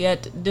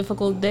Yet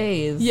difficult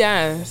days.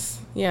 Yes.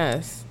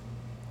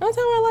 That's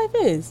how our life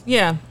is.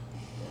 Yeah.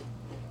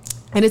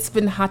 And it's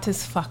been hot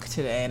as fuck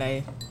today, and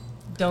I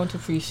don't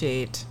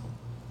appreciate.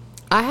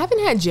 I haven't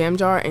had Jam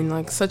Jar in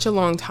like such a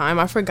long time.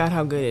 I forgot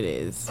how good it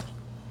is.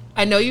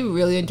 I know you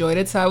really enjoyed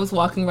it, so I was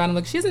walking around. I'm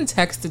like, she hasn't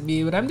texted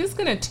me, but I'm just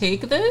gonna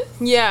take this.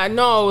 Yeah,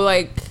 no,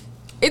 like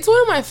it's one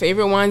of my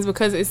favorite wines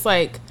because it's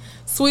like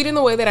sweet in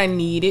the way that I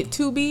need it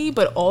to be,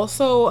 but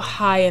also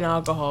high in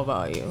alcohol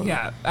volume.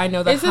 Yeah, I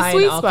know that It's a high in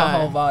sweet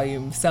alcohol spot.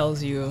 volume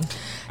sells you.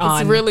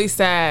 It's really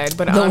sad,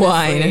 but the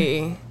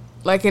honestly, wine.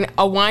 like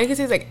a wine can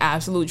taste like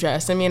absolute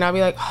trash to me, and I'll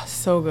be like, oh,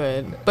 so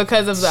good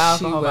because of the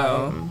alcohol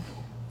volume.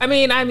 I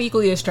mean, I'm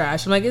equally as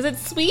trash. I'm like, is it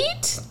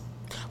sweet?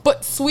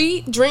 But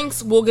sweet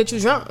drinks will get you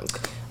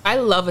drunk. I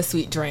love a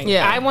sweet drink.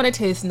 Yeah. I want to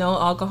taste no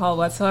alcohol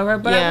whatsoever,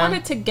 but I Yeah. want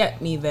it to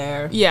get me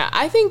there. Yeah,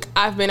 I think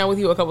I've been out with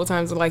you a couple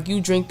times. Like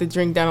you drink the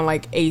drink down to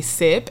like a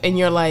sip, and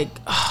you're like,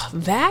 oh,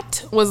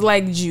 that was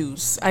like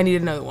juice. I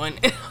need another one.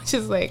 And I'm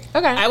just like,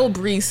 okay. I will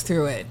breeze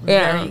through it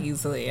Yeah. very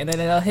easily, and then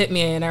it'll hit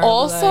me. And I'll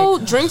Also, be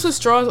like, drinks with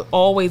straws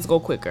always go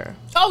quicker.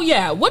 oh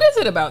yeah, what is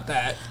it about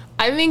that?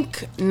 I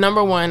think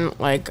number one,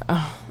 like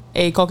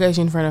a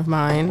Caucasian friend of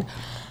mine.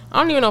 I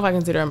don't even know if I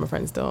consider him a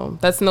friend still.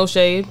 That's no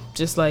shade.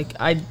 Just like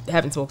I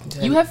haven't spoken to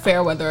him. You have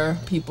fair weather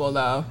people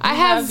though. I You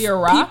have your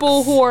rocks.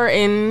 people who are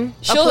in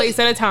a She'll- place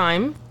at a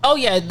time. Oh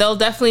yeah, they'll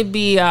definitely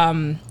be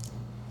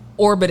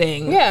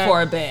orbiting Yeah.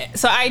 for a bit.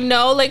 So I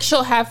know like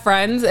she'll have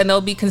friends and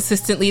they'll be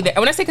consistently there.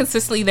 When I say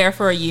consistently there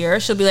for a year,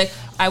 she'll be like,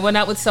 I went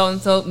out with so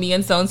and so, me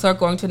and so are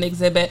going to an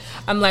exhibit.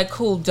 I'm like,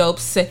 cool, dope,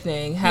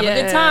 sickening. Have a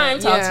good time.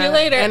 Talk to you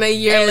later. And a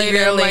year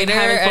later, like,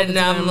 haven't spoken and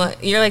to I'm them. like,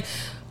 you're like,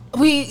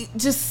 we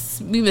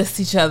missed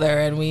each other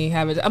and we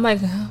haven't. I'm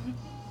like,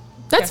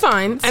 That's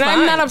fine. And fine.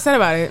 I'm not upset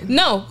about it.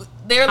 no,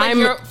 they're like I'm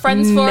your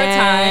friends for a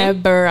time.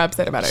 Never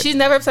upset about it. She's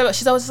never upset about.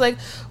 She's always just like,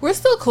 we're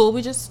still cool.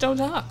 We just don't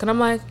talk. And I'm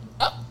like,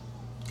 oh,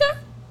 yeah,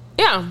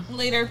 yeah.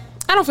 later.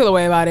 I don't feel a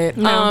way about it.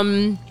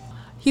 No.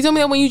 He told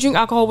me that when you drink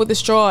alcohol with a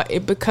straw,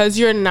 because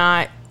you're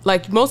not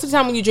like most of the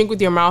time when you drink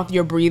with your mouth,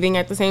 you're breathing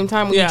at the same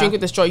time. When Yeah. you drink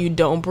with the straw, you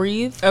don't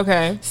breathe.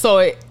 Okay. So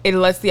it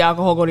lets the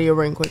alcohol go to your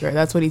brain quicker.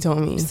 That's what he told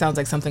me. Sounds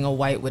like something a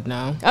white would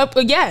know.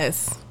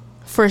 Yes,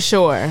 for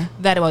sure.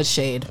 That was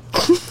shade.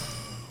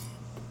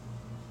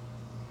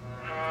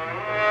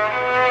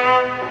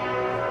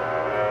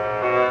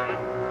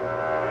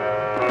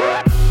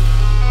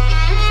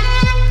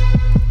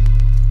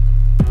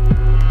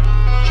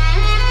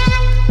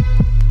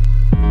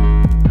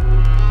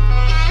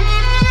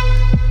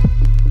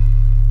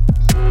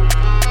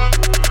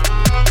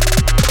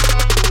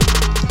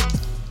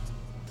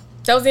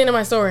 That was the end of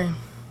my story.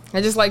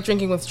 I just like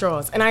drinking with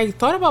straws. And I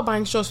thought about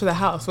buying straws for the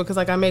house because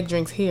like I make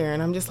drinks here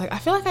and I'm just like, I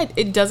feel like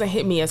it doesn't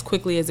hit me as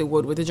quickly as it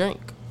would with a drink.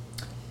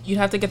 You'd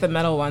have to get the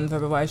metal ones,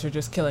 otherwise you're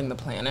just killing the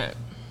planet.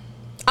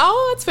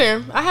 Oh, that's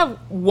fair. I have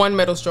one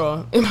metal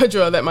straw in my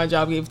drawer that my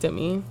job gave to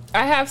me.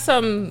 I have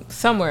some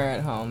somewhere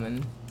at home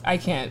and I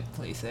can't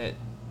place it,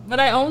 but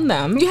I own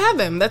them. You have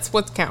them. That's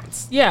what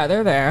counts. Yeah,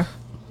 they're there.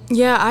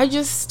 Yeah,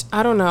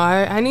 I don't know.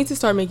 I need to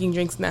start making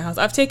drinks in the house.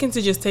 I've taken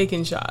to just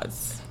taking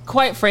shots.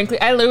 Quite frankly,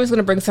 I literally was going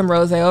to bring some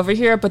rosé over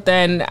here, but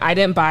then I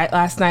didn't buy it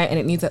last night and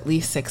it needs at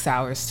least 6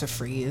 hours to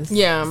freeze.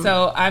 Yeah.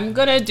 So I'm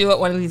going to do it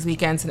one of these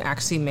weekends and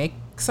actually make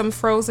some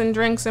frozen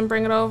drinks and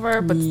bring it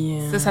over. But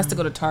this has to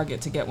go to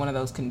Target to get one of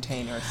those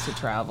containers to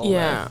travel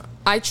Yeah. with.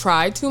 I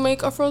tried to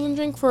make a frozen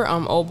drink for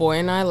old boy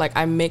and I. Like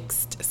I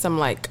mixed some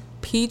like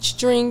peach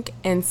drink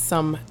and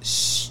some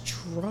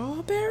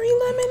strawberry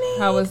lemonade.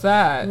 How was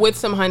that? With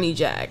some honey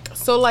jack.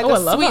 So like Oh, I a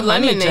love sweet a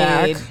honey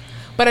lemonade. jack.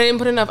 But I didn't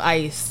put enough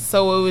ice.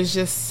 So it was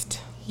just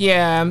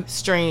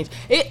strange.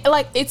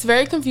 It's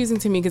very confusing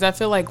to me because I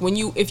feel like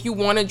if you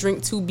want a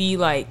drink to be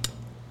like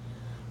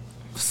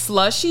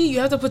slushy, you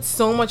have to put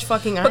so much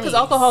fucking ice. Because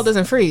alcohol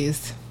doesn't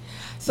freeze.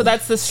 So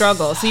that's the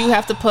struggle. So you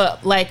have to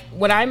put, like,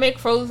 when I make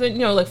frozen,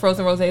 like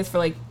frozen rosés for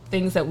like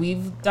things that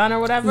we've done or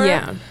whatever.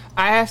 Yeah.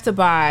 I have to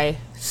buy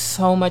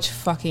so much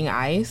fucking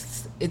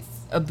ice. It's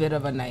a bit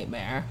of a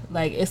nightmare.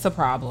 Like, it's a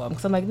problem.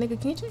 Because I'm like, nigga,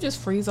 can't you just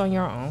freeze on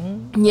your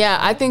own? Yeah,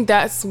 I think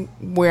that's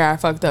where I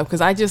fucked up because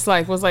I just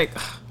like was like,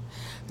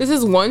 this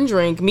is one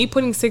drink. Me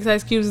putting 6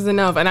 ice cubes is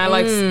enough, and I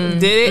like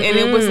did it, and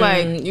it was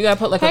like You gotta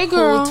put like hey, a cool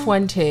girl.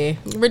 20.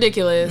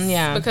 ridiculous.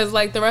 Yeah. because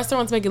like the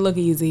restaurants make it look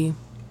easy.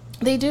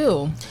 They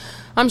do.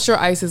 I'm sure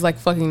ice is like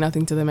fucking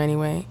nothing to them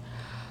anyway.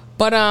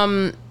 But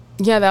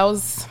yeah, that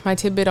was my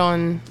tidbit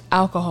on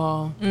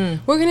alcohol.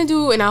 We're gonna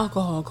do an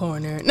alcohol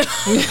corner.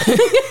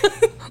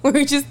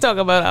 We just talk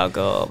about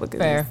alcohol because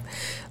Fair.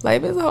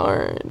 life is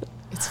hard.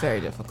 It's very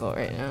difficult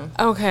right now.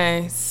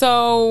 Okay,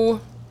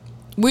 so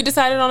we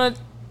decided on a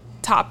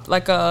top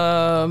like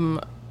a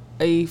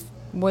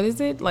what is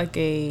it like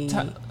a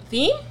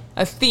Theme?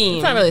 a theme.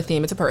 It's not really a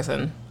theme. It's a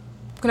person.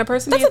 Can a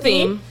person That's be a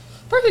theme.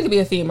 Person could be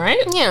a theme, right?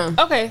 Yeah.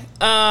 Okay.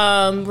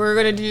 We're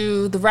gonna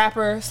do the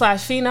rapper /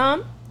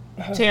 phenom.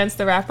 Chance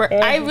the Rapper.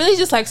 I really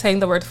just like saying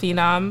the word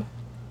phenom.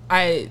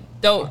 I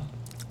don't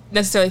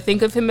necessarily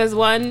think of him as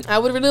one. I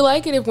would really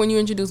like it if when you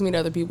introduce me to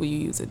other people, you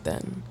use it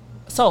then.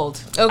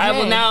 Sold. Okay. I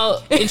will now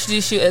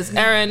introduce you as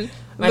Erin,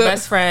 my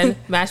best friend,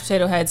 mashed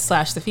potato head / the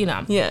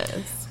phenom.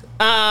 Yes.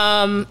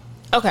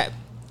 Okay.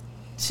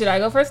 Should I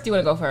go first? Do you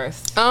want to go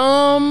first?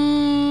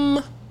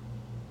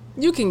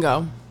 You can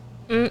go.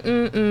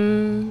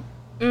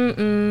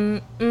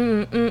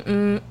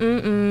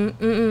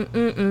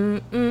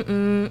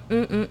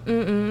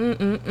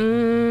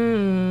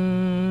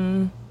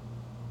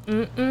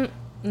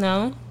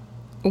 No.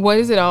 What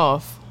is it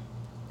off?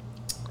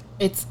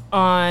 It's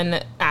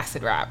on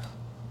Acid Rap.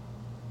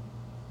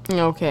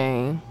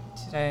 Okay.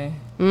 Should I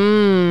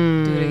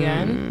do it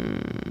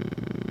again?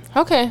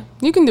 Okay,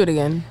 you can do it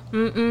again.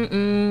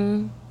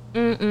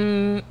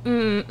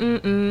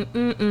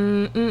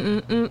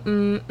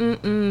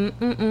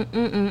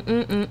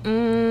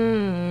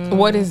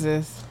 What is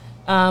this?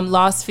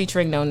 Lost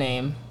featuring No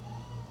Name.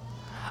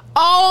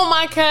 Oh,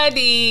 my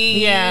cuddy.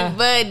 Yeah.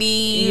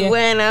 Buddy. Yeah.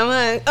 When I'm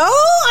like,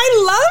 oh,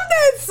 I love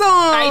that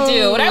song. I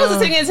do. When I was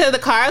listening into the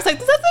car, I was like,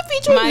 "Does that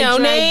feature My No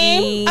Druggie.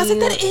 Name?" I was like,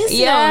 "That is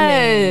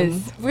Yes. No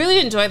Name." Really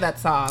enjoyed that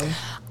song.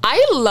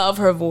 I love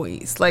her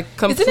voice. Like,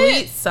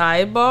 complete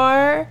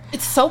sidebar.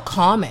 It's so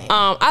calming.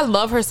 I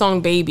love her song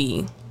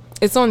Baby.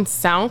 It's on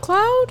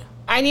SoundCloud.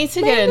 I need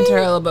to get into her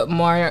a little bit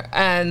more.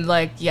 And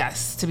like,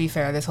 yes, to be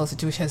fair, this whole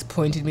situation has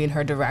pointed me in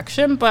her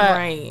direction, but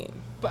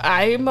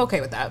I'm okay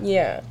with that.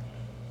 Yeah.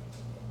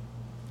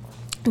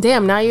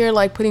 Damn, now you're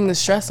like putting the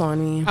stress on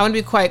me. I want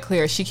to be quite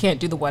clear. She can't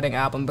do the Wedding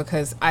album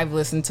because I've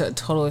listened to a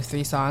total of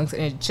 3 songs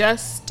and it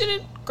just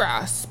didn't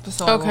grasp.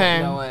 So I won't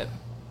know it.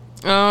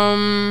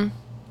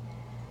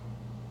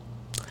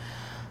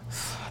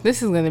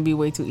 This is gonna be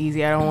way too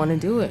easy. I don't want to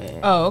do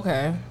it. Oh,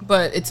 okay.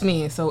 But it's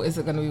me, so is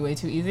it going to be way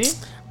too easy?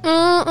 What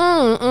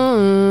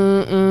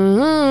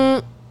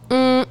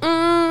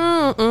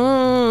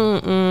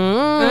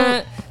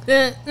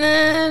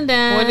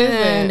is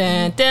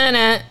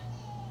it?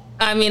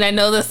 I mean, I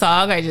know the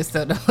song. I just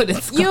don't know what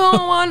it's called. You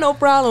don't want no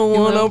problem,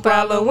 want no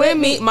problem with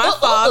me. My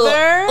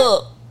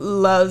father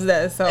loves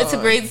that song. It's a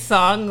great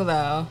song,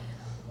 though.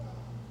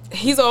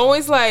 He's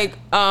always like,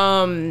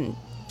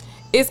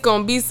 it's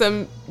gonna be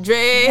some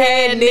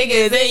dreadhead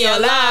niggas in your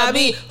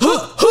lobby.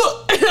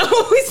 And I'm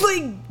always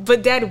like,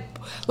 but Dad,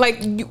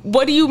 like,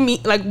 what do you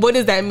mean? Like, what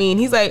does that mean?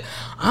 He's like,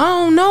 I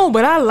don't know,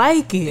 but I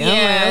like it. Yeah,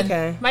 I'm like,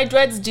 okay. My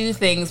dreads do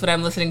things when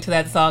I'm listening to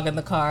that song in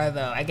the car,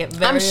 though. I get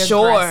very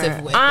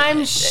aggressive with it.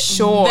 I'm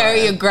sure.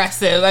 Very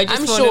aggressive. I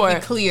just want to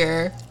be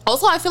clear.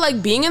 Also, I feel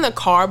like being in the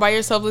car by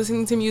yourself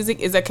listening to music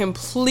is a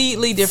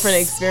completely different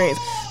experience.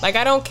 Like,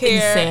 I don't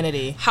care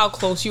Insanity. how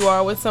close you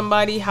are with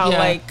somebody, how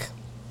like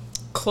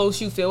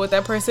close you feel with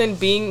that person,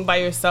 being by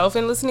yourself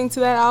and listening to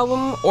that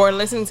album or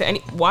listening to any.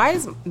 Why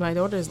is my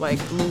daughter's like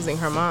losing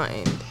her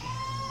mind?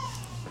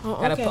 Oh,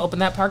 Gotta open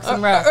that Parks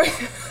and Rec.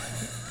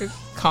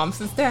 Calms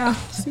us down.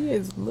 She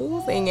is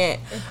losing it.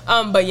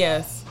 But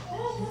yes,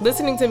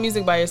 listening to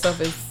music by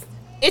yourself is.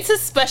 It's a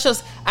special.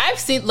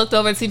 I've looked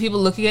over and seen people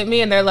looking at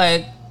me and they're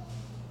like,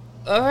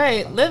 "All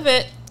right, live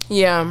it."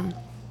 Yeah.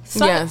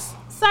 Yes.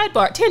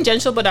 Sidebar,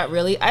 tangential, but not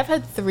really. I've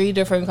had 3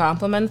 different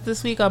compliments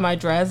this week on my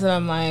dress, and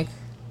I'm like,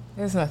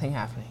 "There's nothing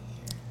happening."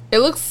 It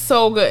looks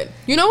so good.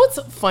 You know what's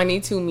funny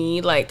to me?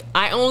 Like,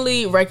 I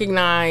only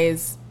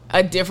recognize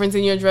a difference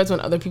in your dreads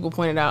when other people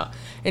point it out.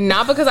 And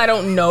not because I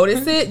don't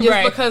notice it,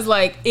 just because,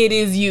 like, it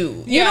is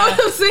you. You know what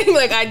I'm saying?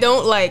 Like,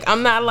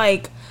 I'm not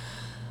like,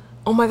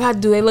 oh my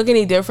God, do they look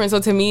any different? So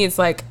to me, it's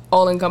like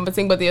all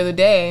encompassing. But the other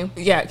day,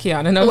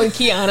 Kiana noticed. When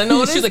Kiana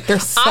noticed, she's like, they're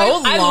so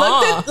long.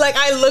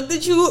 I looked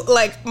at you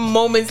like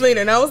moments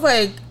later and I was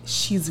like,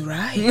 she's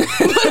right.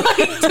 But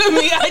like, to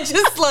me, I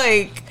just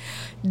like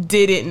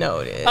didn't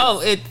notice.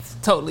 Oh, it's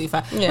totally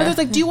fine. Yeah. But it's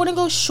like, do you want to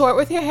go short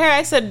with your hair?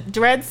 I said,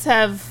 dreads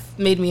have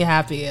made me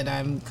happy and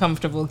I'm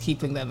comfortable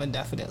keeping them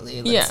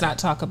indefinitely. Let's not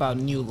talk about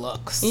new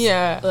looks.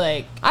 Yeah.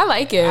 Like, I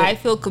like it. I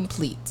feel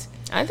complete.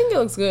 I think it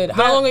looks good.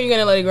 How long are you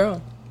going to let it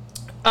grow?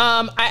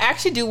 I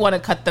actually do want to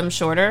cut them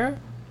shorter,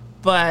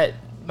 but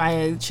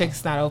my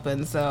chick's not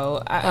open,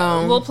 so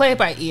we'll play it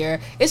by ear.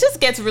 It just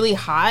gets really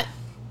hot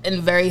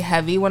and very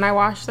heavy when I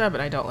wash them,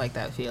 and I don't like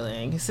that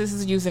feeling. This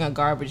is using a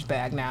garbage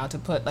bag now to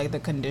put like the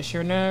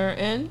conditioner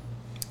in.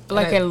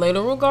 Like a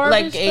literal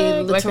garbage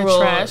bag? Like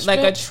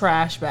a trash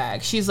trash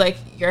bag. She's like,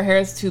 your hair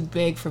is too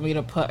big for me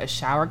to put a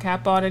shower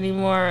cap on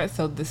anymore.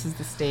 So this is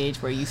the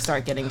stage where you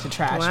start getting to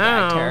trash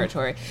bag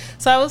territory.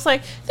 So I was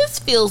like, this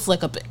feels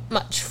like a bit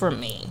much for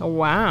me.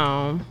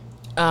 Wow.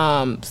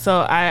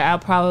 So I'll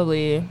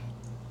probably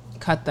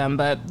cut them,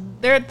 but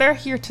they're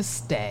here to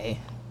stay.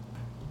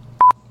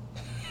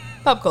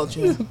 Pop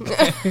culture.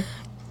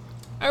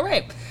 All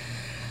right.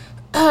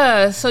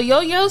 So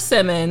Yo-Yo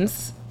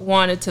Simmons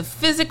wanted to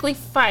physically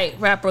fight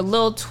rapper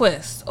Lil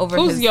Twist over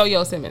Who's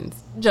Yo-Yo Simmons?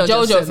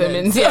 JoJo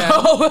Simmons. Yeah.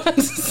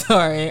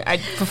 Sorry, I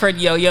preferred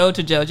Yo-Yo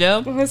to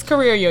JoJo. His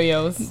career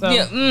yo-yos. So.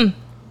 Yeah.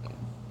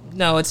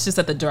 No, it's just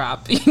at the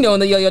drop. You know, when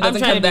the yo-yo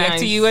doesn't come back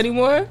to you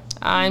anymore.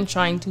 I'm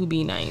trying to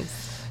be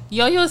nice.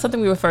 Yo-yo is something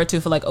we refer to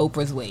for like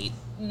Oprah's weight,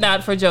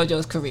 not for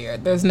JoJo's career.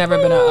 There's never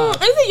been a. Is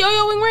it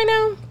yo-yoing right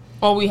now?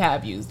 Or we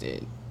have used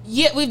it.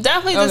 Yeah, we've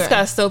definitely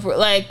discussed Oprah.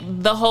 Like,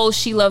 the whole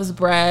she loves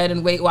bread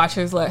and Weight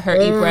Watchers let her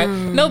eat bread.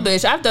 No,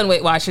 bitch, I've done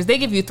Weight Watchers. They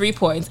give you 3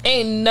 points.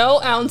 Ain't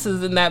no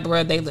ounces in that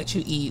bread they let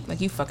you eat. Like,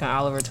 you fucking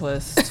Oliver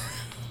Twist.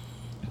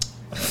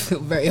 I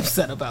feel very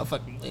upset about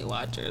fucking Weight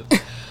Watchers.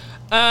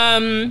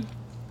 So,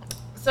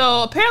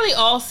 apparently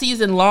all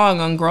season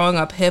long on Growing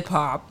Up Hip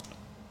Hop,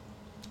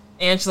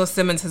 Angela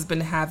Simmons has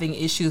been having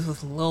issues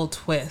with Lil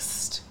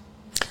Twist.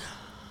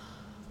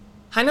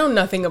 I know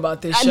nothing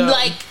about this show.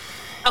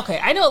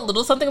 Okay, I know a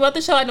little something about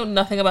the show. I know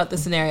nothing about the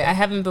scenario. I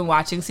haven't been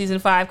watching season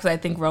 5 because I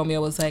think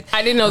Romeo was like...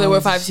 I didn't know there were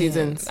 5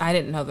 seasons. I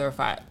didn't know there were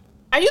 5.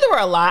 I knew there were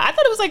a lot. I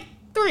thought it was like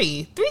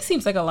 3. 3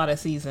 seems like a lot of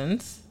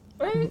seasons,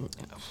 right?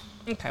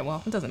 Okay,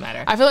 well, it doesn't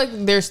matter. I feel like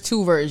there's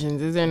 2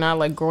 versions. Is there not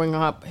like Growing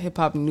Up Hip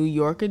Hop New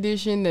York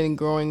edition, then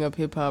Growing Up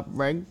Hip Hop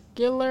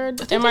regular?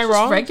 Am I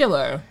wrong?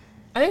 Regular.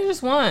 I think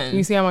there's just one.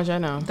 You see how much I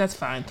know. That's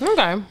fine.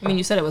 Okay. I mean,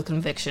 you said it with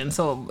conviction,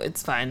 so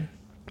it's fine.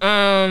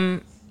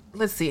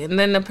 Let's see. And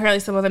then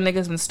apparently some other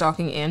niggas been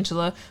stalking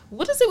Angela.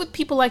 What is it with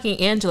people liking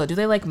Angela? Do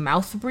they like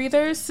mouth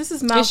breathers? Is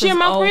she a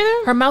mouth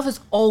breather? Her mouth is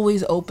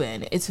always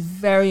open. It's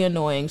very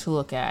annoying to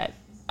look at.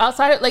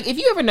 Outside of, like, if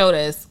you ever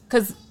notice,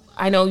 because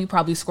I know you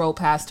probably scroll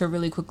past her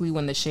really quickly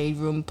when the Shade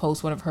Room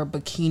posts one of her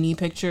bikini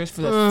pictures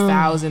for the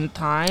 1,000th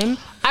time.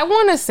 I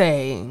want to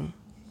say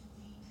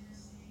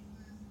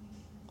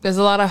there's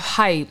a lot of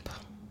hype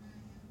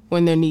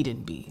when there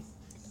needn't be.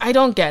 I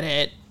don't get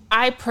it.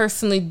 I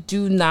personally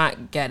do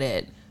not get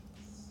it.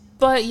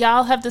 But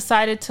y'all have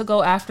decided to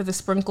go after the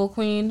Sprinkle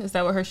Queen. Is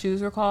that what her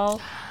shoes were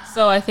called?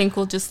 So I think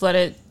we'll just let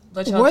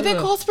y'all Were they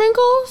called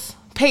sprinkles?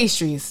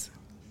 Pastries.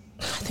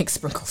 I think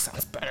sprinkles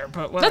sounds better,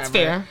 but whatever. That's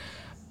fair.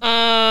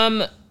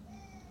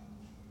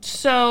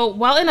 So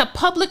while in a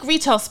public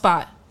retail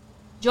spot,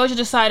 Georgia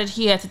decided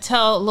he had to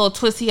tell Lil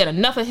Twist he had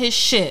enough of his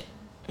shit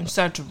and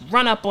started to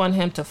run up on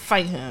him to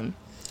fight him.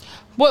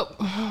 What?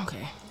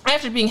 Okay.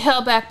 After being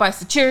held back by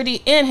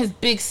security and his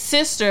big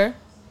sister,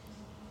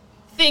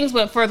 things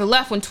went further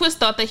left when Twist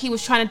thought that he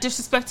was trying to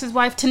disrespect his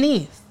wife,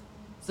 Tanise.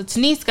 So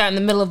Tanise got in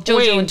the middle of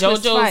JoJo and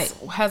Twist's fight.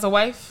 Has a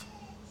wife?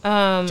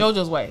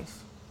 JoJo's wife.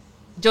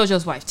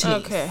 JoJo's wife,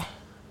 Tanise. Okay.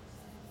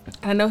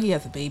 I know he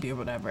has a baby or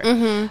whatever.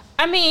 Mm-hmm.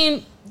 I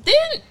mean,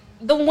 then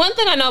the one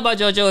thing I know about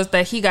JoJo is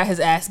that he got his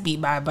ass beat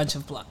by a bunch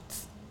of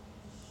bloods.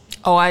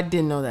 Oh, I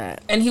didn't know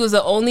that. And he was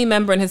the only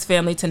member in his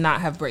family to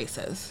not have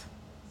braces.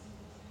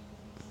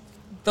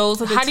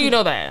 Those are the How do you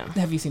know that?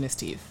 Have you seen his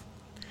teeth?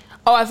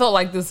 Oh, I felt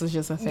like this was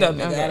just a thing. No,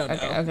 I don't know.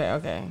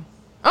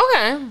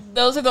 Okay.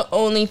 Those are the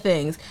only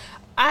things.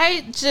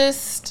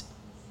 There's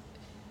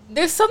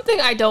something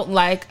I don't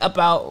like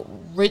about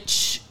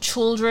rich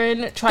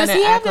children trying to act like... Does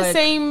he have the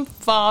same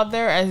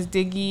father as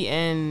Diggy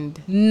and...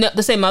 No,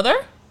 the same mother?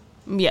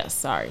 Yes,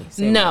 sorry.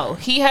 No,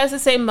 he has the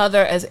same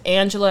mother as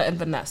Angela and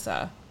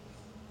Vanessa.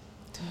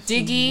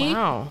 Diggy...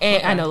 Wow. And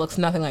okay. I know, it looks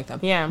nothing like them.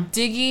 Yeah.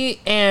 Diggy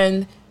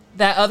and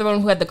that other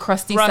one who had the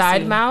crusty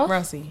side mouth.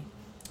 Russie.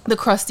 The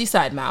crusty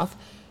side mouth.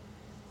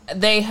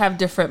 They have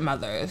different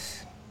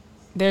mothers.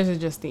 There's a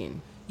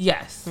Justine.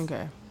 Yes.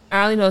 Okay.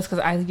 I only know this because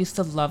I used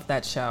to love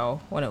that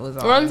show when it was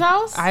on. Run's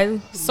House?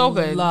 So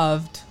good.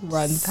 Loved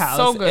Run's House.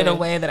 So good. In a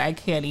way that I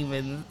can't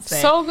even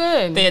say. So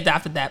good. They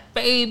adopted that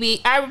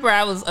baby. I remember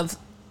I was...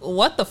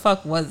 what the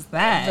fuck was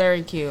that?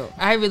 Very cute.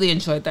 I really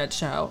enjoyed that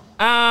show.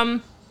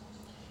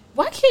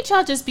 Why can't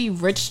y'all just be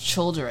rich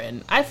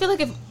children? I feel like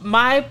if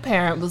my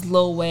parent was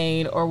Lil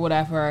Wayne or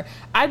whatever,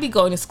 I'd be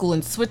going to school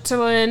in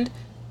Switzerland.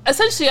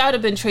 Essentially, I would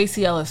have been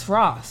Tracy Ellis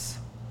Ross.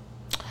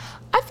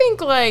 I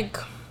think, like...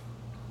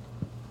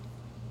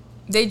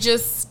 They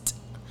just...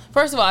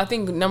 First of all, I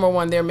think, number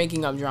one, they're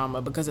making up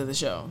drama because of the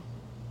show.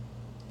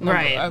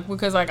 Right.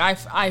 Because, like,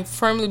 I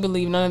firmly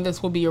believe none of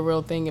this will be a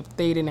real thing if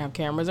they didn't have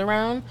cameras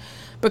around.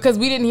 Because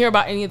we didn't hear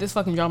about any of this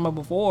fucking drama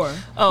before.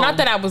 Oh. Not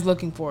that I was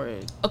looking for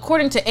it.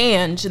 According to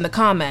Ange in the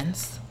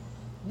comments,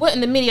 what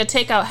in the media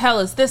takeout hell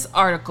is this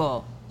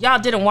article? Y'all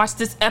didn't watch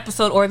this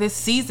episode or this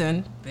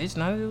season. Bitch,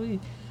 neither did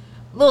we.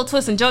 Lil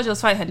Twist and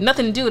JoJo's fight had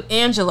nothing to do with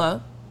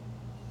Angela.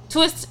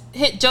 Twist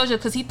hit JoJo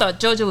because he thought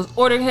JoJo was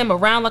ordering him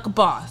around like a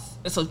boss.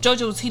 And so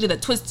JoJo was heated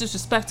that Twist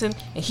disrespected him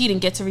and he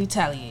didn't get to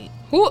retaliate.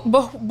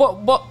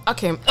 But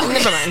okay,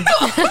 never mind.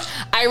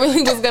 I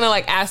really was gonna,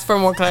 like, ask for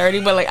more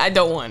clarity, but, like, I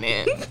don't want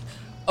it.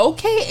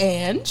 Okay,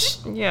 Ange.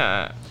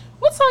 Yeah.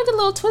 What song did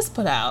Lil Twist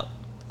put out?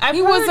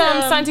 He was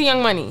signed to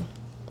Young Money.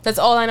 That's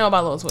all I know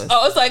about Lil Twist.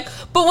 Oh, it's like,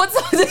 but what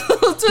song did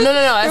Lil Twist? No,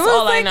 that's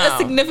all I know. A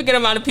significant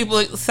amount of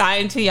people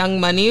signed to Young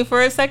Money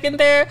for a second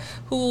there.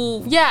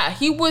 Yeah,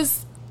 he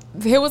was.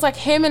 It was like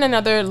him and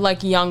another,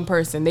 like, young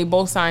person. They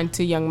both signed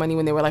to Young Money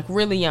when they were, like,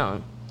 really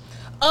young.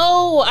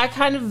 Oh, I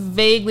kind of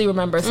vaguely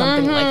remember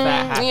something like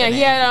that happening. Yeah,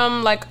 he had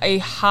like a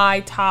high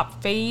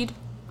top fade,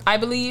 I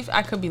believe.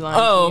 I could be lying.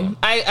 Oh,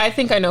 I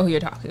think I know who you're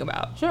talking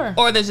about. Sure.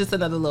 Or there's just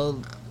another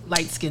little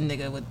light skinned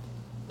nigga with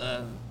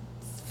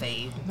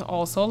fame.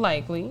 Also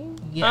likely.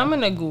 Yeah. I'm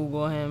gonna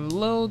Google him.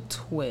 Lil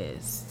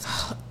Twist.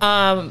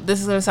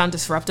 This is gonna sound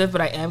disruptive,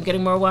 but I am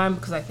getting more wine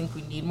because I think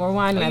we need more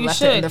wine, and I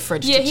left it in the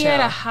fridge. Yeah, to he chill. had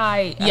a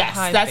high. Yes,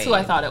 that's who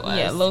I thought it was.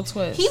 Yeah, Lil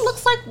Twist. He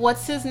looks like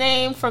what's his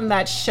name from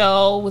that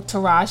show with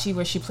Taraji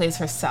where she plays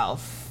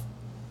herself.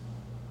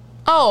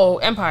 Oh,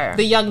 Empire.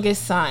 The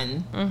Youngest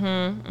Son.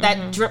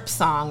 That drip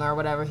song or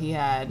whatever he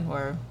had,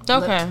 or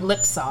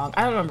lip song.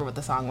 I don't remember what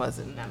the song was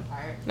in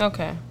Empire.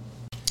 Okay.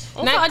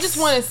 Also, I just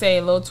want to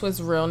say Lil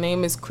Twist's real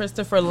name is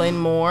Christopher Lynn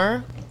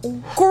Moore.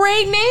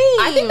 Great name.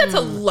 I think that's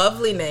a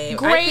lovely name.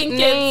 Great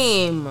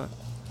name.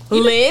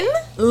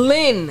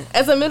 Lynn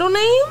as a middle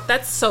name?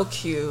 That's so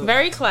cute.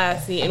 Very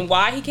classy. And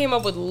why he came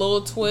up with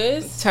Lil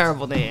Twist?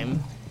 Terrible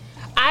name.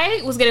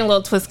 I was getting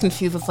Lil Twist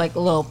confused with like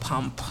Lil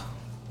Pump.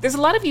 There's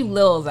a lot of you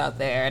Lils out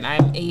there, and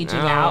I'm aging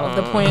out of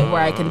the point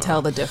where I can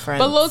tell the difference.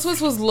 But Lil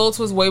Twist was Lil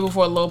Twist way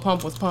before Lil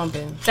Pump was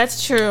pumping.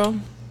 That's true.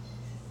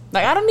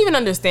 Like, I don't even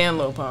understand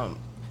Lil Pump.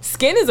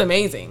 Skin is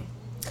amazing.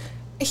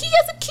 He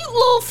has a cute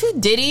little few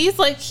ditties.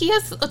 Like, he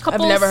has a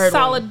couple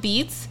solid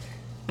beats.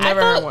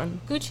 Never heard one.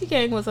 Gucci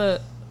Gang was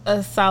a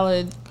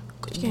solid...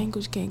 Gucci Gang,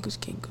 Gucci Gang,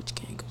 Gucci Gang, Gucci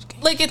Gang.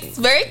 Like, it's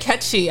very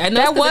catchy. I know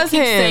that was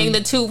him saying the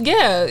two.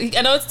 Yeah,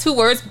 I know it's two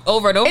words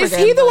over and over again.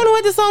 Is he the one who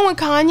had the song with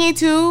Kanye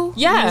too?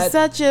 Yeah, you're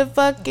such a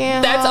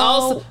fucking. That's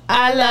also.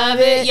 I love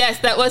it. Yes,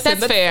 that was.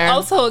 That's fair.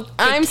 Also,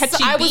 I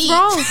was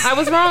wrong. I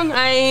was wrong.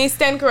 I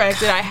stand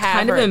corrected. I have.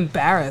 Kind of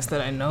embarrassed that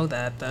I know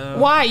that though.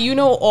 Why? You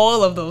know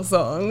all of those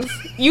songs.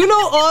 You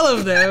know all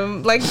of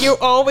them. Like, you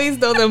always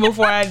know them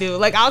before I do.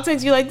 Like, I'll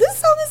text you like, this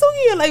song is so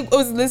good. Like, I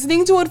was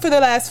listening to it for the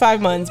last 5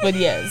 months, but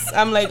yes,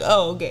 I'm like,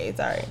 oh, okay,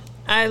 sorry.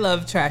 I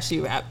love trashy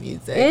rap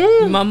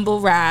music. Mumble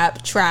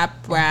rap, trap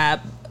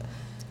rap.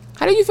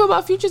 How do you feel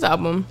about Future's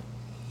album?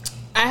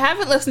 I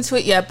haven't listened to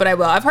it yet, but I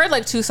will. I've heard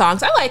like 2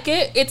 songs. I like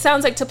it. It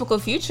sounds like typical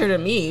Future to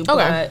me,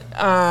 but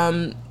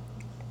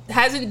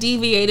hasn't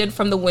deviated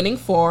from the winning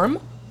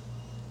form.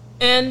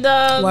 And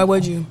why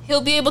would you?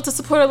 He'll be able to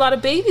support a lot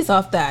of babies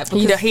off that.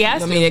 Because, he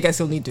has to. I mean, I guess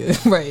he'll need to.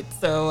 Right.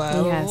 So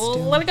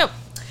we'll let it go.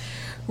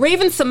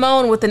 Raven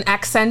Simone with an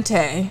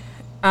accente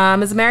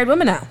is a married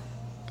woman now.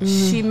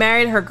 She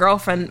married her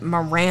girlfriend,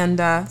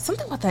 Miranda.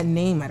 Something about that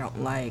name I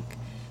don't like.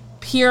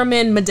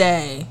 Pierman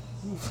Madej.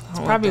 It's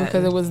probably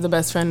because it was the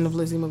best friend of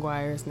Lizzie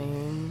McGuire's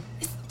name.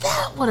 Is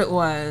that what it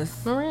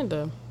was?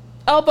 Miranda.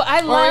 Oh, but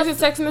I love... Or is it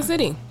Sex and the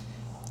City?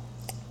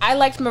 I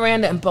liked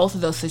Miranda in both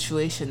of those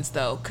situations,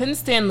 though. Couldn't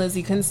stand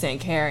Lizzie, couldn't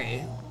stand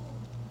Carrie.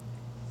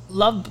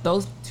 Love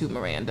those 2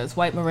 Mirandas.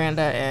 White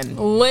Miranda and...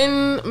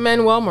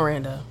 Lin-Manuel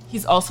Miranda.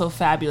 He's also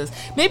fabulous.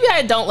 Maybe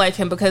I don't like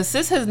him because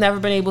Sis has never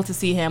been able to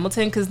see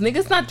Hamilton because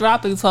niggas not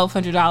dropping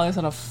 $1,200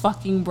 on a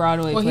fucking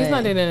Broadway play. Well, he's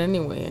not in it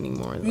anyway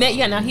anymore.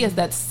 Now he has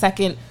that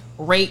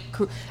second-rate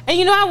crew. And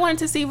you know I wanted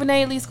to see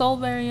Renee Elise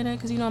Goldberry in it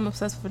because you know I'm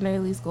obsessed with Renee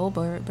Elise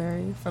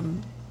Goldberry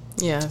from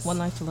One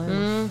Life to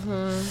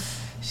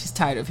Live. She's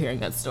tired of hearing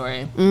that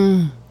story.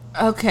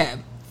 Okay.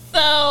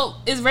 So,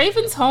 is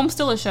Raven's Home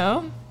still a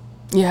show?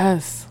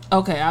 Yes.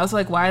 Okay, I was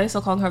like, why are they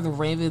still calling her the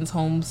Raven's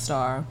Home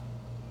star?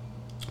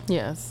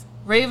 Yes.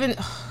 Raven...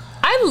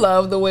 I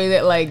love the way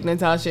that, like,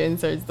 Natasha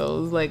inserts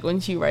those, like, when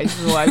she writes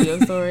the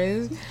YBO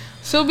stories.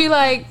 She'll be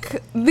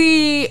like,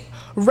 the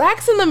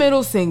Racks in the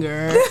Middle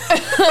singer...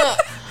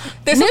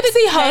 There's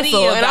Nipsey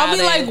Hussle, and I'll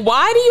be like,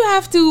 why do you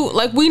have to,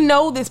 like, we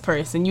know this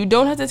person. You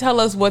don't have to tell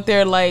us what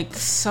they're, like,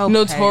 so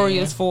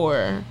notorious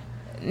for.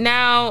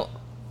 Now,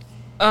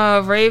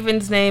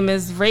 Raven's name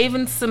is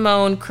Raven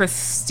Simone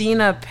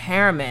Christina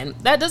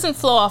Perriman. That doesn't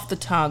flow off the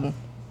tongue.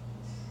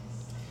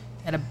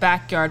 Had a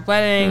backyard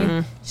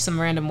wedding. Some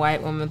random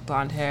white woman with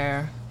blonde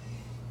hair.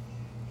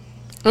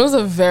 It was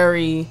a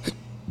very...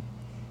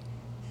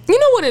 You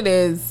know what it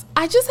is?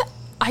 I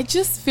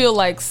just feel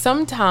like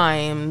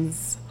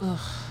sometimes...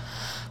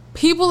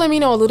 people let me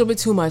know a little bit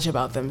too much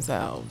about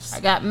themselves. I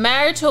got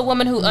married to a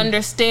woman who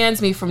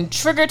understands me from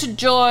trigger to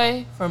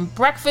joy, from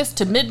breakfast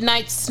to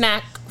midnight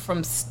snack,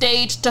 from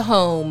stage to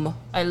home.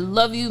 I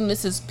love you,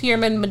 Mrs.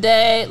 Pierman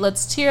Madej.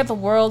 Let's tear the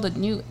world a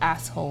new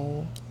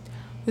asshole.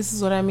 This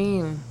is what I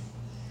mean.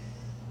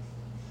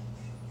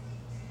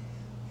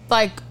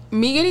 Like,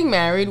 me getting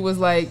married was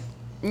like,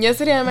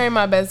 yesterday I married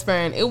my best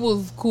friend. It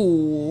was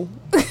cool.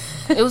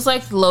 It was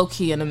like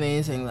low-key and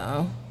amazing,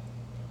 though.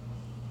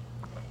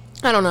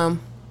 I don't know.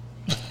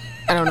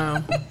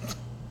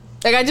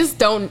 Like,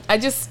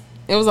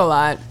 it was a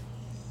lot.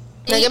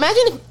 Like,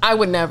 imagine if I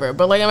would never,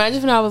 but like,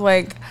 imagine if I was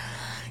like,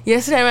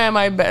 yesterday I met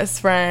my best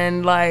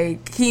friend,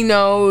 like, he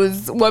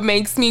knows what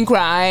makes me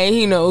cry,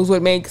 he knows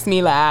what makes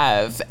me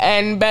laugh,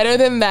 and better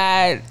than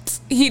that,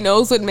 he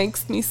knows what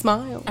makes me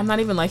smile. I'm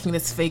not even liking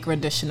this fake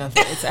rendition of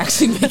it. It's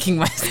actually making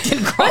my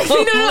skin crawl.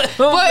 Like,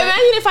 but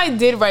imagine if I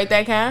did write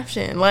that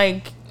caption.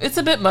 Like, it's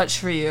a bit much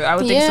for you. I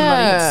would think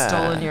somebody had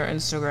stolen your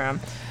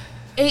Instagram.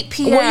 8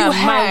 p.m.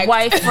 My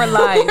wife for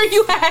life. Were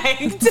you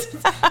hacked?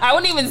 I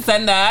wouldn't even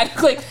send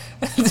that. Like,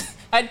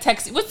 I'd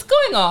text you. What's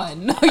going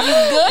on? Are you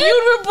good?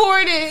 You'd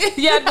report it.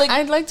 Yeah. Like,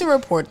 I'd like to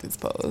report this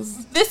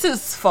post. This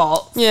is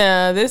false.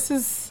 Yeah. This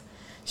is.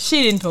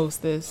 She didn't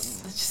post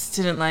this. I just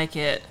didn't like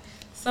it.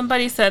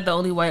 Somebody said the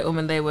only white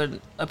woman they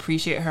would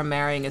appreciate her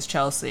marrying is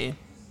Chelsea.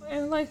 I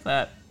didn't like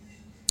that.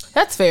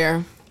 That's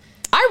fair.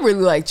 I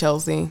really like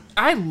Chelsea.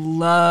 I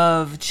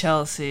love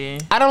Chelsea.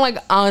 I don't like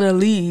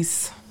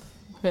Annalise.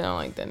 I don't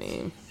like that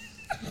name.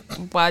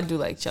 But I do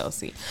like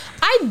Chelsea.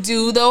 I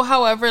do, though,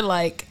 however,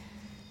 like,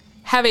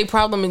 have a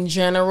problem in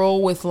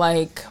general with,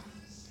 like,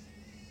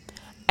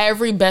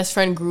 every best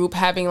friend group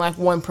having, like,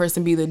 one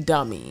person be the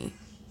dummy.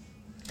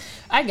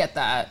 I get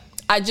that.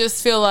 I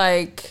just feel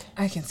like...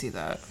 I can see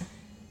that.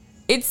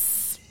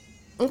 It's...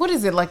 What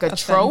is it, like a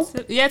trope?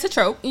 Yeah, it's a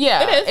trope.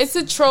 Yeah, it is. It's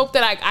a trope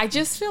that I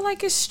just feel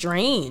like is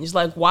strange.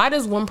 Like, why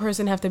does one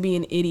person have to be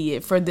an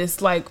idiot for this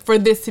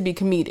to be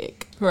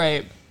comedic?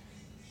 Right.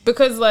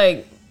 Because,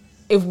 like,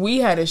 if we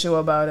had a show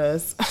about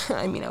us,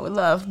 I mean, I would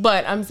love.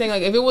 But I'm saying,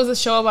 like, if it was a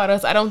show about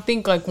us, I don't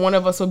think, like, one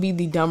of us would be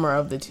the dumber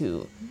of the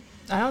two.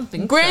 I don't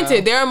think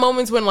Granted, there are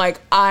moments when,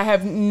 like, I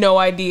have no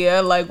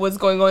idea, like, what's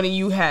going on and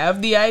you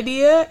have the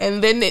idea.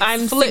 And then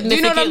I'm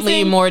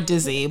significantly more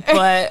dizzy,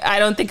 but I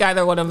don't think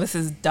either one of us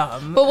is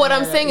dumb. But what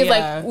I'm saying is,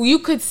 like, you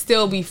could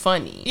still be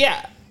funny.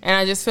 Yeah. And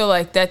I just feel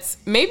like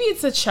maybe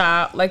it's a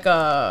child, like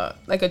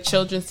a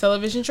children's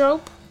television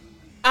trope.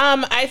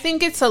 I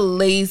think it's a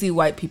lazy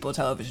white people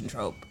television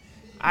trope.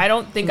 I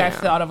don't think I've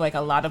thought of, like,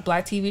 a lot of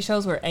black TV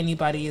shows where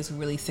anybody is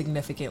really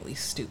significantly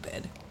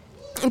stupid.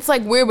 It's,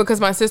 like, weird because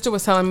my sister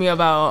was telling me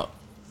about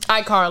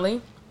iCarly.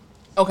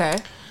 Okay.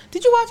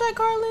 Did you watch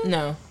iCarly?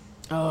 No.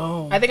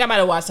 Oh. I think I might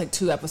have watched, like,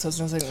 2 episodes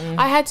and I was like,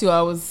 I had to.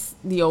 I was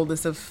the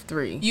oldest of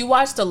 3. You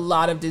watched a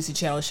lot of Disney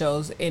Channel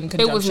shows in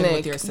conjunction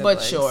with your siblings.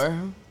 But sure.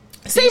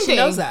 Same thing. She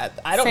knows that.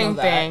 I don't know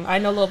that. Thing. I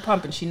know Lil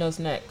Pump and she knows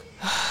Nick.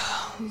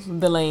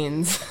 The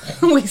lanes.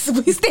 we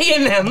stay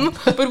in them,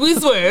 but we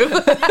swerve.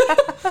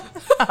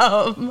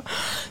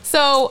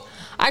 So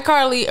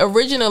iCarly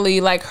originally,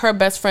 like, her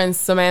best friend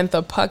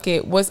Samantha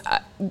Puckett was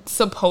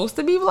supposed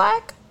to be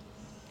black,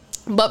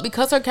 but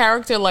because her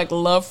character, like,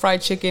 loved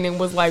fried chicken and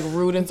was, like,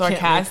 rude and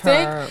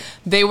sarcastic,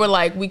 they were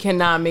like, we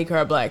cannot make her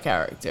a black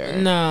character.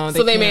 No,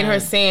 so they made her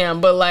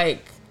Sam. But,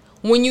 like,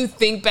 when you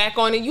think back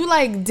on it, you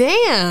like,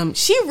 damn,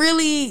 she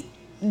really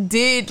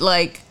did,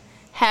 like,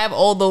 have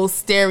all those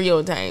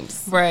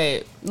stereotypes,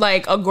 right?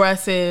 Like,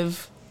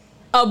 aggressive,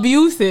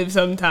 abusive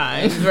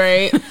sometimes,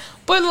 right?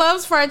 But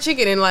loves fried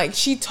chicken, and, like,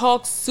 she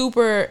talks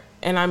super,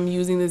 and I'm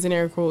using this in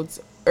air quotes,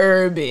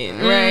 urban,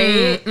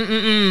 right?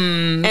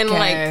 And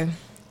like,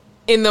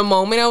 in the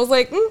moment I was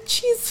like,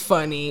 she's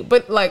funny,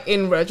 but, like,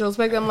 in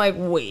retrospect I'm like,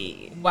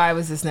 wait, why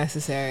was this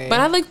necessary? But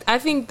I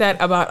think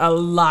that about a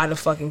lot of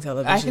fucking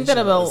television I think that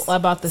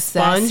about the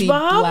sassy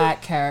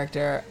black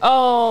character.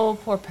 Oh,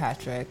 poor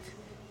Patrick.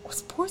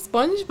 Poor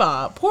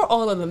SpongeBob. Poor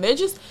all of them.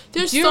 There's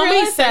so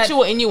many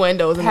sexual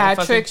innuendos in that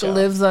fucking show. Patrick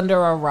lives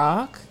under a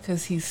rock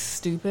because he's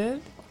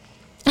stupid.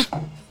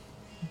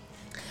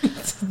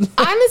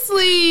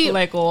 Honestly,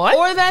 like what?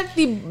 Or that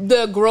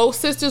the Gross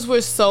sisters were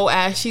so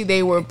ashy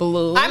they were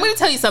blue. I'm going to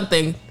tell you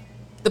something.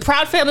 The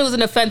Proud Family was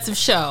an offensive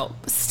show.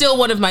 Still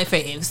one of my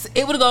faves.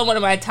 It would have gone one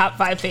of my top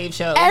 5 fave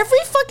shows. Every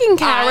fucking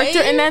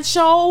character in that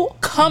show,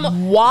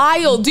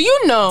 wild. Do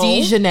you know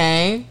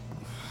Dejanay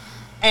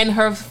and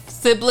her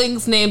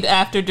siblings named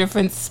after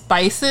different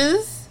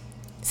spices?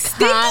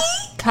 Sticky?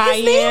 Cayenne.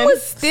 His name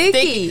was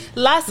Sticky.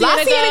 La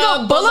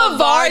Cienega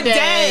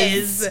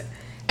Boulevardes.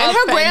 And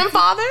her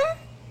grandfather,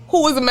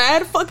 who was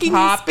mad fucking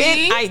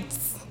Hispanic.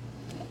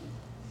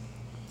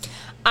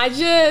 I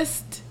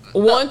just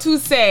want to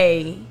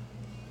say,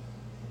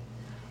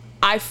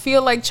 I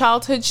feel like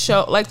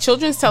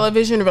children's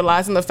television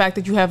relies on the fact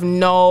that you have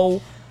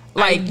no,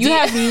 like, you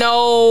have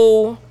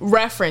no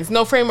reference,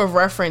 no frame of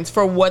reference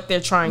for what they're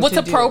trying to do.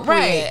 What's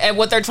appropriate and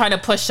what they're trying to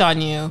push on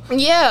you.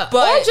 Yeah.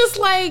 Or just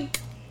like,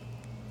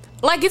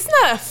 it's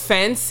not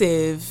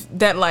offensive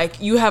that, like,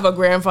 you have a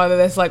grandfather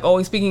that's, like,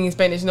 always speaking in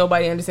Spanish,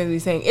 nobody understands what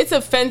he's saying. It's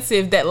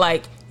offensive that,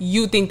 like,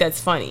 you think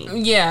that's funny.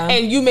 Yeah.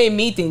 And you made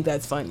me think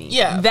that's funny.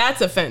 Yeah.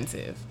 That's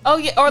offensive. Oh,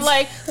 yeah. Or,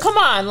 like, come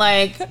on,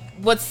 like,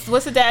 what's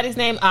the daddy's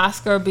name?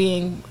 Oscar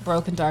being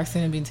broken,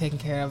 dark-skinned, and being taken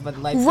care of, but,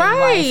 like, his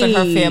wife and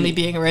her family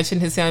being rich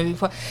and his family being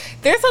poor.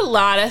 There's a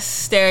lot of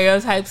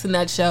stereotypes in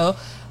that show.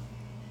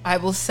 I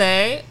will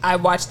say I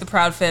watched The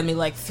Proud Family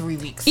like 3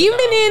 weeks ago. Even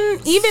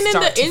in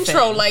the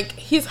intro, like,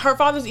 her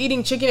father's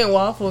eating chicken and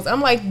waffles.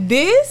 I'm like,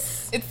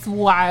 this? It's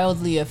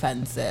wildly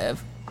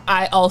offensive.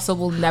 I also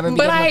will never be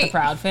done with The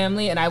Proud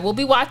Family, and I will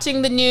be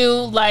watching the new,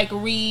 like,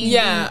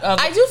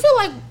 I do feel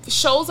like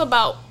shows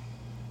about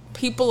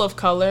people of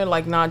color,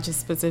 like, not just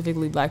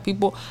specifically black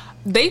people,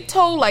 they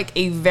toe, like,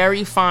 a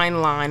very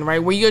fine line,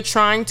 right? Where you're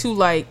trying to,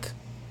 like,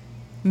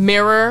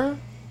 mirror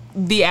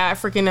the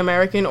African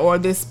American or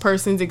this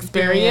person's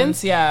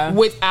experience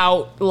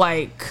without,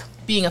 like,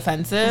 being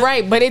offensive,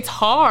 right? But it's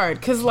hard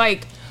because,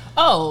 like,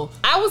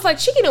 I was like,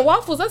 chicken and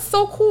waffles, that's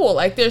so cool.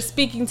 Like, they're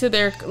speaking to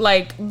their,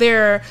 like,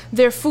 their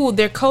food,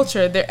 their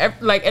culture, their,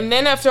 like, and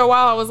then after a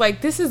while I was like,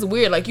 this is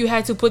weird. Like, you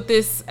had to put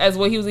this as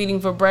what he was eating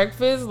for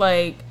breakfast.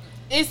 Like,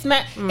 It's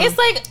Matt. It's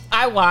like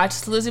I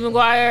watched Lizzie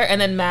McGuire and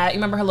then Matt. You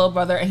remember her little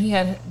brother, and he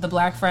had the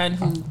black friend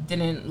who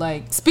didn't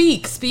like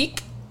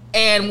speak.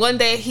 And one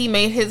day he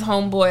made his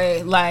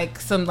homeboy like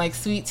some like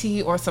sweet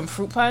tea or some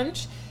fruit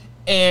punch,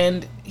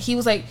 and he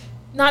was like,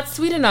 "Not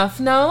sweet enough,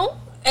 no."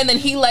 And then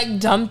he like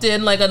dumped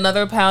in like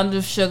another pound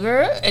of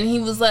sugar, and he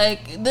was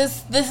like,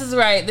 "This is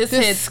right. This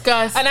hits."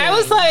 Disgusting. And I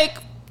was like,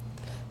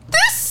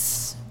 "This."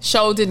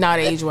 Show did not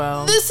age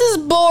well. This is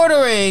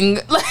bordering.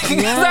 Like,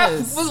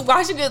 yes. I was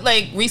watching it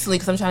like recently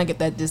because I'm trying to get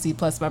that Disney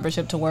Plus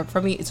membership to work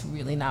for me. It's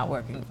really not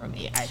working for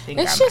me. I think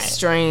it's just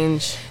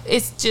strange.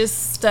 It's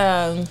just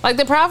like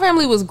the Proud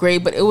Family was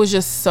great, but it was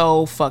just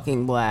so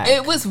fucking black.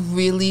 It was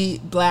really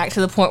black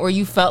to the point where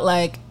you felt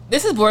like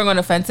this is boring and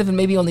offensive, and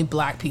maybe only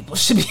black people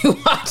should be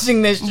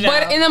watching this show.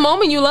 But in the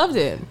moment, you loved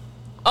it.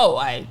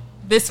 Oh,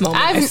 this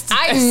moment.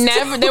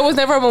 There was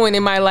never a moment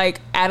in my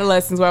like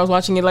adolescence where I was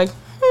watching it like.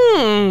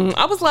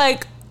 I was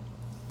like,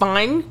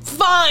 fine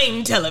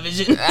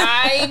television.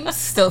 I'm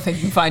still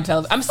thinking fine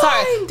television. I'm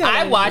sorry.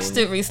 I watched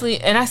it recently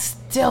and I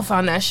still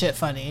found that shit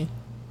funny.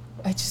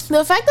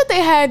 The fact that they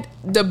had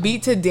the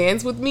beat to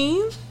Dance With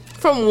Me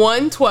from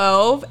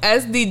 112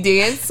 as the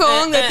dance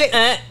song that they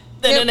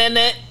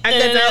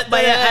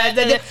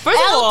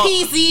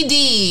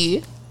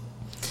LPCD.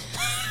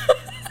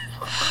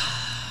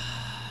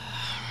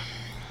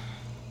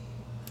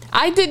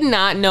 I did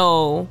not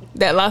know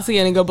that La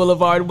Cienega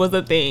Boulevard was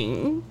a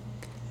thing.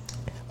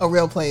 A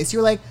real place. You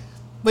were like,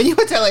 when you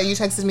were telling, you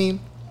texted me,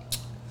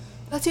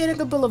 La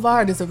Cienega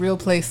Boulevard is a real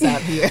place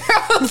out here.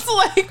 I was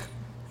like,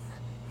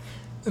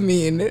 I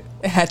mean, it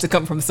had to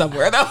come from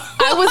somewhere though.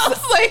 I was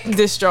like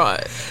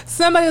distraught.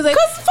 Somebody was like,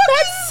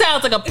 that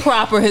sounds like a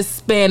proper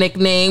Hispanic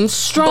name.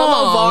 Strong.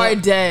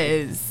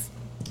 Boulevardes.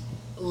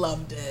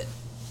 Loved it.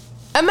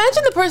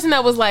 Imagine the person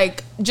that was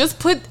like, just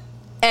put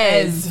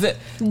Ez.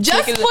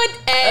 Just put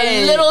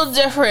Ez. A little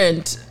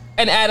different.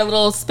 And add a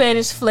little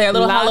Spanish flair, a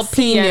little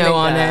jalapeno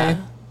on it.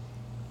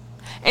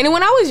 And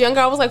when I was younger,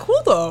 I was like, who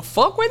the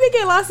fuck? Where'd they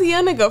get La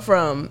Cienega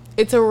from?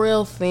 It's a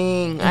real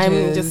thing.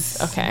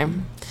 Okay.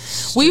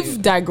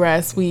 We've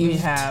digressed. We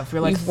have. We're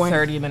like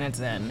 30 minutes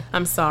in.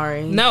 I'm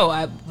sorry. No,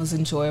 it was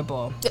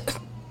enjoyable.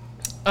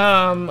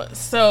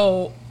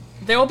 So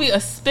there will be a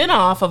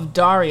spin-off of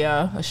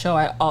Daria, a show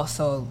I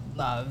also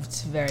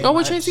loved very much.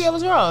 With Tracee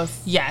Ellis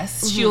Ross.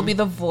 Yes, she will be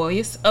the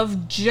voice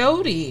of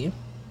Jody.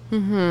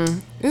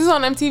 This is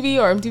on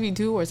MTV or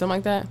MTV2 or something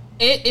like that.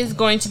 It is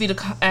going to be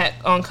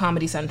on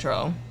Comedy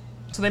Central,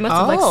 so they must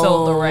have like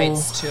sold the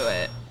rights to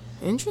it.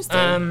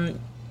 Interesting.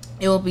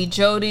 It will be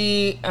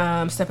Jody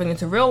stepping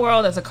into real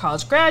world as a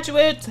college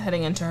graduate,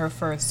 heading into her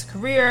first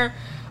career.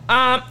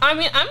 I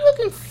mean, I'm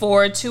looking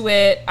forward to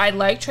it. I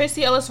like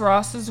Tracee Ellis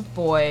Ross's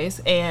voice,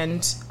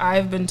 and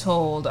I've been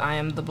told I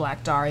am the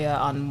Black Daria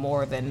on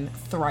more than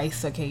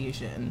thrice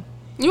occasion.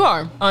 You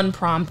are.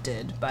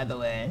 Unprompted, by the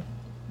way.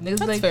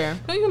 That's like, fair.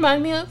 Don't you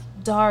remind me of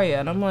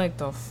Daria? And I'm like,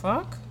 the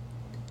fuck?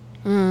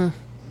 What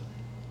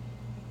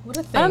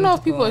a thing. I don't know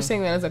if people are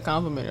saying that as a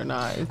compliment or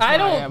not.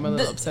 I'm a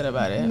little upset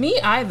about it. Me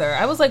either.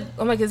 I'm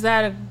like, is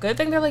that a good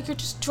thing? They're like, you're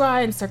just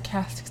dry and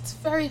sarcastic. It's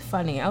very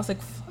funny. I was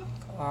like,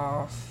 fuck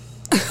off.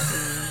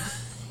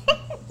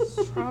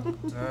 Stop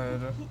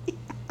dead.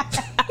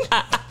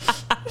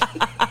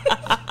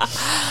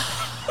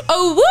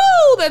 Oh,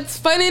 woo! That's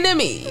funny to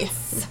me.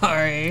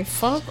 Sorry.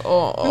 Fuck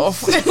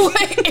off.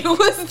 It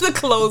was the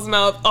closed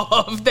mouth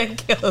off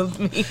that killed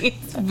me.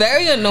 It's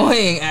very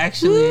annoying,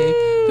 actually.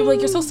 People are like,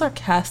 you're so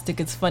sarcastic,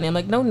 it's funny. I'm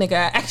like, no, nigga,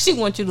 I actually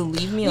want you to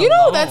leave me alone. You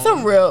know,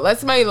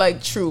 that's my,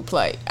 like, true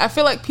plight. I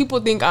feel like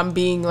people think I'm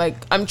being, like,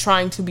 I'm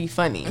trying to be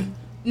funny.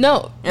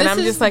 No. And I'm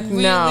just like,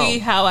 really no. Really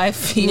how I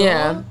feel.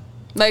 Yeah.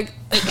 Like,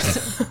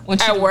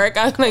 at work,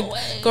 I, like,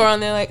 go around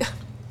there, like,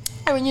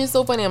 I mean, you're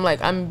so funny. I'm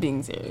like, I'm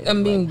being serious.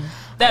 I'm being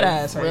that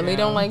ass right really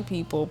now. Don't like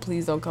people.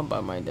 Please don't come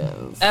by my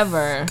desk.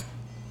 Ever.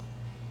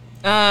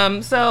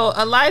 So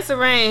Eliza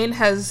Reign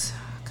has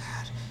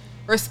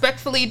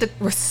respectfully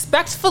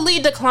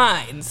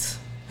declines.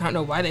 I don't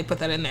know why they put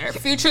that in there.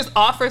 Future's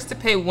offers to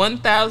pay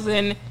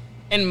 $1,000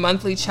 in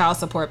monthly child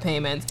support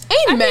payments.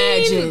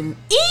 Imagine.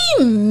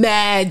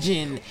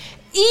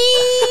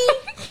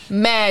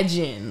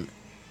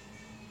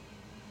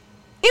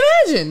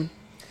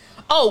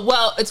 Oh,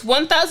 well, it's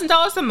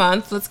 $1,000 a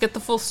month. Let's get the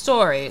full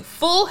story.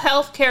 Full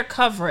health care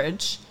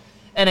coverage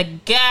and a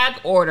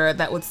gag order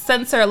that would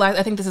censor Eliza.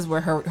 I think this is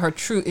where her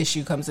true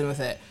issue comes in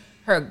with it.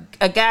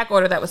 A gag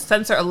order that would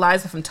censor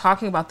Eliza from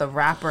talking about the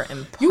rapper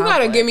in public. You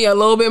gotta give me a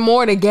little bit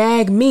more to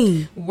gag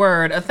me.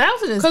 Word.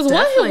 $1,000 is because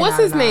what's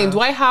his name? enough.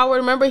 Dwight Howard.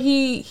 Remember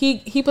he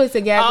placed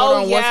a gag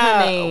order on what's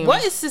her name?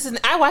 What is this?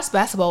 I watched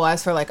Basketball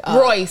Wives for like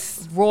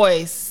Royce.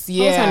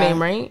 Yeah, what's her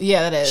name? Right?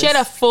 Yeah, that is. She had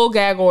a full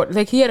gag order.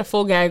 Like he had a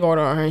full gag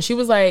order on her, and she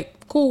was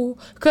like, "Cool,"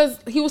 because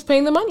he was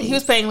paying the money. He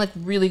was paying like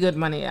really good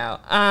money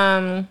out.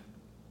 I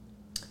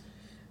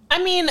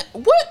mean,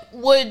 what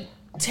would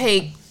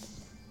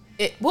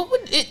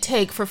it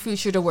take for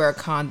Future to wear a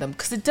condom?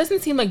 Because it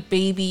doesn't seem like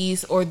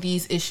babies or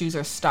these issues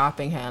are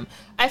stopping him.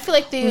 I feel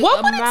like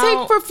What would it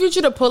take for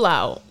Future to pull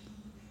out?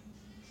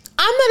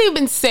 I'm I'm not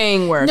even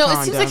saying wear a condom.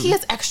 No, it seems like he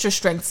has extra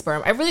strength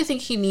sperm. I really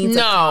think he needs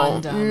a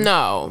condom.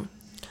 No.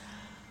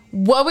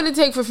 What would it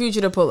take for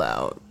Future to pull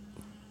out?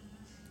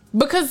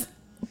 Because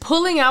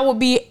pulling out would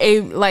be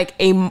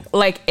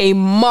a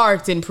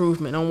marked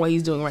improvement on what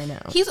he's doing right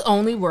now. He's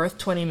only worth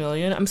 $20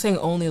 million. I'm saying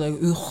only, like,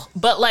 ugh.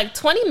 But like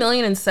 $20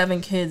 million and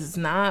 7 kids is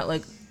not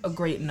like a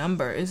great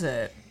number, is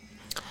it?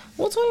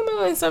 Well, 20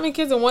 million and 7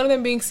 kids, and one of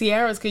them being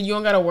Ciara's kid, you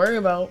don't gotta worry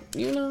about,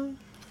 you know.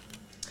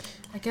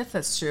 I guess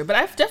that's true, but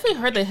I've definitely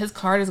heard that his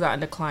card has gotten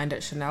declined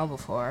at Chanel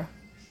before.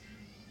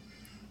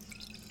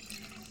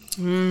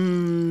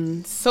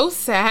 So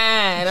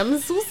sad. I'm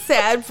so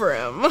sad for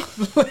him.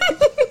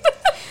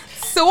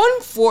 So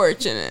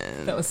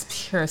unfortunate. That was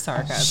pure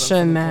sarcasm.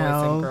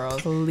 Chanel, boys and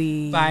girls.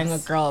 please. Buying a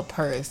girl a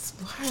purse.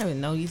 I don't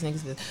even know these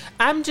niggas.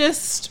 I'm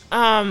just,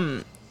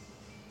 What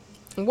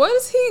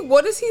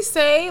does he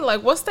say?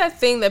 Like, what's that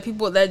thing that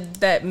people,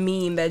 that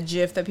meme, that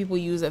gif that people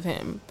use of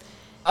him?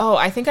 Oh,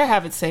 I think I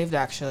have it saved,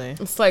 actually.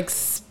 It's like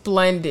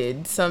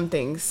splendid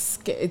something.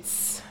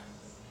 It's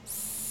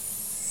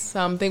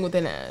something with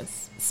an S.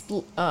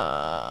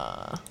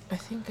 I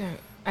think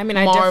I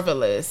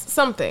marvelous.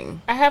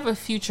 Something. I have a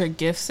Future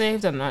gift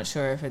saved. I'm not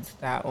sure if it's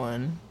that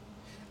one.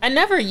 I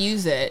never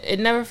use it. It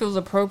never feels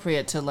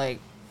appropriate to, like,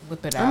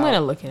 whip it out. I'm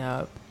gonna look it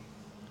up.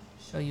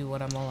 Show you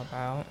what I'm all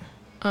about.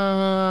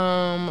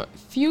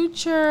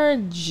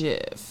 Future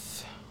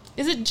GIF.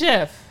 Is it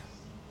GIF?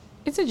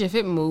 It's a GIF.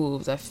 It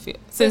moves. I feel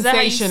Is that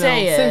how you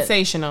say it?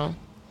 Sensational.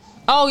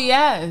 Oh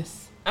yes.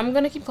 I'm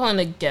gonna keep calling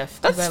it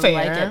GIF because I fair.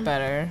 like it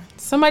better.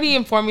 Somebody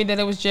informed me that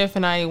it was GIF,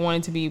 and I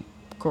wanted to be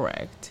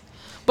correct,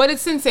 but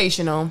it's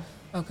sensational.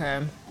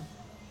 Okay.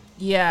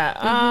 Yeah.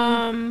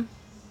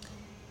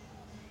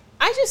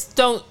 I just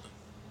don't.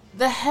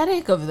 The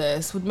headache of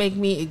this would make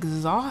me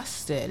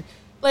exhausted.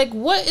 Like,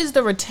 what is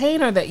the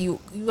retainer that you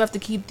have to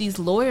keep these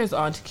lawyers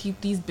on to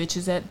keep these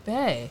bitches at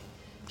bay?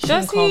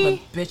 Shouldn't call them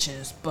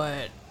bitches,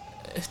 but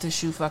if the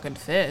shoe fucking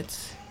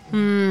fits.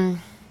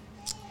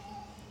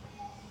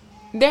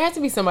 There has to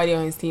be somebody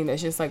on his team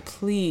that's just like,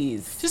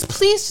 please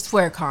just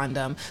wear a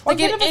condom. Like,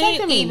 get a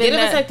vasectomy. Get a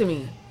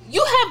vasectomy.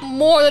 You have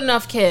more than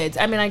enough kids.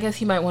 I mean, I guess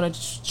he might want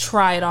to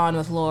try it on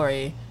with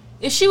Lori.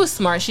 If she was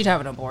smart, she'd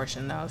have an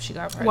abortion, though, if she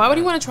got pregnant. Why would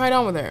he want to try it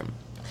on with her?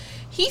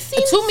 He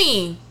seems...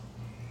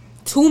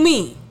 To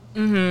me.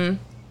 Mm-hmm.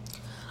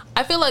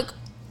 I feel like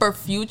for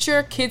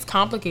Future, kids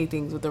complicate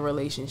things with the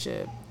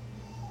relationship.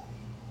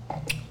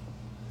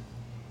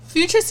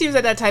 Future seems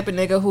like that type of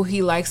nigga who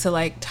he likes to,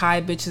 like,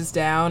 tie bitches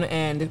down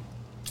and...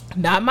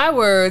 Not my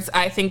words.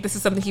 I think this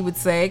is something he would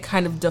say,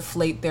 kind of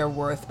deflate their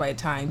worth by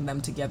tying them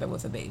together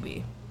with a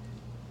baby.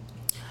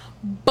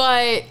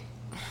 But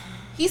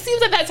he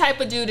seems like that type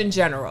of dude in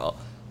general.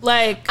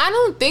 Like, I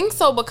don't think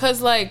so,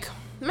 because, like,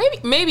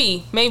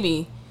 maybe.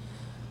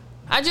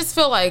 I just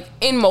feel like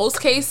in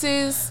most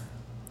cases,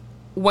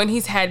 when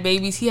he's had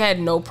babies, he had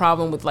no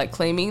problem with, like,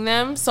 claiming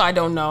them. So I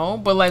don't know.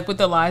 But, like,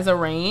 with Eliza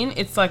Reign,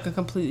 it's, like, a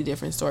completely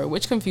different story,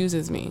 which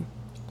confuses me.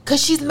 Cause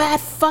she's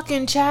mad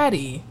fucking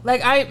chatty.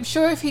 Like, I'm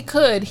sure if he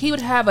could, he would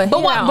have a.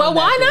 But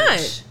why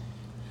not?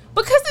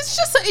 Because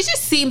it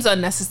just seems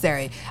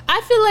unnecessary.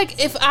 I feel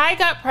like if I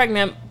got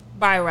pregnant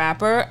by a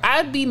rapper,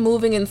 I'd be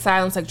moving in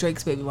silence like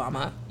Drake's baby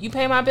mama. You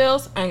pay my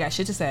bills, I ain't got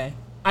shit to say.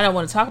 I don't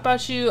want to talk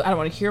about you. I don't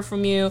want to hear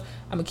from you.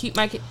 I'm gonna keep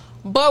my kid.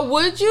 But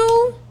would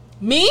you?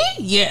 Me?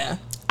 Yeah.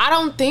 I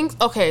don't think.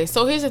 Okay,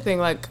 so here's the thing.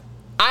 Like,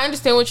 I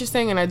understand what you're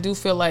saying, and I do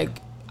feel like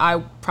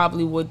I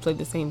probably would play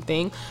the same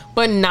thing,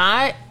 but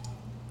not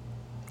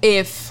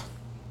if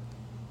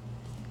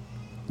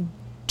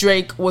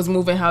Drake was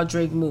moving how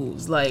Drake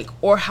moves, like,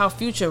 or how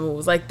Future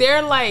moves. Like,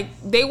 they're like,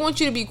 they want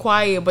you to be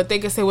quiet, but they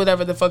can say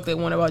whatever the fuck they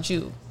want about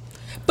you.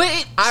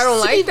 But I don't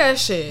like that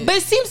shit. But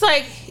it seems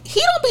like he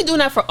don't be doing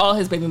that for all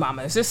his baby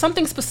mamas. There's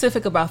something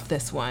specific about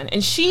this one,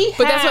 and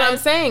But that's what I'm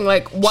saying.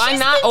 Like, why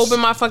not open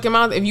my fucking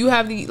mouth if you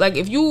have the, like,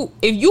 if you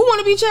want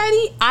to be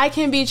chatty, I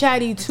can be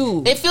chatty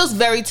too. It feels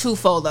very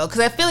twofold though, because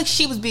I feel like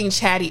she was being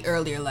chatty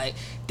earlier, like,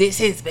 this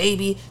his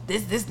baby,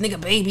 this nigga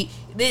baby.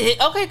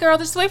 Okay, girl,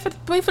 just wait for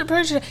the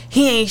person.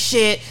 He ain't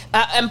shit.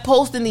 And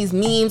posting these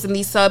memes and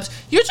these subs,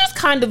 you're just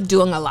kind of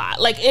doing a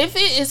lot. Like, if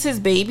it is his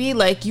baby,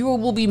 like, you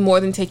will be more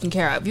than taken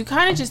care of. You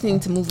kind of just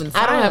need to move in silence.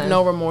 I don't have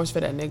no remorse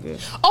for that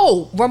nigga.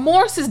 Oh,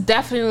 remorse is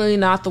definitely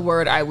not the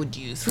word I would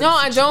use. No,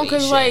 I don't,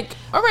 because, like,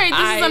 all right,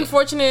 this is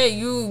unfortunate.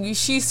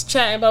 She's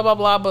chatting, blah blah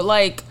blah, but,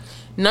 like,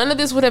 none of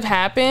this would have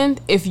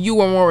happened if you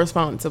were more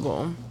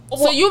responsible. Well,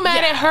 so you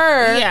mad at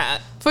her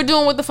for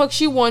doing what the fuck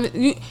she wanted.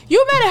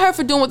 You mad at her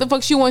for doing what the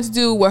fuck she wanted to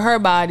do with her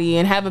body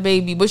and have a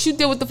baby, but you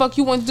did what the fuck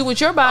you wanted to do with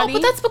your body. Oh,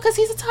 but that's because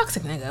he's a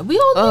toxic nigga. We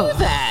all know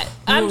that.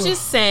 I'm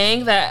just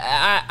saying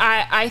that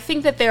I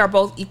think that they are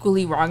both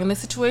equally wrong in this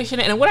situation.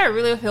 And what I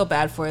really feel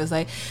bad for is,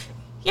 like,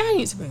 yeah, I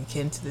need to bring a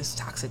kid into this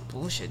toxic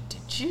bullshit.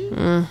 Did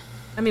you?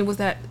 I mean, was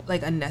that,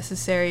 like, a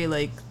necessary,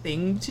 like,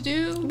 thing to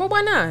do? But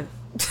why not?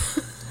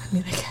 I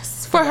mean, I guess.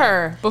 For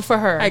her.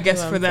 I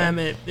guess for them,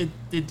 it really...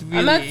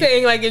 I'm not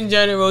saying, like, in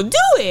general, do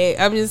it.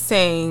 I'm just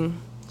saying...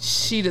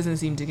 She doesn't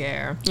seem to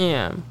care.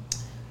 Yeah.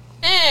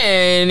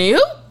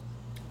 Anywho.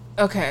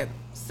 Okay.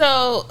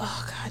 So,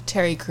 oh God,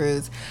 Terry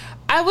Crews.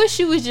 I wish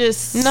you would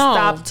just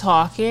stop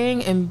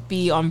talking and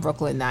be on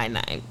Brooklyn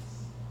Nine-Nine.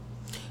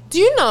 Do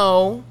you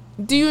know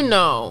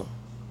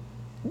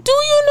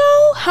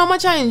how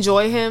much I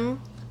enjoy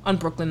him on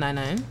Brooklyn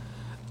Nine-Nine?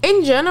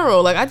 In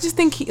general, like I just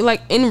think he,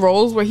 like in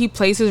roles where he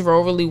plays his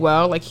role really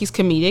well, like he's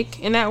comedic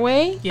in that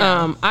way.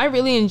 Yeah. I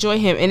really enjoy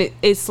him, and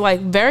it's like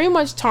very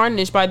much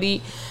tarnished by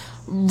the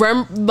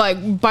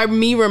by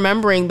me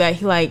remembering that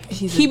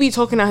he be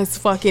talking out his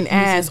fucking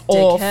ass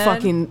all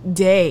fucking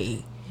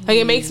day. Like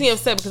it makes me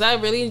upset because I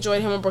really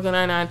enjoyed him in Brooklyn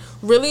Nine-Nine.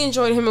 Really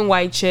enjoyed him in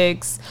White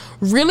Chicks.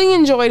 Really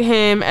enjoyed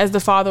him as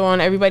the father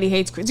on Everybody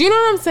Hates Chris. You know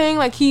what I'm saying?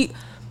 Like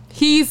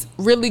he's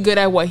really good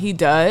at what he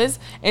does,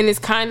 and it's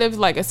kind of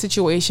like a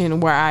situation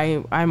where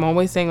I'm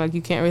always saying like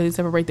you can't really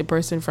separate the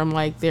person from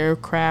like their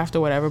craft or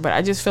whatever, but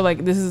I just feel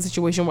like this is a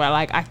situation where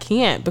like I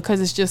can't, because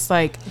it's just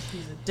like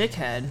he's a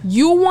dickhead.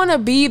 You want to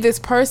be this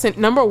person,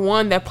 number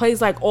one, that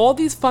plays like all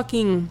these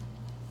fucking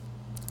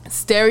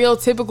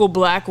stereotypical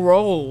black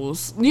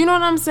roles. You know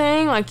what I'm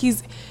saying? Like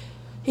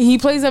he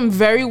plays them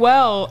very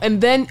well, and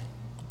then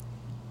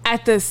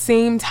at the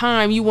same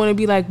time you want to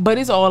be like, but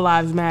it's all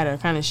lives matter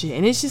kind of shit,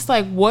 and it's just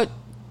like what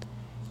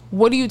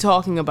are you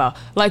talking about?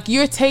 Like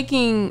you're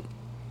taking,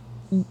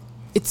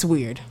 it's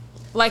weird.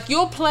 Like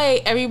you'll play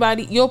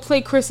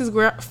Chris's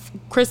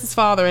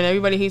father and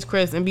Everybody Hates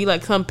Chris and be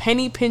like some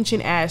penny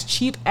pinching ass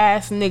cheap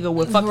ass nigga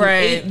with fucking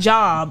 8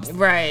 jobs,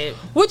 right?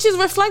 Which is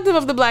reflective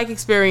of the black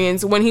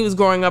experience when he was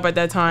growing up at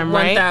that time,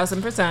 right?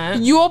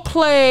 1000%. You'll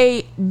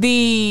play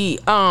the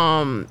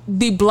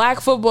black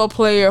football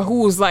player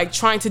who was like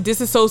trying to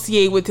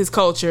disassociate with his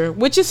culture,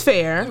 which is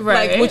fair,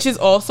 right? Like, which is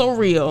also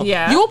real.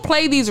 Yeah, you'll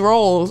play these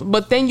roles,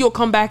 but then you'll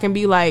come back and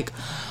be like,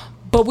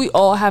 but we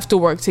all have to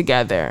work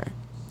together.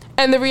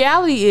 And the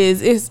reality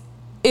is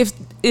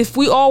if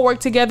we all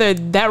work together,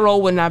 that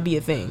role would not be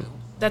a thing.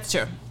 That's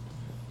true.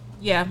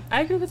 Yeah,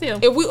 I agree with you.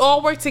 If we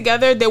all work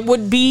together, there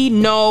would be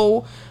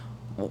no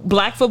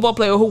black football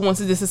player who wants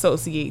to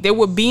disassociate. There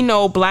would be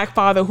no black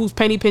father who's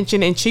penny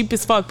pinching and cheap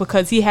as fuck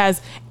because he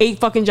has 8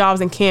 fucking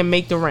jobs and can't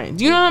make the rent.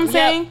 Do you know what I'm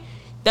saying? Yep.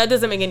 That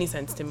doesn't make any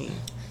sense to me.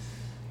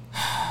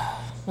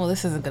 Well,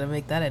 this isn't gonna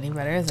make that any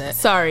better, is it?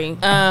 Sorry.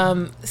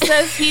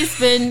 Says he's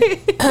been.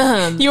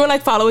 You were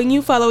like following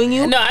you.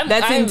 No,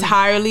 I'm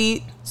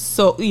entirely.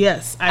 So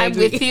yes, I'm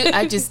with you.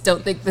 I just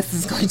don't think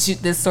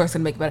this source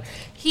can make it better.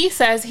 He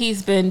says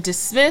he's been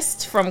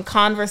dismissed from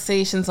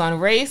conversations on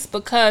race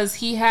because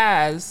he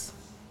has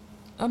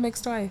a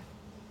mixed wife.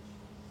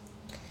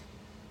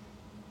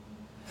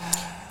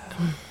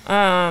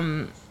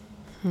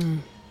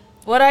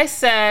 What I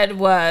said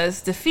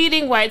was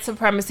defeating white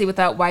supremacy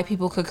without white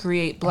people could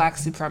create black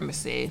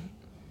supremacy.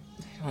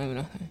 I don't even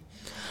know.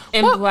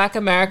 In Black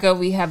America,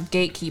 we have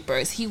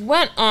gatekeepers. He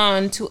went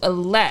on to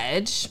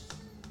allege.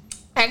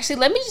 Actually,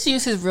 let me just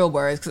use his real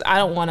words because I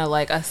don't want to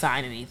like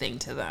assign anything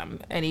to them,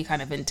 any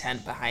kind of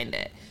intent behind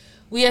it.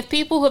 We have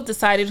people who have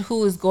decided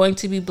who is going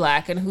to be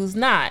black and who's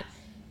not.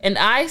 And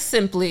I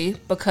simply,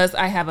 because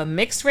I have a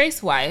mixed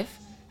race wife,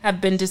 have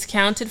been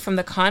discounted from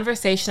the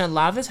conversation a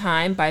lot of the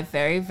time by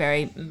very,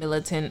 very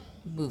militant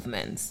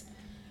movements.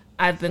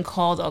 I've been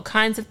called all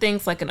kinds of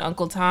things like an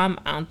Uncle Tom.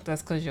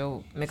 That's because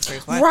you're mixed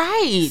race white.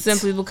 Right.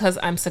 Simply because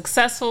I'm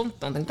successful.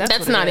 Don't think that's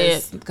what not it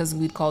is. Because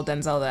we'd call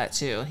Denzel that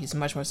too. He's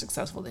much more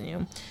successful than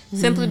you.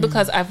 Simply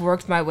because I've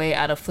worked my way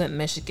out of Flint,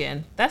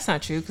 Michigan. That's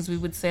not true because we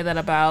would say that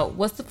about,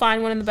 what's the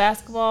fine one in the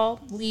basketball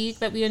league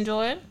that we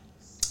enjoy?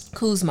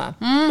 Kuzma.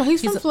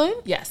 He's from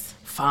Flint? Yes.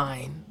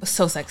 Fine.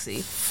 So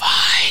sexy. Fine.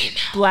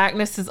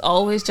 Blackness is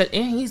always judged,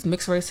 and he's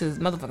mixed race his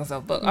motherfucking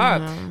self, but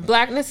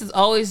blackness is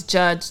always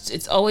judged.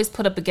 It's always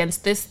put up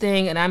against this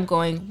thing, and I'm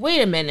going,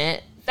 wait a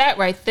minute, that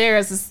right there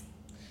is this.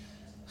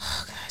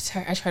 Oh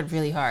God, I tried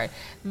really hard.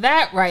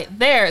 That right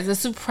there is a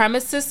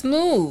supremacist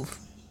move.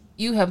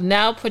 You have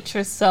now put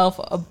yourself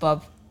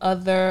above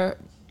other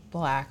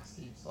black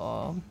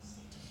people.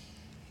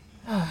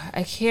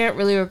 I can't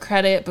really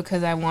credit it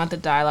because I want the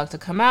dialogue to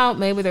come out.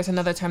 Maybe there's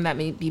another term that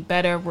may be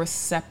better. We're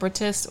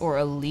separatist or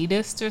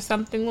elitist or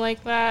something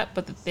like that.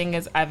 But the thing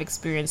is, I've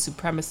experienced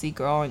supremacy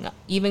growing up.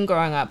 Even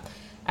growing up,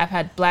 I've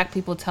had black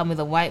people tell me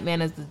the white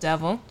man is the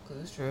devil,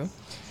 because it's true.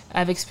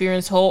 I've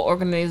experienced whole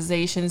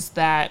organizations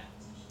that,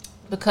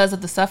 because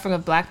of the suffering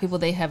of black people,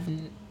 they have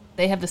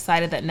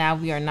decided that now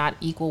we are not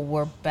equal,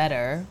 we're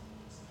better.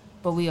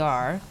 But we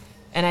are.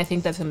 And I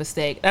think that's a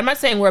mistake. I'm not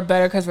saying we're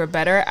better because we're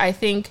better. I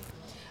think...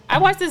 I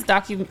watched this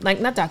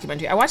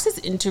I watched this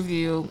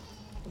interview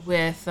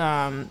with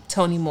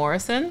Toni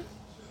Morrison.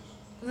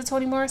 Was it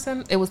Toni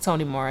Morrison? It was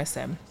Toni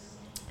Morrison.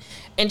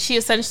 And she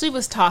essentially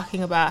was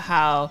talking about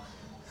how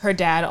her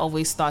dad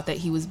always thought that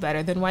he was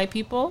better than white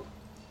people.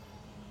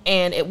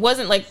 And it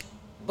wasn't like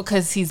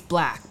because he's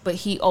black, but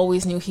he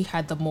always knew he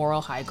had the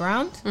moral high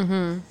ground.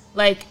 Mm-hmm.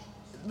 Like,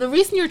 the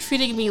reason you're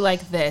treating me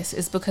like this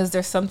is because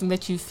there's something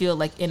that you feel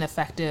like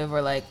ineffective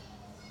or like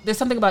there's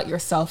something about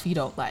yourself you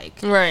don't like.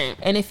 Right.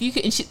 And if you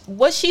could,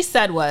 what she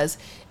said was,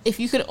 if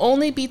you could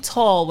only be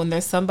tall when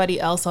there's somebody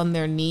else on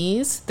their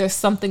knees, there's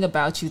something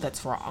about you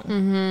that's wrong.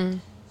 Mm-hmm.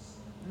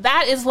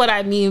 that is what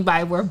I mean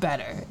by we're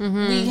better.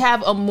 We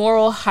have a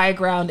moral high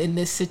ground in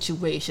this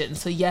situation.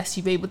 So yes,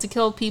 you're able to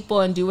kill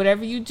people and do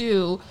whatever you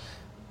do,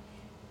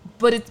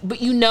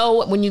 but you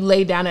know when you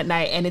lay down at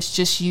night and it's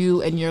just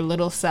you and your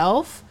little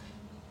self,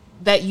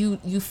 that you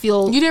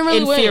feel you didn't really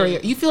inferior.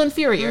 win. You feel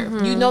inferior.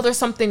 You know there's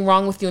something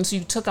wrong with you, and so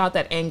you took out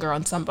that anger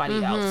on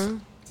somebody else.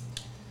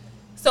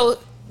 So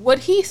what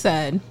he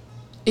said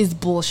is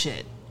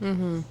bullshit.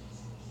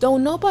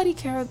 Don't nobody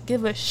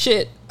give a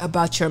shit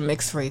about your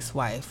mixed race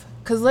wife.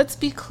 Because let's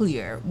be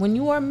clear, when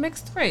you are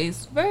mixed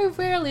race, very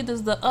rarely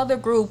does the other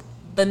group,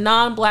 the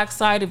non-black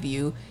side of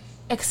you,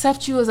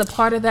 accept you as a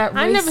part of that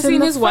race. I never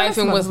seen his wife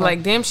and was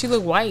like, damn, she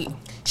look white.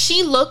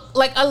 She looked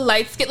like a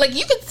light skin, like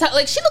you could tell,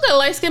 like she looked like a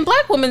light skinned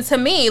black woman to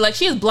me. Like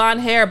she has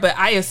blonde hair, but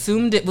I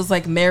assumed it was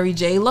like Mary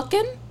J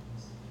looking.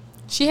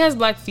 She has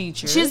black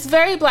features. She has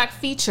very black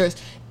features.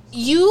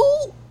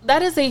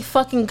 That is a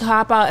fucking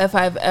cop-out if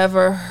I've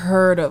ever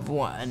heard of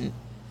one.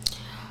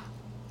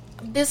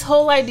 This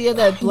whole idea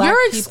that black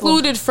You're people...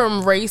 excluded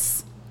from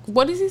race.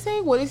 What does he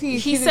say? What is he?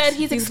 He said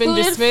he's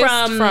excluded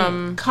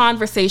from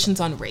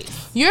conversations on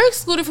race. You're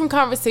excluded from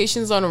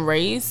conversations on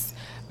race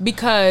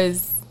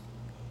because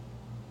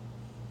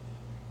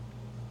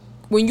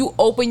when you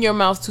open your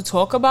mouth to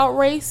talk about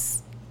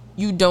race,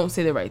 you don't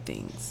say the right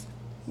things.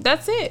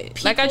 That's it.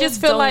 People I just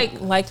feel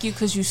like you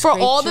because you for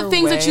all the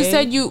things that you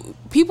said,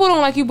 people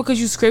don't like you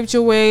because you scraped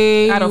your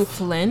way out of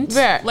Flint.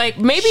 Yeah. Like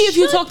maybe if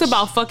you talked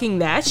about fucking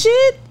that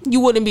shit, you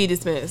wouldn't be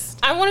dismissed.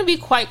 I want to be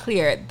quite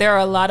clear. There are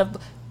a lot of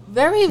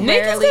very rarely.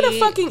 Niggas get a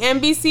fucking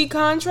NBC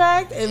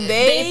contract and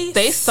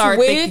they start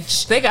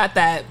switch. They got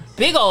that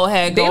big old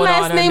head going on.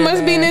 Their last name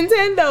must be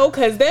Nintendo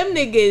because them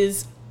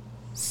niggas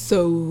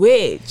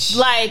switch.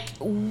 Like,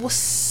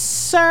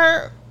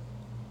 sir,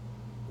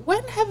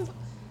 when have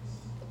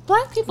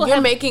black people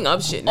You're making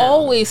up shit now.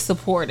 Always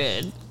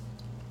supported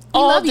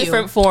all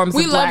different forms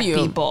of black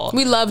people.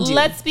 We loved you.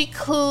 Let's be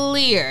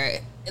clear.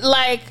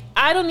 Like,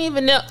 I don't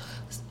even know.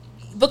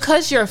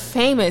 Because you're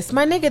famous,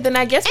 my nigga, then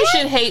I guess we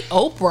should hate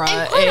Oprah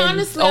and quite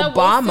honestly,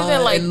 Obama.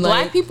 That,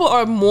 black people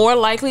are more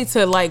likely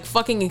to like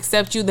fucking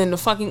accept you than the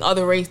fucking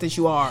other race that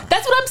you are.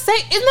 That's what I'm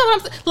saying. Isn't that what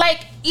I'm saying?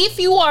 Like, if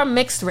you are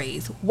mixed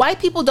race, white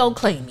people don't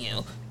claim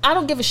you. I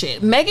don't give a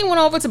shit. Megan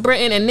went over to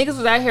Britain and niggas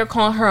was out here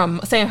calling her,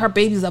 saying her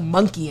baby's a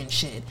monkey and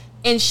shit.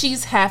 And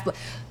she's half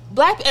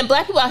black. And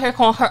black people out here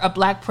calling her a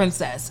black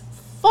princess.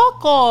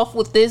 Fuck off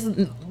with this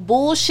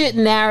bullshit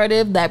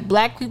narrative that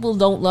black people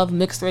don't love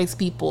mixed race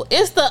people.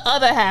 It's the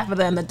other half of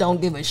them that don't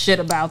give a shit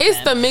about them.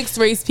 It's the mixed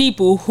race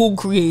people who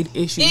create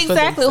issues.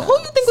 Exactly. Who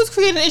you think was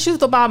creating issues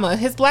with Obama?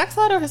 His black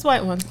side or his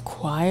white one?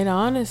 Quite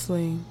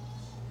honestly.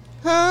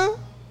 Huh?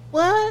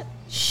 What?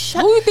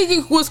 Who you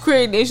think was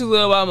creating issues with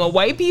Obama?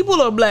 White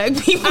people or black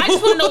people? I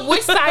just want to know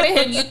which side of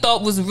him you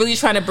thought was really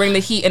trying to bring the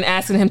heat and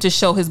asking him to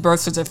show his birth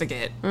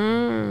certificate.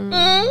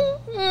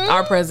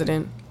 Our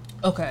president.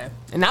 Okay.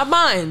 And not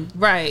mine.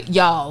 Right.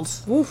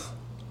 Y'all's. Oof.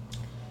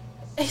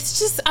 It's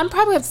just, I'm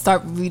probably have to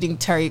start reading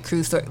Terry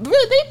Crews story.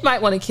 Really, they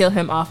might want to kill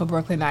him off of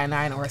Brooklyn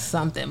Nine-Nine or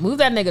something. Move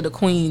that nigga to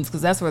Queens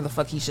because that's where the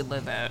fuck he should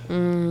live at.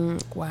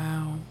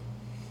 Wow.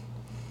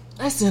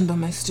 I stand by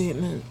my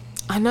statement.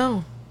 I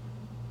know.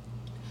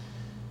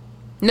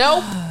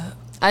 Nope.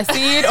 I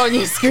see it on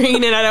your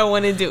screen and I don't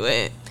want to do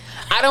it.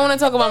 I don't want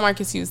to talk about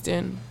Marcus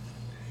Houston.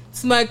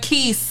 It's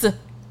Marquise.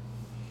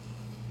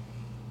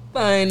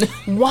 Fine.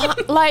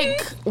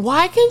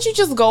 Why can't you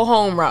just go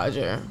home,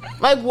 Roger?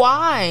 Like,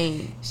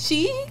 why?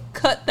 She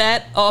cut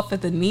that off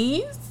at the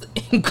knees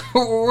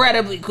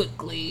incredibly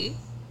quickly.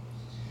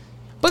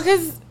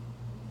 Because...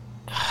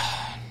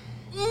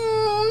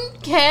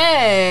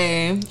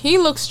 Okay. He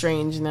looks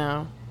strange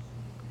now.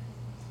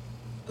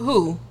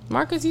 Who?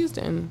 Marcus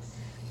Houston.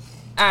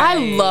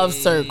 I love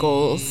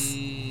Circles.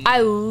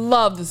 I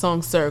love the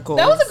song Circles.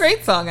 That was a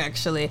great song,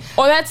 actually.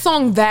 Or that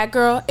song, That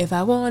Girl. If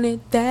I wanted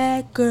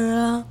that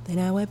girl, then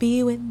I would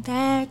be with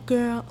that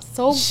girl.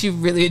 So she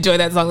really enjoyed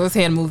that song. Those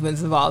hand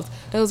movements involved.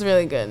 It was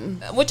really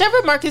good.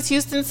 Whichever Marcus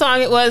Houston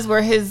song it was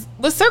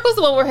Circles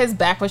the one where his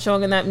back was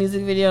showing in that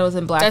music video? It was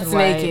in black and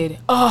white. That's Naked.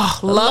 Oh,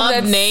 love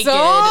that Naked song.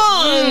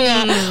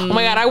 Oh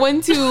my God, I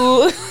went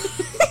to...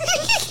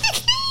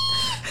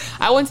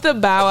 I went to the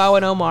Bow Wow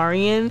and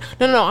Omarion.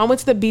 No. I went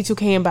to the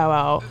B2K and Bow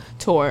Wow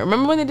tour.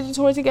 Remember when they did the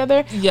tour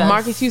together? Yes.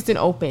 Marcus Houston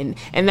opened.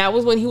 And that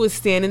was when he was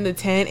standing in the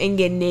tent and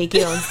get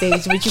naked on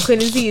stage, but you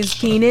couldn't see his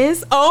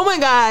penis. Oh my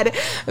God.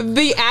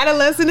 The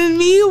adolescent in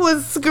me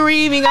was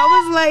screaming. I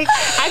was like,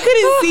 I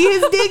couldn't see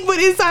his dick,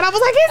 but inside I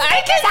was like, his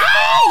dick is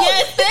out!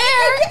 Yes,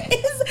 there!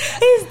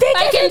 His dick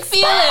I is can exposed.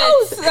 feel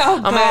it.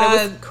 Oh my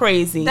God, it was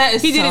crazy. That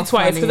is he did so it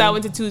twice because funny. I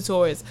went to 2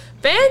 tours.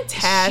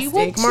 Fantastic. She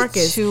went to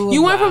Marcus. 2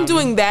 You went of from them.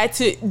 doing that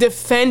to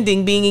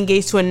defending being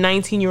engaged to a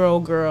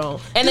 19-year-old girl.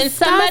 And then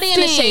somebody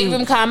in the Shade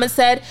Room comment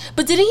said,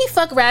 but didn't he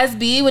fuck Raz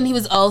B when he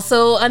was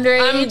also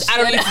underage? I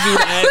don't need to do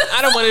that.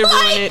 I don't want to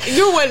ruin it.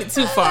 You went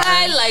too far.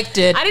 I liked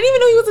it. I didn't even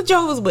know he was a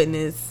Jehovah's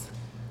Witness.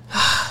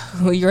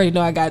 Well, you already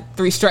know I got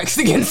 3 strikes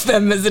against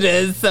them as it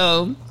is,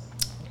 so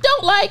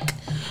don't like.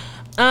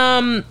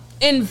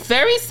 in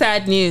very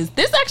sad news,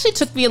 this actually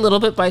took me a little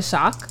bit by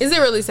shock. Is it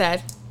really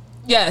sad?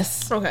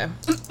 Yes. Okay.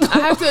 I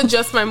have to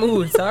adjust my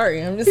mood.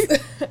 Sorry. I'm just...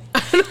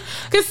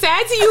 Because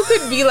sad to you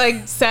could be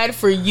like sad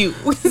for you.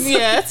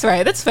 Yeah, that's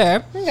right. That's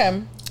fair.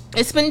 Okay.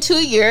 It's been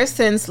 2 years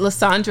since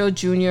Lissandro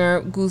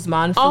Jr.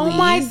 Guzman Feliz Oh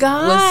my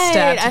God. was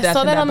stabbed to I death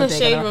saw in that on the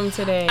Bodega. Shade Room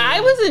today. I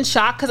was in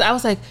shock because I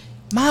was like,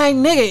 my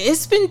nigga,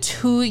 it's been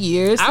 2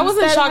 years I since was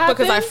in that shock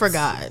because I happened.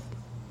 forgot.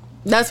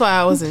 That's why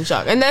I was in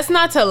shock. And that's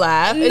not to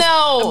laugh. It's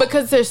No.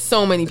 because there's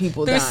so many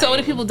people There's so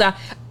many people die.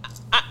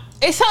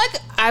 It's not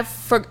like I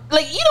forgot.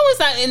 Like, you know, it's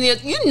not in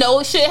the. You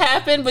know, shit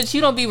happened, but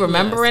you don't be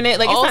remembering it.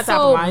 Like, it's not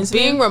top of mind.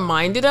 Being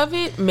reminded of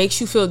it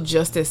makes you feel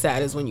just as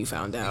sad as when you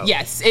found out.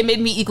 Yes, it made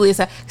me equally as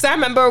sad. Because I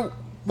remember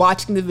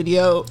watching the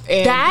video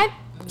and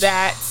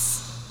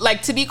that's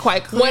like, to be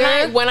quite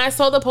clear. When I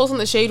saw the post in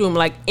the Shade Room,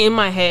 like in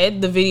my head,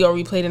 the video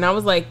replayed, and I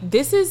was like,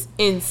 "This is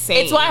insane."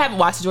 It's why I haven't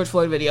watched the George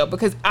Floyd video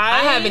because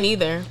I haven't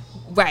either.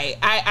 Right,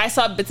 I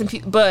saw bits and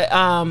pieces, but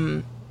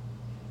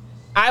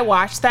I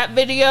watched that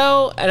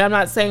video, and I'm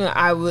not saying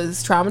I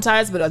was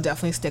traumatized, but it'll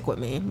definitely stick with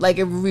me. Like,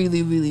 it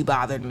really, really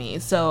bothered me.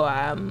 So,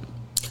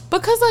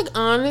 because, like,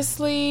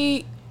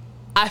 honestly,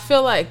 I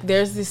feel like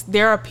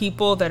there are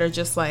people that are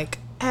just like,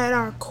 at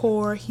our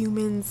core,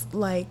 humans,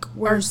 like,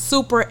 we're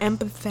super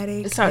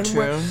empathetic. It's not and true.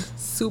 We're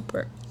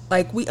super,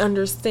 like, we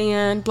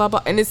understand, blah,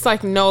 blah. And it's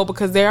like, no,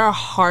 because there are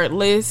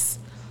heartless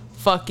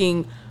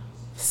fucking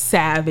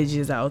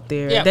savages out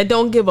there that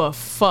don't give a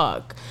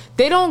fuck.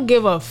 They don't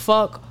give a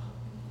fuck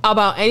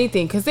about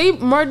anything because they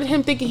murdered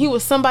him thinking he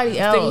was somebody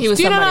else. He was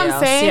Do you know what somebody I'm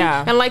else, saying?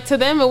 yeah. And like to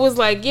them, it was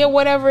like, yeah,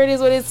 whatever it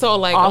is, what it is. So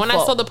like when I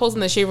Awful. saw the post in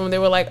the Shade Room, they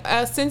were like,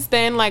 since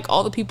then, like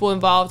all the people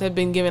involved have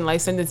been given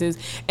life sentences,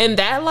 and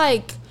that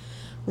like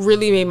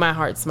really made my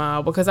heart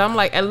smile because I'm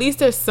like, at least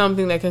there's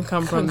something that can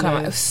come from it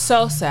was this.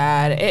 so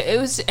sad.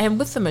 It was, and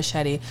with the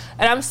machete.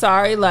 And I'm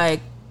sorry,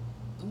 like,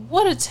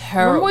 what a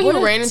terrible. Remember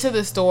when you ran into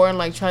the store and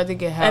like tried to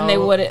get help, and they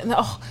wouldn't.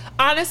 Oh,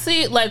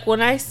 honestly, like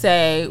when I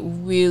say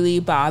really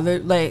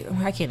bothered, like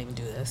I can't even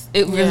do this.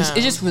 It really,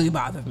 it just really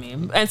bothered me.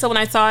 And so when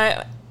I saw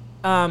it,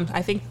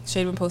 I think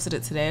Shade Room posted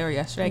it today or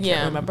yesterday. I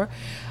can't remember.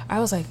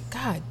 I was like,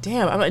 God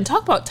damn! And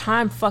talk about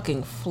time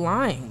fucking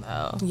flying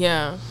though.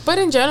 Yeah, but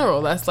in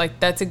general,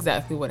 that's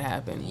exactly what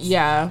happened.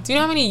 Yeah. Do you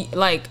know how many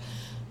like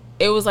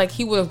it was like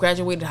he would have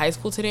graduated high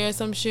school today or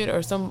some shit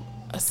or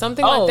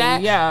something like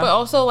that. Yeah. But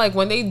also like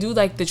when they do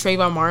like the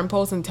Trayvon Martin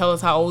post and tell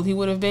us how old he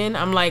would have been,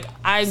 I'm like,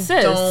 They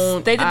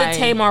did the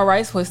Tamar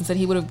Rice post and said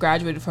he would have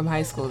graduated from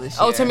high school this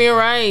year. Oh, Tamir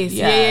Rice.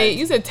 Yeah.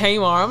 You said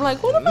Tamar. I'm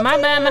like, what about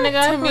my bad, my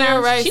nigga.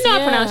 Tamir Rice. She know how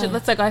to pronounce it.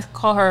 Let's like I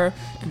call her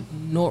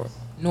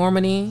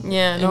Normani.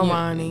 Yeah,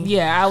 Normani.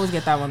 Yeah, I always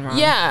get that one wrong.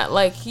 Yeah,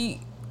 like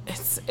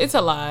it's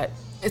a lot.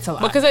 It's a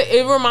lot. Because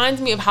it reminds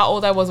me of how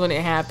old I was when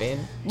it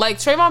happened. Like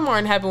Trayvon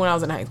Martin happened when I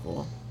was in high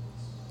school.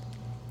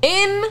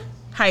 In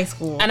high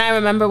school. And I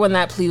remember when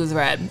that plea was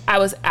read. I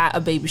was at a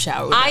baby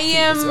shower when that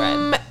plea was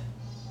read.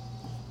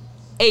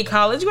 A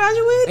college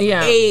graduate,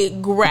 Yeah. a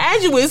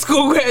graduate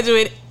school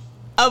graduate,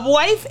 a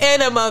wife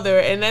and a mother,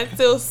 and that's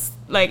still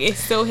like it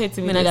still hits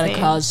me. I mean, I got a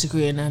college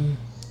degree and I'm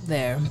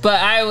there,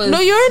 but I was. No,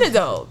 you're an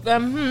adult.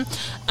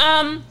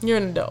 You're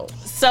an adult.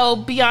 So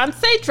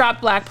Beyonce dropped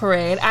Black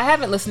Parade. I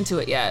haven't listened to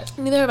it yet.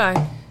 Neither have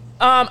I.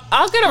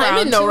 I'll get around.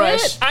 I'm in no to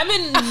rush. It. I'm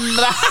in.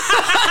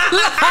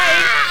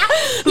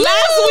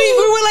 Last week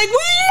we were like,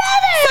 we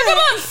love it. Talk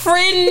about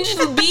fringe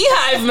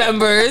Beehive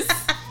members,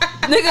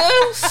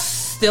 nigga.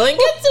 Still ain't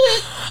get to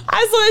it.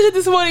 I saw that shit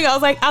this morning. I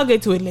was like, I'll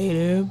get to it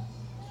later.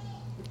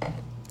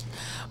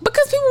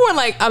 Because people were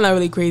like, I'm not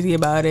really crazy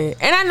about it.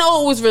 And I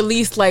know it was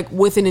released like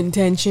with an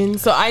intention.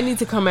 So I need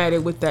to come at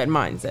it with that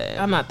mindset.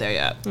 I'm not there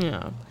yet.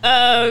 Yeah.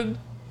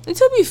 And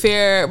to be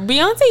fair,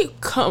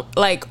 Beyonce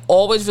like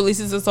always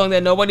releases a song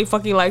that nobody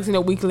fucking likes, and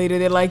a week later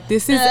they're like,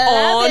 this is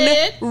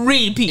on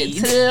repeat.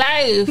 It's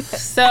life.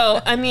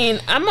 So I mean,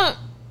 I'm gonna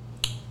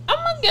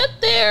get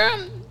there.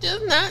 I'm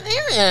just not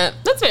there yet.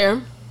 That's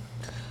fair.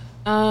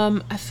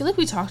 I feel like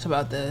we talked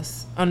about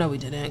this. Oh no, we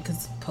didn't,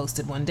 because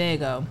posted one day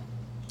ago.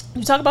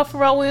 We talked about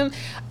Pharrell Williams.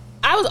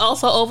 I was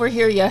also over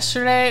here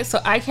yesterday, so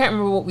I can't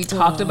remember what we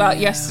talked about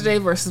yesterday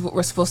versus what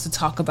we're supposed to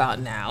talk about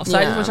now. So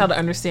I just want y'all to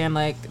understand,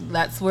 like,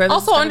 that's where this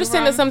Also is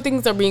understand from. that some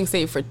things are being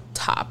saved for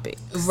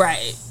topics.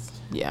 Right.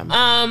 Yeah.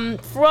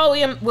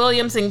 Pharrell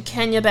Williams and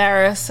Kenya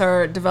Barris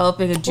are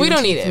developing a We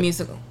don't need Juneteenth it.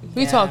 musical.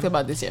 We talked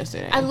about this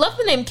yesterday. I love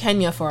the name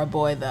Kenya for a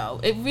boy, though.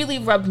 It really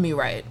rubbed me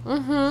right.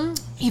 Mm-hmm.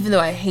 Even though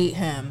I hate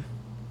him.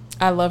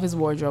 I love his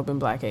wardrobe in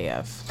Black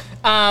AF.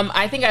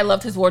 I think I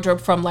loved his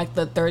wardrobe from like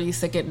the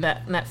 30-second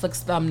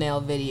Netflix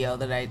thumbnail video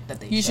that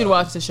they. You should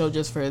watch the show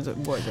just for his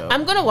wardrobe.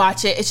 I'm gonna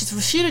watch it. It's just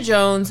Rashida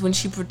Jones when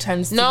she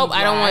pretends. To Nope, be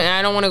I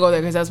don't want to go there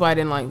because that's why I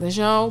didn't like the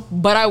show.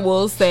 But I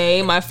will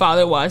say my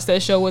father watched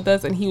that show with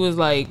us and he was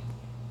like,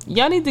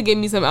 y'all need to give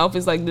me some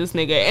outfits like this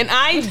nigga. And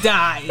I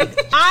died. Because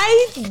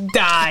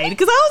I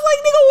was like,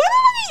 nigga, where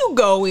are you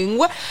going?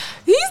 What?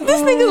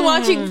 This nigga's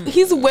watching,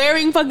 he's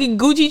wearing fucking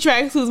Gucci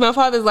tracksuits. My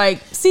father's like,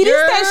 see, this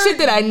is that shit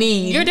that I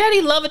need. Your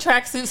daddy love a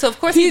tracksuit, so of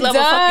course he love a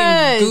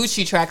fucking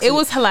Gucci tracksuit. It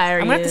was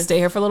hilarious. I'm gonna have to stay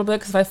here for a little bit,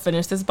 because if I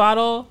finish this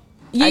bottle,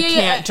 I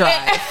can't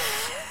drive.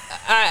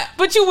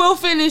 But you will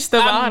finish the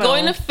bottle. I'm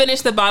going to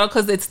finish the bottle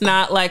because it's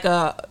not like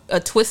a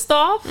twist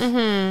off.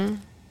 Mm-hmm.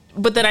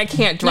 But then I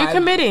can't drive. You're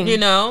committing. You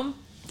know?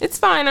 It's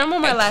fine. I'm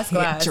on my last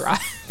glass. Drive.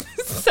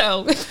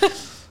 So, 2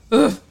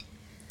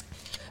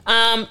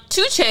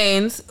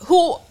 Chainz,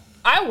 who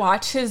I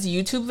watch his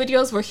YouTube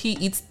videos where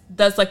he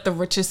does like the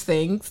richest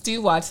things. Do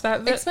you watch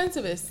that?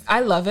 Expensivest.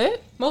 I love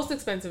it. Most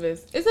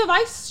expensivest. It's a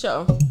Vice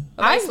show.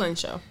 A Viceland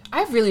show.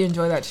 I really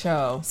enjoy that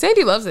show.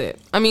 Sandy loves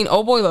it. I mean,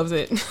 old boy loves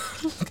it.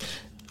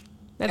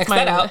 That's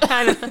that out.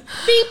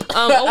 Beep.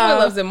 Old boy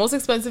loves it. Most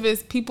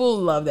expensivest. People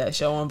love that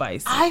show on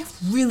Vice. I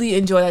really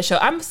enjoy that show.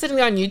 I'm sitting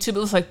there on YouTube. It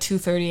was like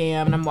 2:30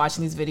 a.m. and I'm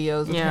watching these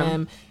videos with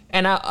him.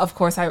 And of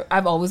course,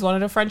 I've always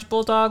wanted a French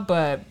bulldog,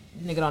 but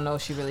nigga don't know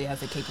if she really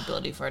has the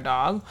capability for a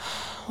dog.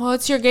 Well,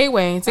 it's your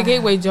gateway. It's a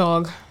gateway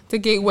dog. It's a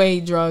gateway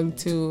drug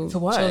to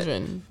what?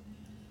 Children.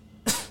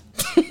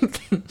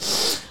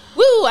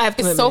 Woo! I have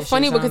It's so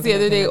funny because the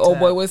other day, old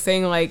boy was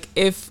saying like,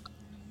 if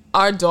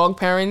our dog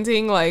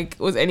parenting like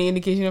was any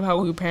indication of how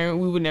we parent,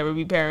 we would never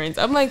be parents.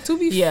 I'm like,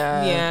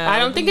 yeah. I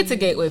don't think it's a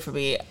gateway for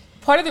me.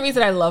 Part of the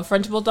reason I love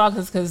French bulldogs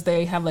is because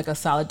they have like a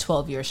solid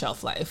 12-year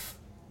shelf life.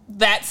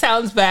 That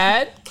sounds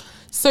bad.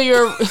 So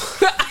you're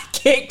I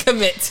can't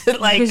commit to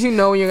like, because you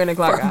know when you're gonna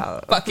clock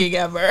out. Fucking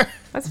ever.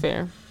 That's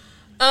fair.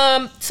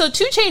 So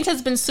 2 Chainz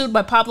has been sued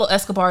by Pablo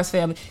Escobar's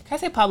family. Can I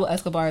say Pablo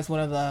Escobar is one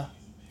of the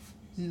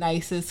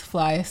nicest,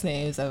 flyest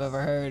names I've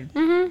ever heard?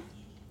 Mm-hmm.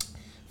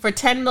 For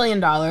 $10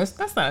 million.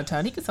 That's not a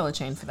ton. He could sell a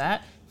chain for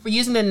that. For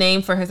using the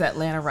name for his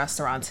Atlanta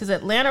restaurants. His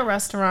Atlanta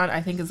restaurant,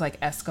 I think, is like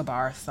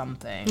Escobar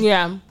something.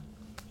 Yeah.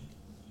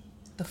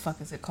 The fuck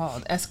is it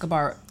called?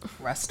 Escobar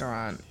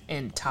Restaurant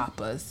in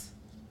Tapas.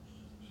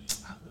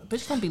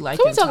 Bitch, don't be like.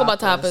 Can we talk about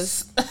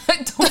tapas?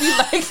 Don't be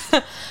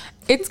like.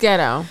 It's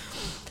ghetto.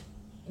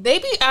 They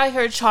be out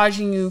here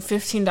charging you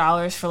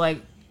 $15 for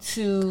like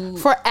 2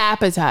 for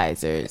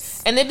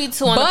appetizers, and they be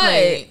 2 on the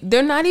plate.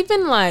 They're not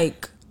even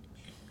like.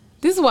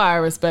 This is why I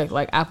respect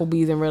like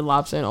Applebee's and Red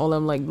Lobster and all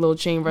them like little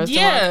chain restaurants.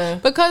 Yeah,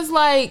 because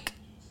like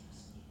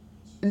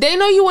they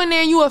know you in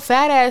there and you a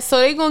fat ass, so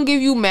they gonna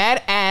give you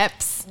mad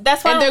apps.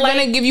 That's why, and they're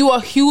gonna give you a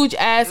huge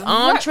ass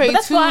entree. But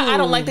that's too. why I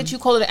don't like that you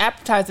call it an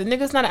appetizer.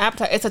 Nigga, it's not an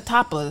appetizer. It's a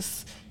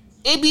tapas.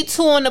 It be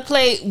 2 on the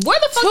plate. Where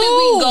the fuck did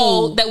we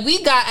go that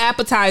we got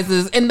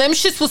appetizers and them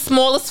shits was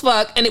small as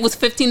fuck and it was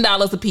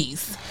 $15 a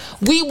piece?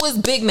 We was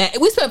big mad.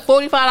 We spent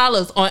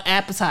 $45 on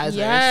appetizers.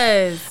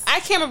 Yes.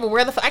 I can't remember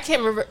where I can't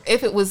remember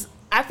if it was.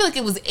 I feel like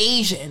it was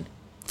Asian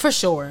for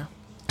sure.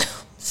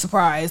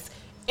 Surprise.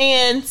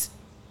 And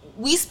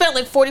we spent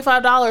like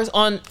 $45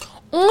 on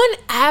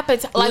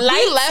appetizers. Like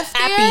we left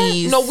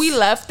there. No, we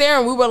left there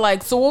and we were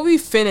like, so what we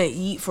finna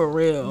eat for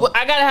real? Well,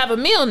 I gotta have a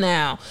meal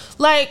now.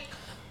 Like.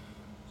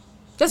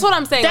 That's what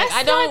I'm saying. That's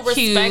like, I don't respect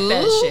cute.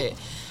 that shit.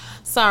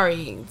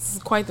 Sorry, it's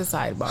quite the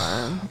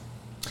sidebar.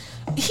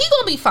 He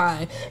gonna be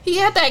fine. He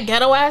had that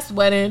ghetto ass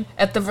wedding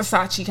at the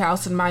Versace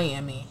house in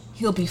Miami.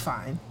 He'll be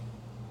fine.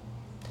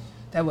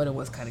 That wedding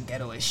was kind of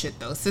ghetto as shit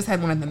though. Sis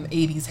had one of them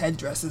 80s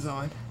headdresses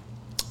on.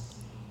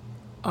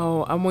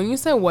 Oh, when you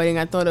said wedding,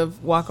 I thought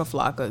of Waka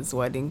Flocka's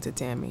wedding to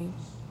Tammy.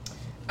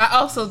 That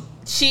also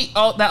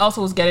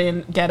was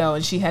ghetto,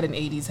 and she had an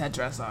 80s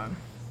headdress on.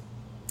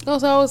 Oh,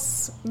 so I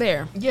was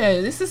there. Yeah,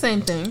 it's the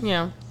same thing.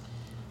 Yeah.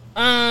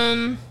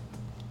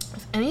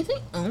 Is anything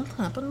else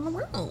happening in the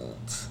world?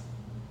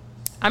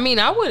 I mean,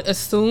 I would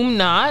assume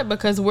not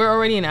because we're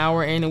already an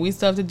hour in and we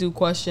still have to do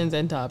questions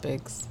and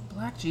topics.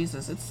 Black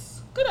Jesus,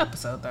 it's a good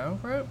episode though.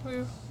 We're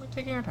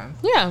taking our time.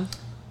 Yeah.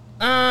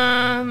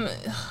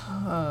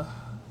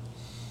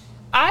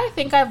 I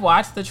think I've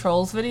watched the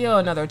Trolls video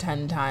another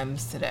 10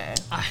 times today.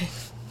 I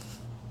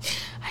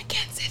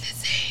can't say the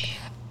same.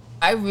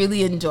 I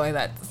really enjoy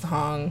that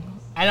song.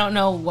 I don't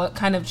know what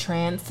kind of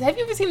trance. Have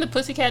you ever seen the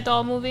Pussycat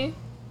Doll movie?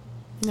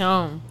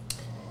 No.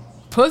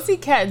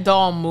 Pussycat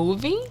Doll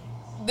movie?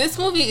 This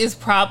movie is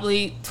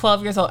probably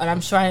 12 years old, and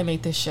I'm sure I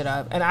make this shit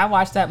up. And I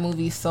watched that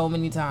movie so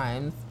many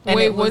times. And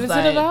wait, what is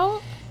it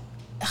about?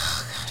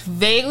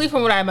 Vaguely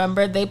from what I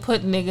remember, they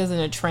put niggas in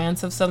a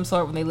trance of some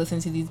sort when they listen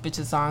to these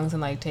bitches' songs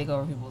and like take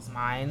over people's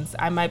minds.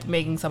 I might be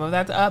making some of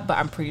that up, but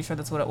I'm pretty sure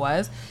that's what it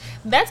was.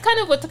 That's kind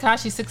of what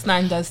Tekashi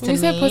 6ix9ine does to me. You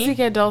said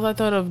Pussycat Dolls, I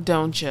thought of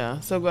Don't Ya.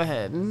 So go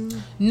ahead.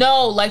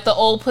 No, like the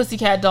old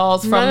Pussycat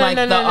Dolls from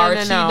the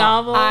Archie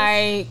novels.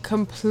 I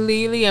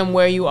completely am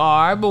where you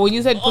are, but when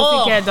you said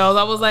Pussycat Dolls,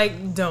 I was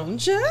like,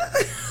 Don't Ya?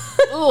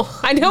 Ooh,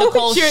 I know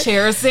Nicole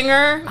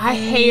Scherzinger. I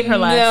hate her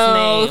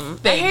last name.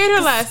 Thanks. I hate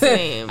her last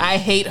name. I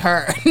hate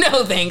her.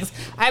 No thanks.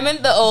 I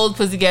meant the old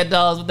Pussycat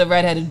Dolls with the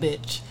redheaded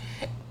bitch.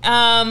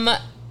 That's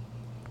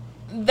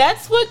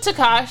what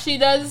Tekashi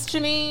does to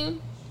me.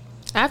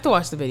 I have to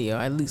watch the video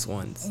at least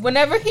once.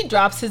 Whenever he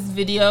drops his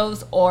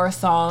videos or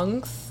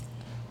songs,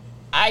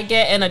 I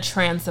get in a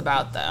trance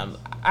about them.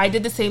 I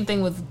did the same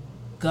thing with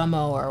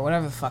Gummo or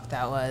whatever the fuck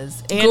that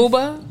was. And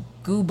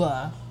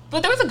Gooba.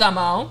 But there was a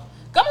Gummo.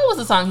 Gummo was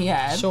a song he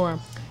had. Sure.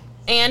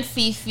 And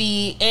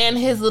Fifi and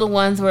his little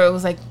ones where it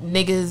was like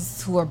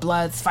niggas who are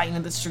bloods fighting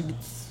in the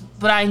streets.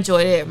 But I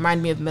enjoyed it. It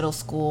reminded me of middle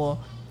school.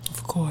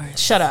 Of course.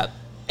 Shut up.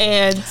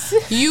 And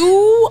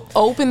you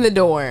open the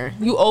door.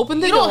 You open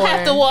the door. You don't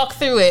have to walk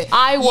through it.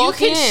 I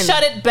walk in. You can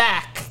shut it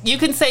back. You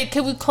can say,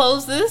 can we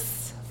close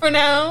this for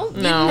now?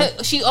 No.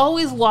 She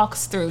always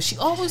walks through. She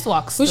always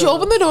walks through. But you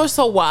open the door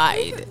so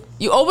wide.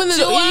 You open the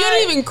door. You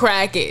don't even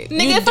crack it.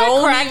 Nigga, you if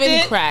don't I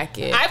even crack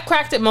it. I've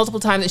cracked it multiple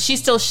times and she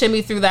still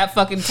shimmy through that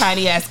fucking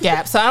tiny ass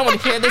gap. So I don't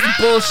want to hear this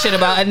bullshit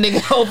about a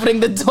nigga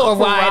opening the door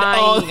wide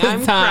all the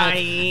time.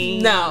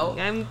 Crying. No.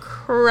 I'm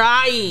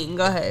crying.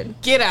 Go ahead.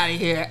 Get out of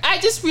here. I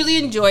just really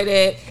enjoyed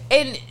it.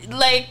 And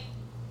like,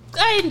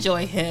 I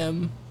enjoy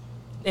him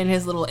and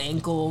his little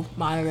ankle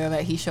monitor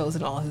that he shows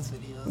in all his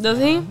videos. Does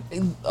he?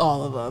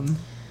 All of them.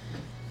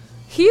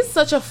 He's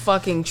such a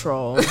fucking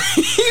troll.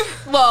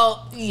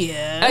 Well,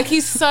 yeah. Like,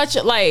 he's such,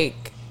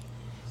 like,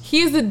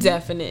 he's the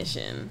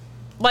definition.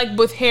 Like,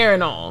 with hair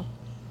and all.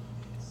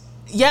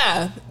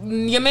 Yeah.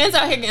 Your man's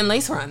out here getting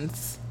lace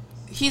fronts.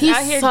 He's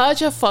out here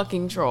such a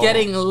fucking troll.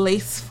 getting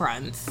lace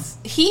fronts.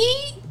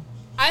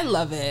 I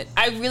love it.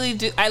 I really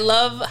do. I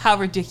love how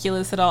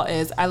ridiculous it all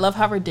is. I love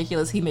how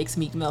ridiculous he makes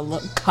Meek Mill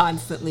look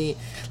constantly.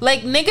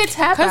 Like, nigga,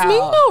 tap out. Because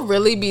Meek Mill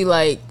really be,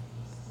 like,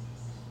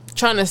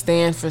 trying to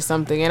stand for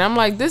something. And I'm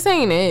like, this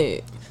ain't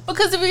it.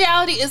 Because the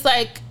reality is,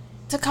 like,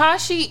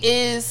 Tekashi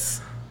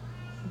is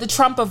the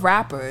Trump of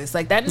rappers.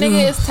 Like, that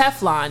nigga is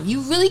Teflon.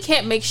 You really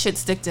can't make shit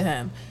stick to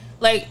him.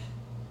 Like,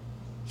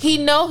 he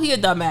know he a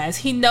dumbass.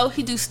 He know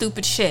he do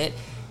stupid shit.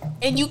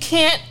 And you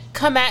can't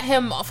come at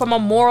him from a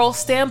moral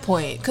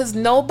standpoint because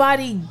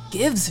nobody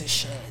gives a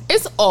shit.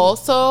 It's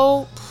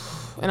also,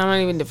 and I'm not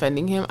even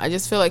defending him, I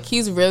just feel like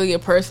he's really a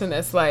person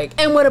that's like,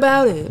 and what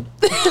about it?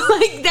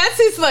 that's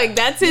his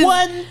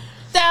 1,000%.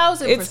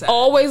 It's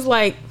always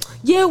like,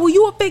 yeah, well,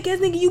 you a fake ass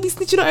nigga, you be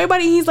snitching on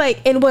everybody. And he's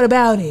like, and what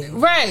about it?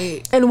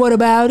 Right. And what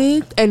about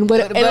it? And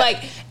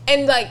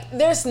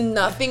there's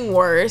nothing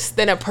worse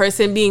than a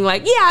person being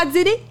like, yeah, I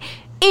did it.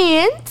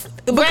 And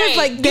because right.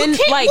 like then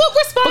like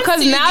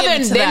because now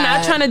they're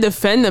not trying to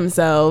defend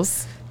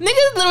themselves.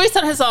 Niggas literally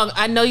said his song,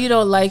 I know you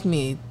don't like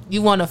me.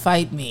 You want to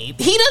fight me.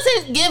 He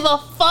doesn't give a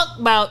fuck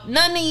about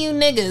none of you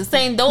niggas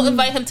saying don't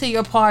invite him to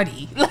your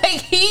party.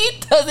 Like, he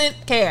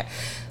doesn't care.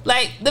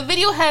 Like, the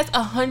video has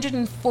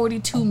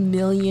 142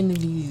 million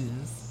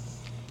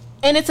views.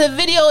 And it's a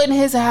video in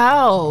his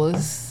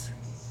house.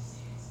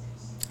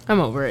 I'm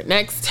over it.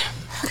 Next.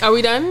 Are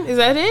we done? Is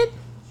that it?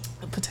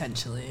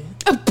 Potentially.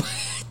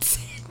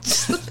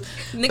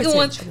 Nigga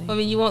wants. I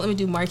mean, you won't let me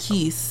do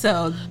Marquise,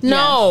 so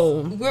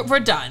no, yes.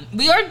 We're done.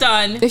 We are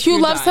done. If you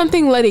love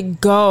something, let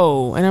it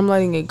go, and I'm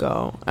letting it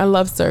go. I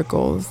love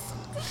circles.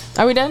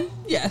 Are we done?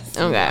 Yes.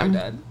 Okay. We're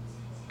done.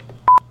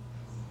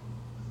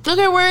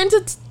 Okay, we're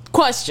into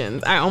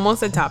questions. I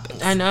almost said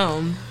topics. I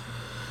know.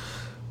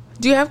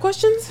 Do you have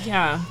questions?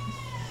 Yeah.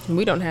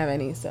 We don't have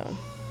any, so.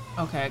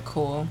 Okay.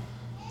 Cool.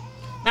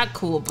 Not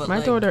cool, but my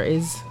daughter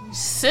is.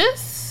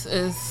 Sis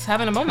is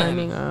having a moment.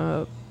 Climbing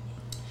up.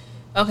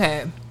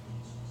 Okay.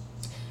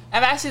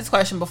 I've asked you this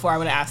question before. I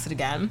would ask it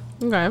again.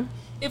 Okay.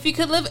 If you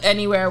could live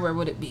anywhere, where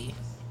would it be?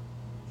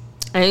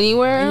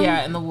 Anywhere?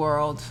 Yeah, in the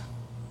world.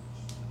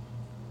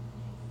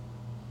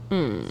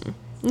 New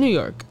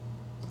York.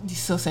 You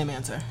still same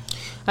answer.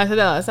 I said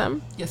that last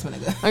time? Yes, my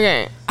nigga.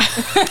 Okay.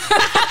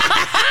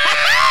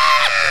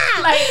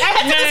 Like, I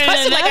had this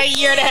question like a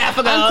year and a half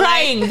ago. I'm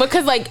crying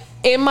because, like,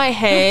 in my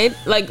head,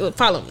 like,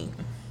 follow me.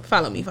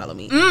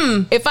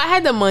 If I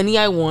had the money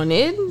I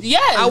wanted,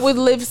 yes, I would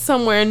live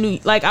somewhere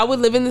I would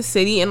live in the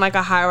city in like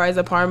a high-rise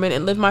apartment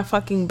and live my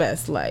fucking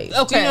best life.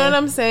 Okay. Do you know what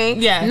I'm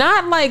saying? Yeah.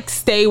 Not like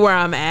stay where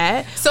I'm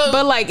at.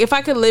 But like if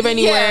I could live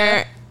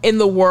anywhere in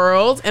the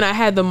world and I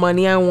had the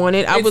money I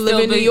wanted, I would live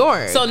in New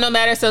York. So no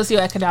matter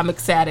socioeconomic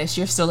status,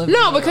 you're still living in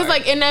New York. No, because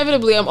like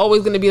inevitably I'm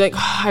always gonna be like,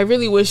 oh, I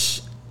really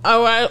wish or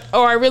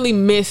I really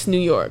miss New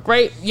York,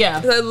 right?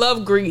 Yeah. 'Cause I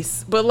love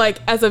Greece, but like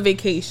as a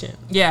vacation.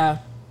 Yeah.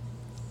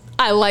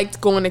 I liked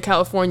going to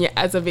California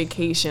as a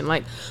vacation.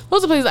 Like,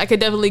 those are places I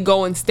could definitely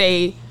go and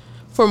stay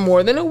for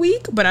more than a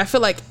week. But I feel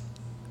like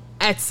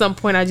at some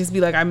point I just be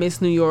like, I miss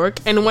New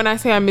York. And when I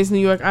say I miss New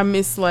York, I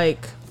miss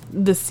like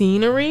the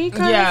scenery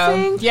kind of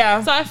thing.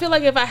 Yeah. So I feel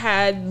like if I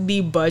had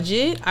the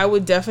budget, I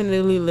would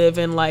definitely live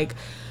in like,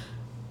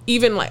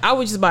 even like, I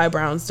would just buy a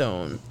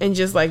brownstone and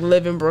just like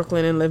live in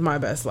Brooklyn and live my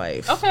best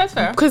life. Okay, that's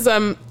fair. Because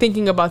I'm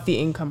thinking about the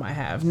income I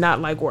have,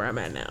 not like where I'm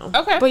at now.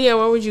 Okay. But yeah,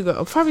 where would you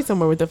go? Probably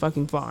somewhere with a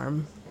fucking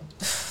farm.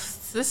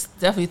 This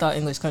definitely thought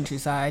English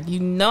countryside.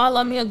 You know I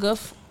love me a good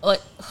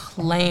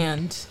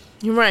land.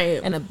 Right.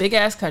 And a big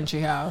ass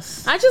country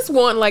house. I just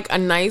want like a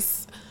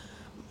nice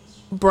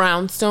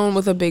brownstone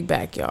with a big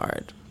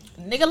backyard.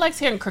 nigga likes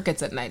hearing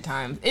crickets at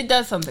nighttime. It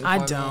does something for me.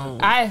 I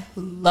don't. I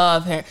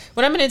love hearing.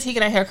 When I'm in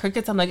Antigua and I hear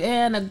crickets, I'm like,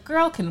 and a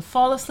girl can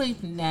fall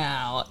asleep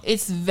now.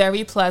 It's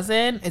very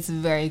pleasant. It's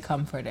very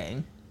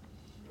comforting.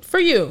 For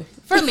you.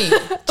 For me.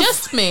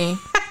 Just me.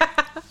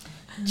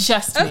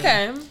 Just me.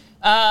 Okay.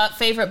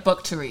 Favorite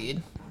book to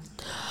read?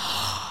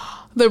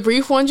 The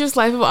Brief Wondrous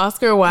Life of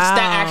Oscar Wilde.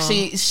 That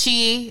actually,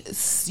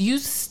 you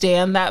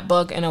stand that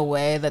book in a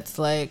way that's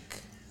like,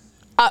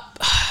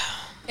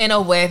 in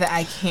a way that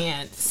I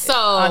can't.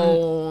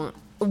 So,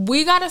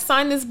 we got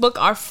assigned this book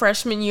our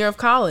freshman year of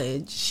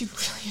college. She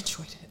really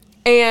enjoyed it.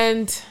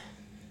 And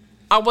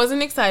I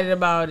wasn't excited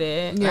about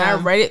it. Yeah. And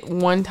I read it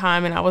one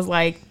time and I was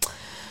like,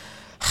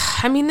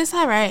 I mean, it's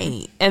all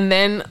right. And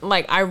then,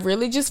 like, I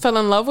really just fell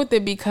in love with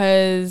it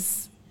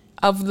because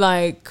of,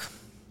 like,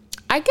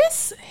 I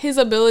guess his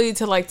ability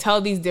to, like,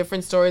 tell these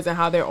different stories and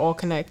how they're all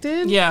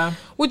connected. Yeah.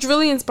 Which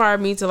really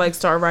inspired me to, like,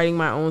 start writing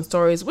my own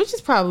stories, which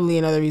is probably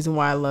another reason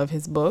why I love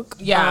his book.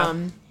 Yeah.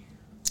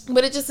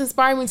 But it just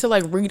inspired me to,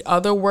 like, read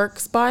other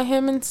works by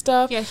him and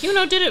stuff. Yeah,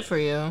 Huno did it for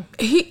you.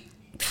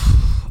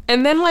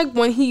 And then, like,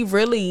 when he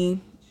really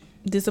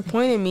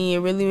disappointed me, it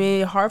really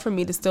made it hard for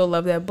me to still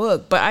love that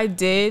book. But I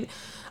did...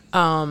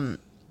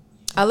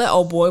 I let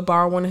old boy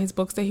borrow one of his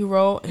books that he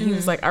wrote, and he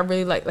was like, I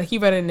really like he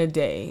read it in a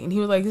day, and he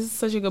was like, this is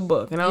such a good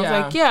book. And I was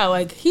like, yeah,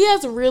 like, he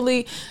has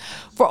really,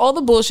 for all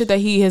the bullshit that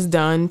he has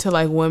done to,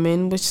 like,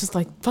 women, which just,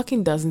 like,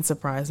 fucking doesn't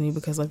surprise me,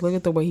 because, like, look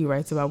at the way he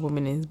writes about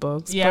women in his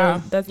books. Yeah.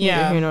 But that's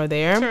neither here nor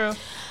there. True.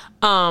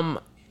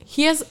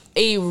 He has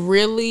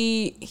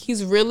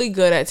he's really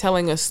good at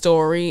telling a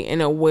story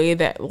in a way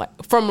that, like,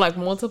 from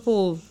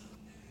multiple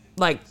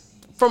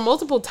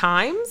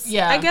times.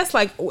 Yeah. I guess,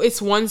 like,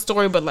 it's one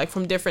story, but, like,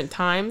 from different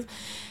times.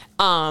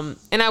 And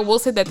I will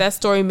say that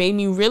story made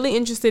me really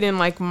interested in,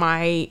 like,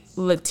 my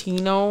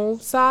Latino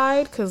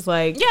side. Cause,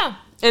 like, yeah.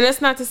 And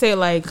that's not to say,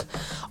 like,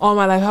 all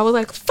my life I was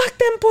like, fuck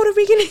them Puerto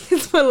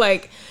Ricans. But,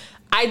 like,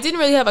 I didn't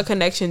really have a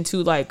connection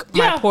to, like,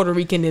 my Puerto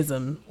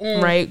Ricanism,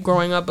 right?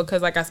 Growing up,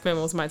 because, like, I spent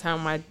most of my time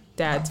with my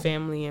dad's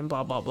family and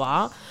blah, blah,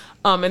 blah.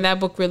 And that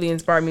book really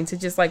inspired me to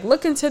just, like,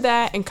 look into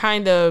that and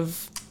kind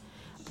of,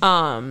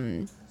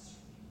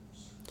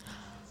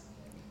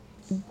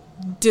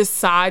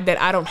 decide that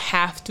I don't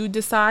have to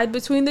decide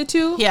between the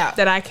two. Yeah.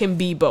 That I can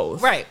be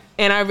both. Right.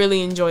 And I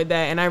really enjoyed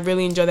that. And I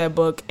really enjoyed that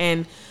book.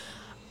 And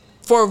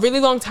for a really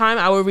long time,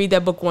 I would read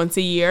that book once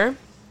a year.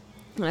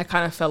 And I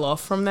kind of fell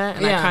off from that.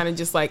 And I kind of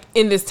just, like,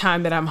 in this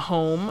time that I'm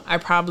home, I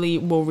probably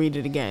will read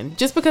it again.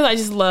 Just because I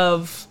just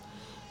love,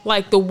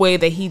 like, the way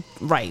that he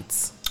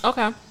writes.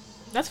 Okay.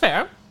 That's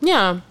fair.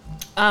 Yeah.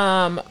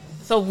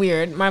 So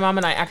weird. My mom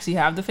and I actually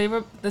have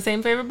the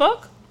same favorite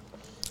book.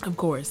 Of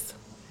course.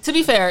 To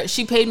be fair,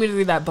 she paid me to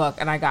read that book,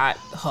 and I got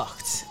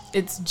hooked.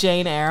 It's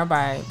Jane Eyre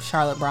by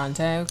Charlotte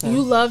Bronte. Okay.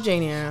 You love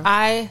Jane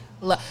Eyre.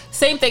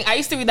 Same thing. I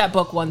used to read that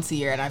book once a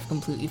year, and I've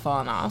completely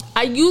fallen off.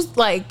 I used,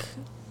 like,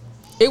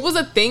 it was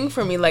a thing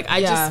for me. Like,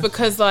 just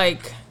because,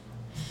 like,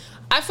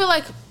 I feel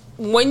like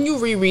when you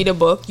reread a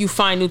book, you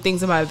find new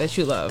things about it that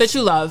you love.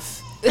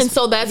 And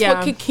so that's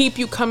what could keep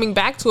you coming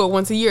back to it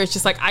once a year. It's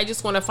just like, I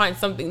just want to find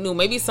something new.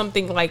 Maybe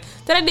something, like,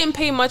 that I didn't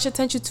pay much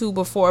attention to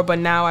before, but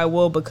now I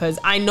will because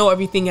I know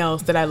everything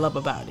else that I love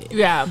about it.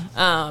 Yeah.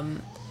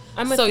 I'm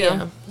with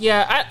you.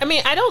 Yeah. I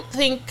mean, I don't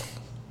think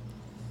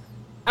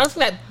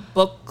that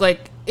book,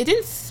 like, it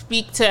didn't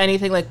speak to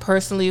anything, like,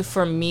 personally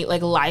for me,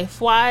 like,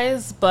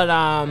 life-wise, but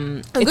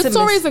a good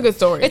story is a good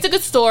story. It's a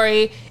good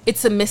story.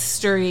 It's a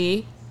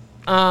mystery.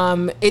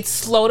 It's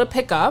slow to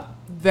pick up.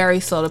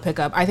 Very slow to pick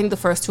up. I think the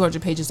first 200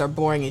 pages are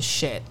boring as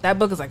shit. That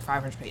book is like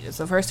 500 pages.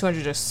 The first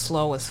 200 are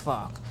slow as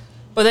fuck.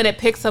 But then it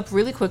picks up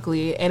really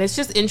quickly, and it's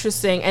just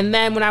interesting. And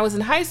then when I was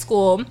in high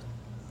school,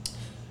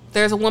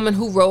 there's a woman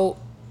who wrote...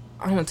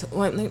 y'all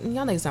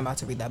niggas not about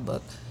to read that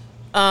book.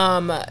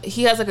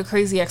 He has, like, a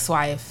crazy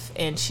ex-wife,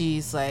 and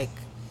she's, like,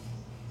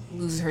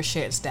 loses her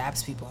shit and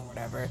stabs people or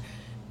whatever.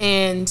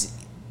 And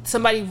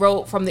somebody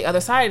wrote from the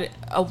other side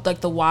of,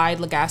 like, the wide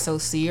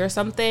Legasso Sea or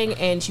something,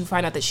 and you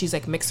find out that she's,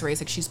 like, mixed race,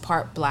 like, she's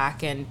part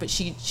black, but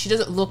she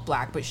doesn't look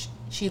black, but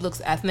she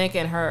looks ethnic,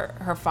 and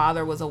her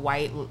father was a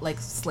white, like,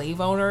 slave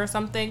owner or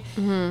something,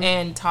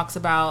 and talks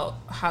about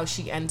how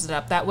she ended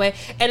up that way.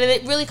 And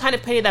it really kind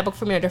of painted that book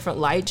for me in a different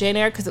light, Jane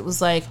Eyre, because it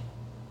was like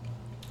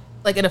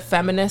in a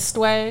feminist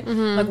way.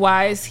 Like,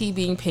 why is he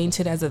being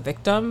painted as a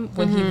victim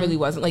when he really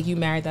wasn't? Like, you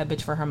married that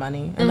bitch for her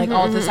money, and like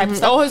all this type of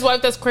stuff. Oh, his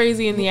wife that's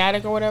crazy in the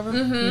attic or whatever.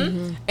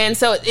 And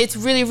so it's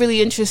really,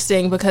 really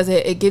interesting because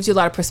it gives you a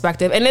lot of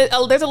perspective. And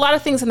there's a lot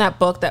of things in that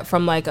book that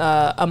from, like,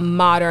 a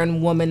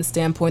modern woman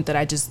standpoint that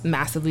I just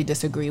massively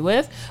disagree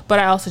with. But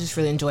I also just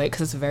really enjoy it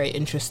because it's very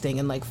interesting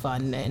and, like,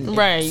 fun and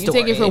right. You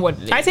take it for what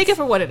it is. I take it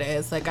for what it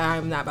is. Like,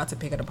 I'm not about to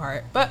pick it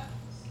apart, but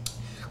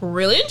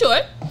really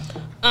enjoy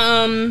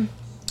it.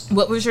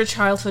 What was your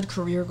childhood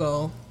career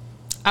goal?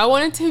 I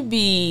wanted to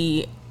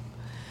be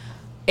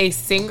a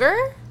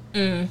singer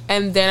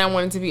And then I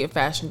wanted to be a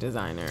fashion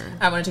designer.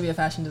 I wanted to be a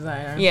fashion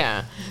designer.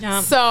 Yeah.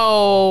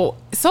 So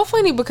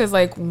funny because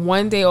like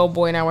one day old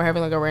boy and I were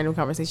having like a random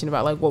conversation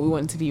about like what we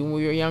wanted to be when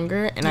we were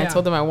younger. And I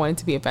told him I wanted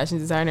to be a fashion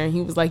designer. And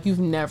he was like, you've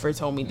never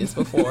told me this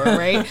before,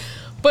 right?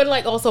 But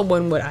like also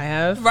when would I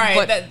have?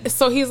 Right. But,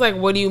 so he's like,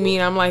 what do you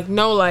mean? I'm like,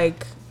 no,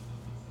 like,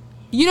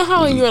 you know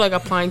how when you're like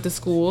applying to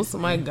schools? Oh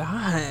my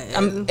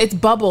God. It's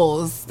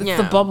bubbles. It's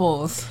the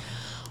bubbles.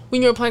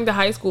 When you're applying to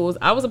high schools,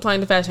 I was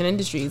applying to fashion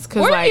industries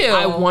because like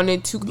I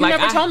wanted to. You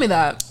never told me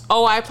that.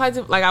 Oh, I applied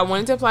to like I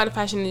wanted to apply to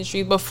fashion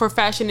industries, but for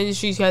fashion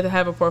industries you had to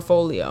have a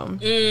portfolio.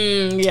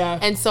 Yeah.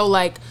 And so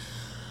like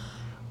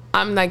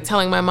I'm like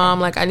telling my mom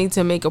like I need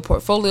to make a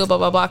portfolio, blah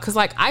blah blah, because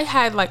like I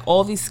had like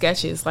all these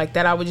sketches like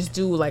that I would just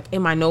do like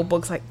in my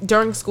notebooks, like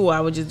during school I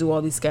would just do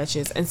all these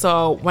sketches. And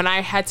so when I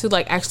had to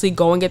like actually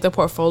go and get the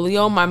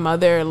portfolio, my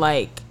mother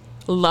like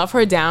loved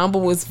her down, but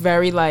was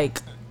very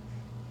like,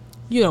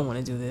 you don't want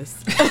to do this.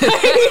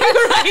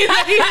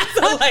 Right?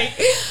 So like,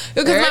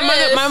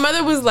 because my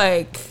mother was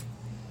like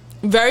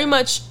very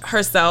much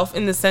herself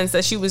in the sense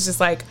that she was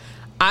just like,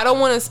 I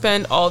don't want to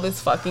spend all this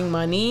fucking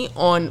money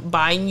on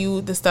buying you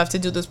the stuff to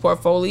do this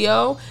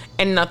portfolio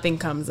and nothing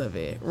comes of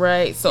it,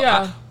 right? So,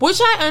 which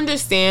I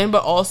understand,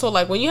 but also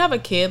like when you have a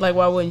kid, like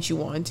why wouldn't you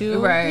want to?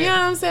 Right. You know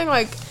what I'm saying?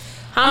 Like,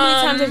 how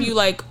many times have you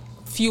like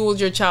fueled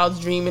your child's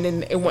dream and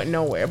then it went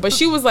nowhere? But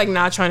she was like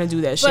not trying to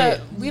do that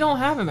shit. We don't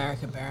have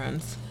American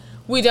parents.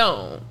 We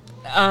don't.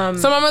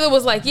 So my mother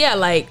was like, yeah,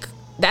 like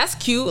that's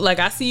cute. Like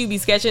I see you be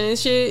sketching and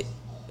shit,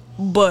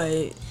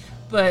 but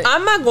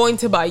I'm not going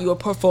to buy you a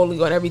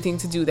portfolio and everything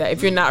to do that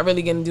if you're not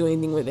really going to do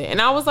anything with it.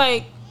 And I was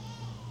like,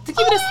 to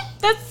keep it,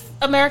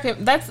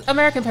 that's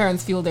American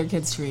parents fuel their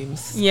kids'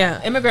 dreams.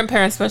 Yeah. Immigrant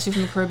parents, especially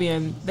from the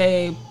Caribbean,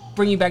 they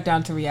bring you back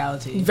down to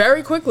reality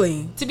very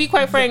quickly. To be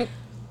quite frank,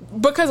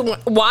 because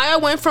why I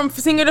went from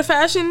singer to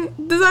fashion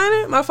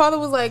designer, my father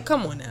was like,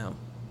 come on now.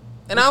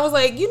 And I was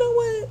like, you know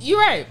what? You're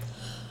right.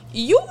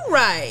 You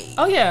right.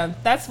 Oh yeah,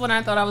 that's when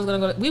I thought I was gonna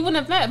go. We wouldn't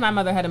have met if my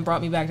mother hadn't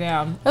brought me back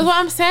down. That's what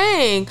I'm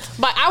saying.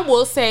 But I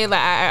will say,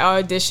 like,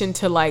 I auditioned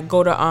to like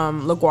go to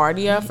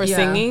LaGuardia for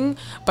singing.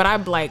 But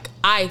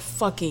I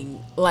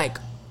fucking like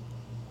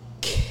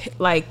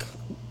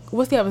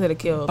what's the opposite of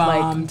killed?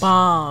 Bombed.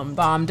 Like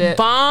bombed it.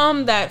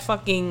 Bombed that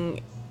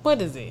fucking,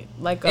 what is it?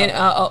 Like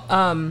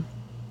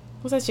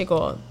what's that shit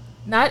called?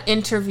 Not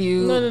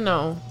interview.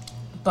 No.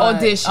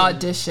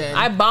 Audition.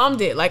 I bombed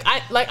it. Like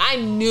I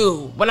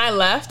knew when I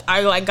left.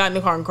 I like got in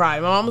the car and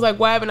cried. My mom was like,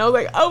 "What happened?" I was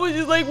like, "I was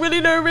just like really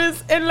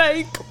nervous and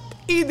like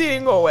it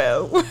didn't go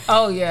well."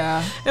 Oh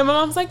yeah. And my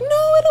mom's like,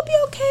 "No, it'll be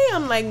okay."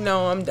 I'm like,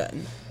 "No, I'm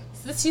done."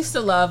 This used to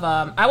love.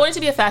 I wanted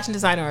to be a fashion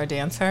designer or a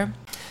dancer,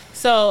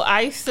 so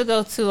I used to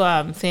go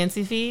to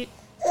Fancy Feet.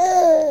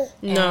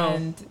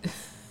 No,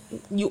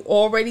 you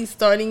already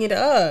starting it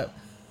up.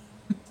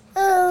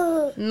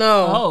 No.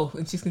 Oh,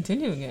 and she's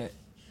continuing it.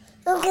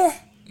 Okay.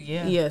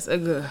 Yeah. Yes,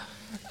 good.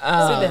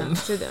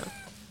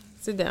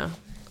 Sit down.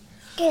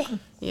 Okay.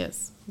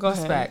 Yes. Go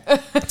ahead.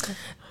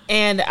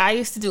 And I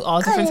used to do all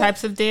different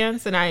types of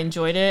dance, and I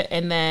enjoyed it.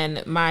 And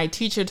then my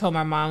teacher told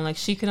my mom, like,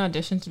 she can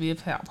audition to be a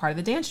part of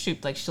the dance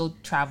troupe. Like, she'll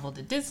travel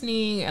to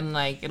Disney, and,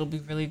 like, it'll be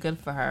really good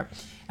for her.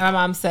 And my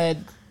mom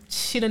said,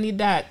 she don't need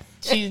that.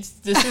 This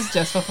is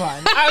just for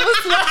fun. I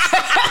was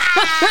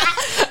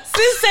like...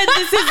 Sis said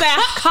this is a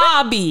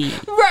hobby.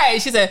 Right.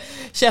 She said,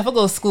 Chef, I'll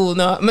go to school.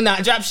 No, I'm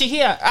not drop she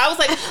here. I was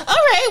like, all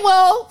right,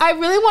 well, I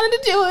really wanted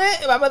to do it.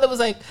 And my mother was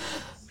like,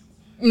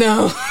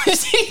 no.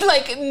 She's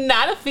like,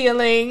 not a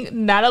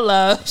feeling, not a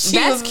love.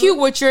 That's cute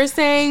what you're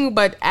saying,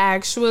 but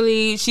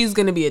actually, she's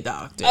going to be a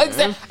doctor.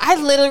 Exactly. I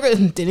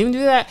literally didn't even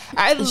do that.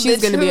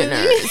 She's going to be a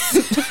nurse.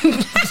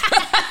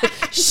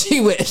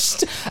 She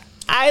wished.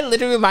 I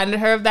literally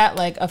reminded her of that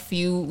like a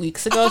few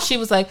weeks ago. She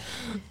was like,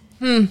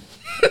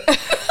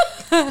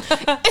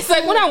 It's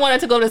like when I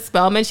wanted to go to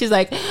Spelman, she's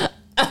like,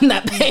 I'm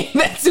not paying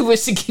that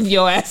tuition to keep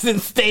your ass in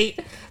state.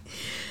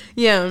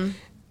 Yeah.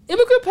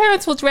 Immigrant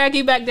parents will drag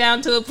you back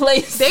down to a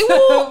place. They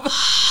will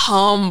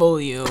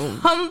humble you.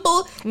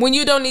 Humble. When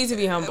you don't need to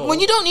be humble. When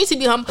you don't need to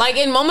be humble. Like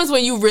in moments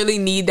when you really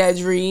need that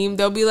dream,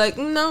 they'll be like,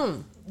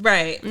 no.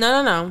 Right.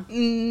 No.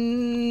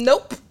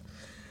 Nope.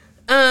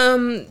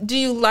 Do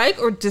you like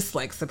or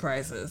dislike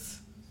surprises?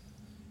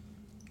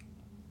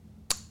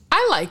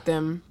 I like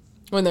them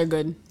when they're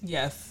good.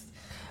 Yes.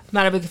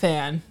 Not a big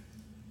fan.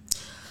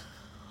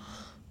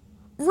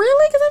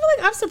 Really? Because I feel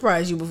like I've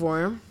surprised you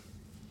before.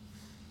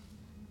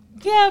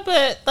 Yeah,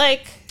 but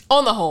like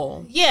on the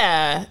whole.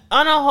 Yeah.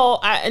 On a whole,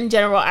 in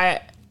general,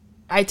 I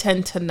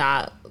tend to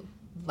not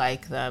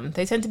like them.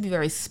 They tend to be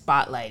very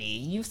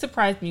spotlighty. You've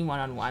surprised me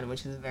one-on-one,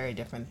 which is a very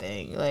different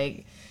thing.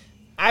 Like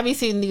I be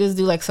seeing niggas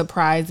do like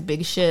surprise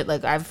big shit.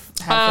 Like I've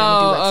had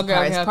them do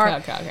like surprise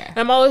part. Okay. And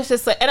I'm always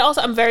just like, and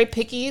also I'm very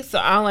picky, so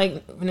I don't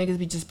like when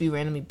niggas be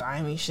randomly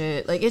buying me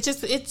shit. Like it's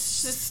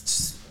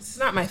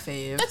not my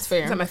fave. That's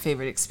fair. It's not my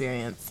favorite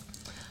experience.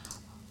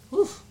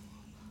 Whew.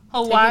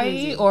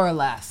 Hawaii or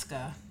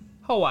Alaska?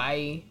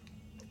 Hawaii.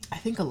 I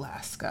think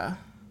Alaska.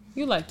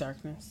 You like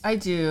darkness. I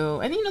do.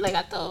 And you know, they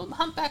got the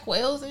humpback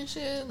whales and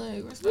shit.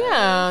 Like,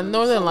 yeah,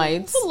 Northern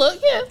Lights. Look.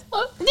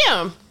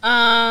 Yeah.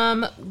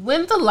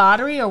 Win the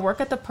lottery or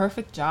work at the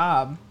perfect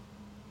job.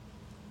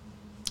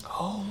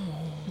 Oh.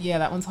 Yeah,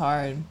 that one's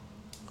hard.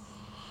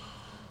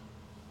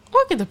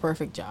 Work at the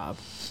perfect job.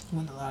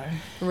 Win the lottery.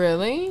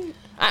 Really?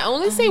 I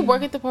only say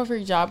work at the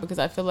perfect job because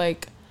I feel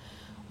like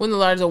win the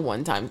lottery is a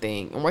one-time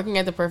thing. And working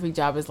at the perfect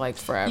job is like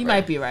forever. You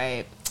might be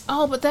right.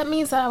 Oh, but that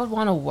means that I would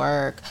want to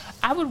work.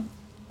 I would...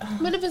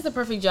 But if it's the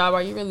perfect job,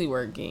 are you really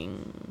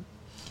working?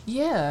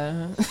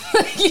 Yeah.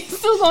 You're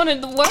still going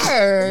into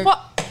work.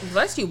 Well,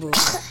 bless you, boo.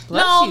 Bless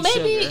No, you,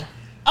 maybe... sugar.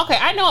 Okay,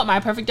 I know what my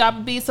perfect job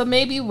would be, so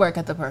maybe work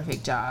at the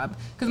perfect job.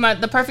 Because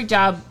the perfect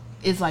job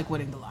is like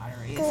winning the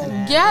lottery, isn't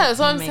it? Yeah, that's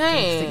what I'm Making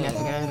saying.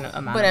 significant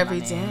amount But of every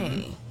money.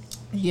 day.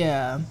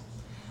 Yeah.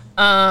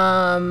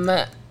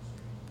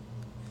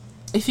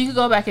 If you could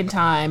go back in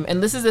time,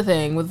 and this is the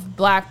thing with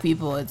Black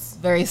people, it's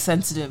very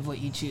sensitive what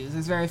you choose.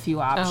 There's very few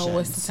options. Oh,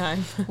 what's the time?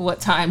 What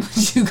time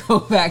would you go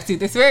back to?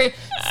 There's very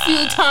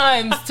few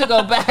times to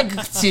go back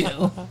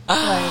to.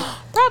 Like,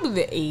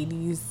 Probably the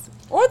 80s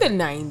or the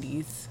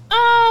 90s.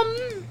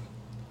 I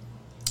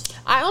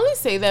only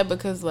say that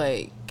because,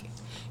 like,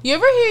 you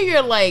ever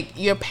hear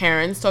your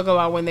parents talk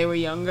about when they were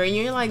younger, and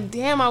you're like,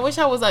 damn, I wish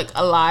I was, like,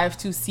 alive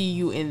to see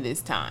you in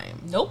this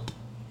time. nope.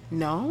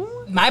 No?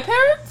 My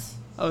parents?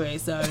 Okay,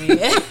 sorry.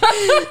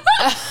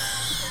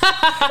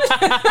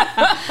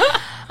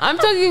 I'm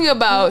talking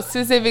about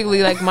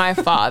specifically, like, my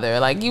father.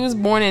 Like, he was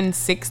born in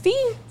 60?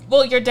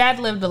 Well, your dad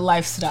lived a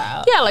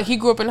lifestyle. Yeah, like, he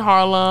grew up in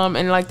Harlem,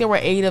 and, like, there were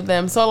 8 of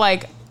them. So,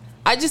 like,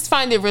 I just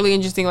find it really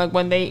interesting, like,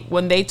 when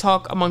they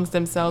talk amongst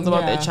themselves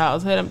about their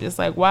childhood, I'm just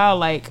like, wow,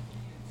 like,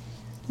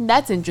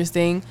 that's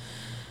interesting.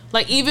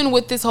 Like, even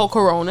with this whole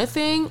corona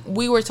thing,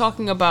 we were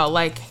talking about,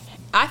 like,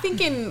 I think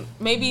in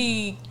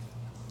maybe...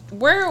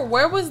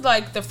 Where was,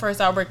 like, the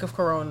first outbreak of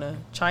corona?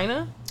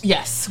 China?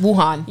 Yes,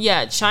 Wuhan.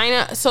 Yeah,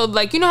 China. So,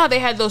 like, you know how they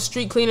had those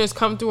street cleaners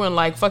come through and,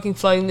 like, fucking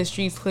flooding the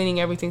streets,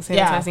 cleaning everything,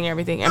 sanitizing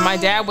everything. And my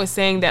dad was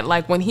saying that,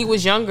 like, when he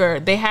was younger,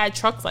 they had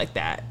trucks like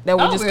that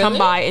would just come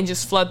by and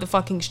just flood the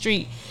fucking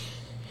street.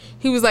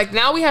 He was like,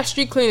 now we have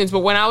street cleaners,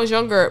 but when I was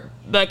younger,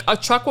 like, a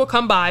truck would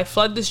come by,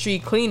 flood the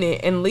street, clean it,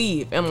 and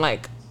leave. And,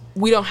 like,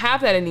 we don't have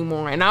that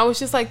anymore. And I was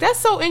just like, that's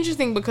so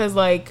interesting because,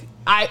 like,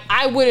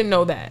 I wouldn't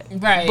know that.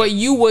 Right. But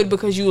you would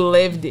because you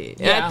lived it.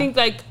 And Yeah. I think,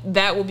 like,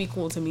 that would be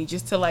cool to me,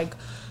 just to, like,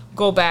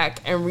 go back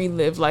and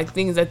relive, like,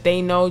 things that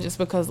they know, just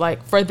because,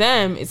 like, for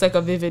them, it's, like,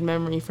 a vivid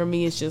memory. For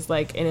me, it's just,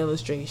 like, an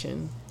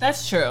illustration.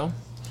 That's true.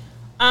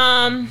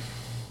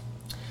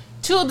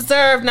 To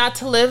observe, not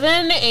to live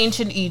in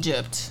ancient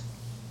Egypt.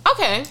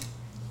 Okay.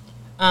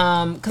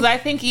 Because I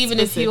think even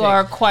if you Specific.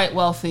 are quite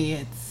wealthy,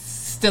 it's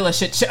still a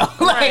shit show. Like,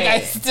 Right. I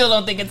still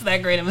don't think it's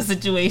that great of a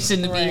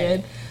situation to be Right.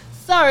 in.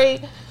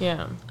 Sorry.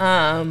 Yeah.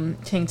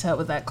 King Tut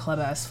with that club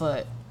ass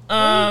foot. Where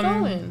are you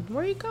going?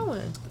 Where are you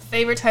going?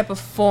 Favorite type of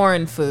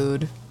foreign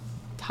food?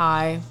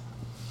 Thai.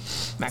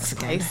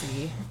 Mexican.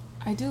 Spicy.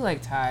 I do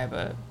like Thai,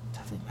 but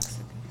definitely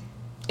Mexican.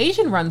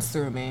 Asian runs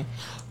through me.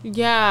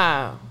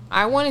 Yeah.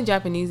 I wanted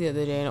Japanese the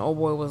other day, and old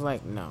boy was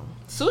like, no.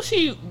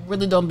 Sushi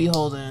really don't be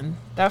holding.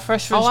 That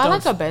fresh fish. Oh, I don't-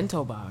 like a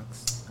bento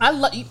box. I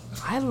love. You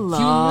I love.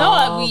 know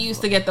that we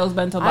used to get those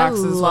bento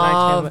boxes when I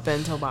love came.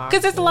 bento boxes.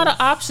 Because there's a lot of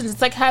options.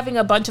 It's like having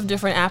a bunch of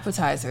different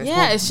appetizers. Yeah,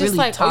 Well, it's just really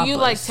like, oh, you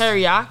like topless.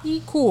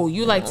 teriyaki? Cool.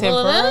 You like Well,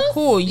 tempura? that's-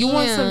 Cool. You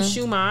want some yeah.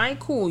 shumai?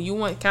 Cool. You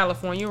want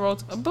California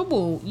rolls?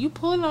 Boo-boo, you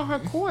pulling on her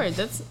cord.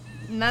 That's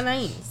not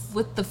nice.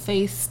 With the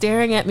face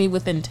staring at me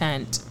with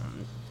intent.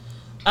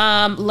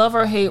 Love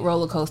or hate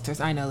roller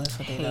coasters? I know that's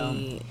what they don't.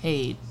 Hate.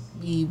 Hate.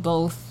 We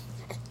both.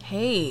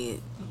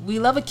 Hey, We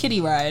love a kiddie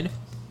ride.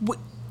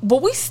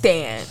 but we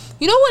stand.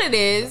 You know what it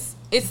is?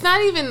 It's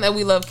not even that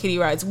we love kiddie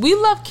rides. We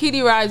love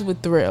kiddie rides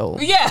with thrill.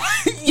 Yeah.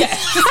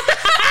 Yes.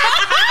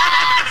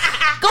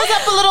 Goes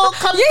up a little,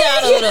 comes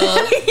down a little.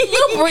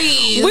 You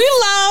breathe. We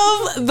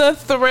love the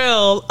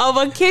thrill of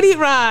a kiddie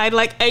ride,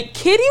 like a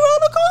kiddie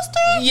roller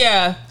coaster.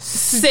 Yeah.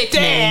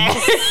 Sickening. Damn.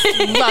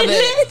 Love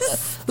it.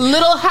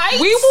 Little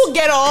height. We will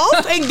get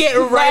off and get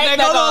right back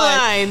on the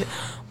line.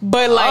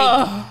 But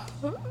like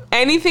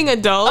anything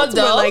adult,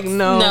 we're like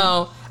no.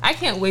 No. I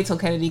can't wait till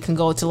Kennedy can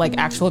go to like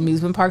actual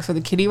amusement parks for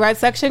the kiddie ride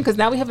section because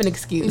now we have an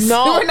excuse.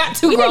 No, we're not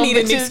too we grown. didn't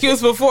need an bitches.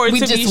 excuse before.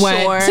 We to just be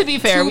went. sure. To be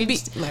fair,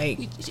 like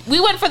we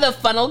went for the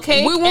funnel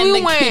cake we and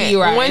the went. kiddie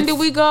rides. When did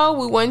we go?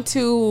 We went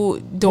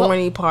to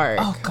Dorney Park.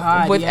 Oh,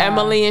 God, with yeah.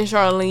 Emily and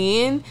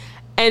Charlene.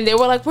 And they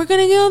were like, we're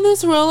gonna get on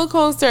this roller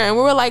coaster, and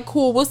we were like,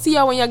 cool. We'll see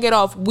y'all when y'all get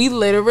off. We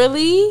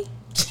literally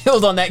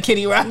chilled on that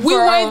kiddie ride. we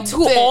for went a to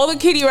bit. all the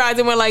kiddie rides,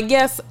 and we're like,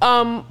 yes,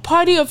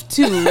 party of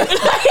 2.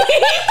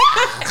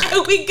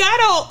 We got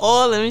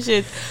all them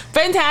shits.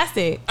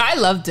 Fantastic. I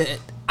loved it.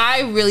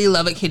 I really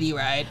love a kiddie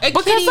ride.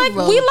 Because like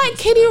we like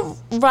kiddie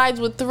rides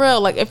with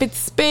thrill. Like if it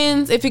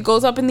spins, if it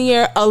goes up in the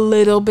air a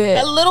little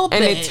bit, and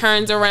bit. it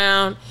turns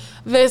around.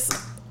 The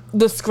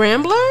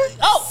scrambler.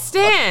 Oh,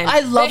 Stan. I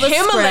love the a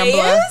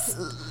Himalayas.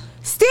 scrambler.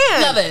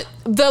 Stan. Love it.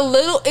 The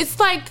little. It's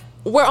like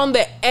we're on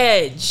the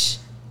edge.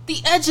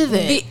 the edge of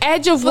it. The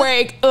edge of where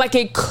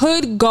it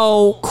could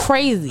go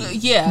crazy.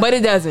 Yeah. But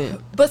it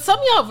doesn't. But some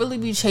of y'all really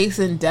be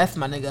chasing death,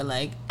 my nigga.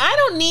 Like, I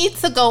don't need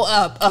to go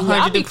up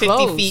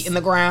 150 feet in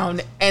the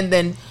ground and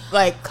then,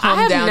 like,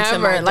 come down to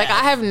my death.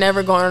 I have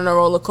never gone on a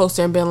roller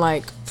coaster and been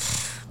like,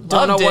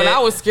 don't know what I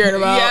was scared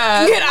about.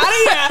 Yeah. Get out of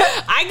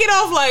here. I get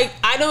off like,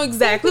 I know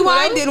exactly what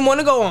I didn't want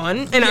to go on,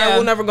 and I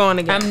will never go on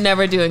again. I'm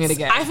never doing it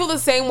again. I feel the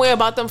same way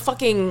about those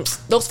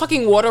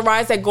fucking water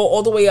rides that go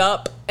all the way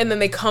up, and then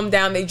they come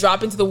down, they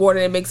drop into the water,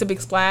 and it makes a big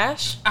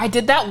splash. I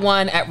did that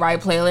one at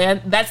Ride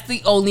Playland. That's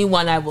the only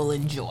one I will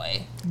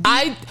enjoy.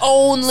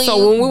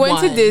 So when we went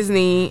to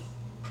Disney,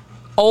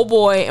 old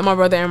boy and my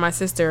brother and my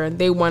sister,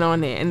 they went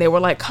on it and they were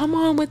like, come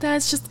on with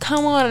us, just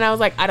come on. And I was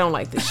like, I don't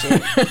like this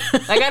shit.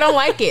 Like, I don't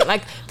like it.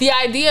 Like, the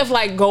idea of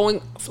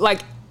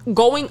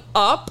going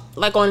up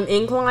like on an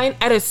incline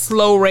at a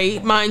slow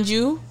rate, mind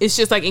you, it's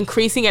just like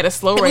increasing at a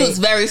slow rate. It was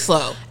very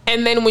slow.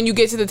 And then when you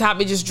get to the top,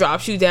 it just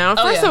drops you down.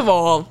 First of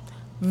all,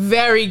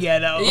 very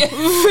ghetto. Yeah.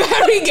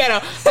 Very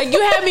ghetto. Like,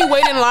 you had me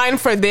wait in line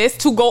for this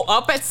to go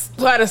up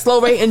at a slow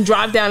rate and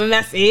drop down, and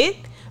that's it.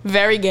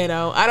 Very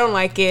ghetto. I don't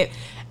like it.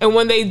 And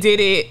when they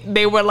did it,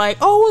 they were like,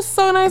 oh, it was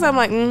so nice. I'm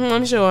like,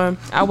 I'm sure.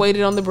 I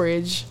waited on the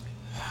bridge.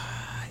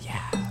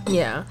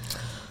 Yeah.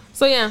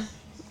 So, yeah.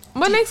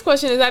 My next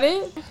question, is that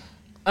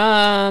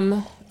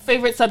it?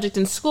 Favorite subject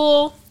in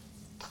school?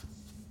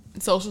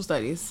 Social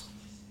studies.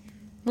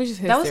 Which is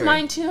history. That was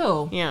mine,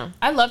 too. Yeah.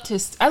 I love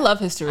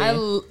history.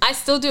 I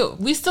still do.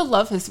 We still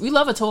love history. We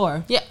love a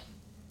tour. Yeah.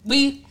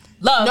 We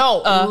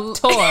love a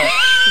tour.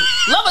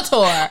 Love a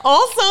tour.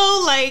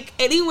 Also, like,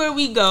 anywhere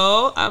we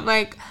go, I'm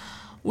like,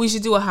 we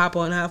should do a hop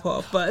on, hop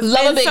off bus.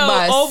 Love a big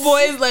bus. Old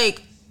boy's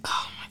like,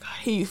 oh my God,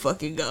 here you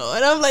fucking go.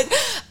 And I'm like,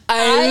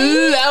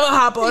 I love a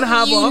hop on,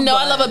 hop off. You know,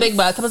 I love a big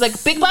bus. I was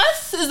like, big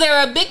bus? Is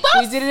there a big bus?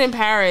 We did it in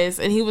Paris,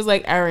 and he was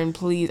like, Erin,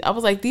 please. I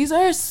was like, these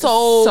are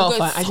so good,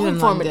 fun. I did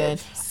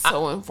informative.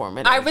 So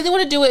informative. I really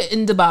want to do it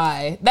in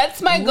Dubai.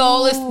 That's my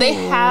goal. Is they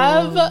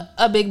have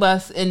a big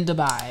bus in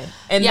Dubai,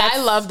 and yeah,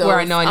 I love those. Where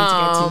I know I need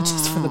to get to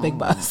just for the big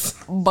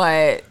bus.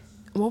 But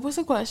what was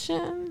the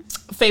question?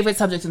 Favorite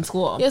subject in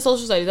school? Yeah,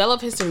 social studies. I love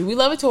history. We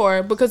love a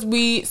tour because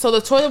so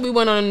the tour that we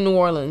went on in New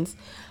Orleans,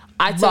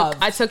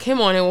 I took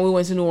him on it when we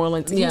went to New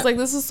Orleans. He was like,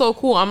 this is so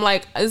cool. I'm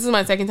like, this is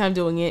my second time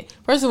doing it.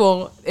 First of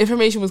all,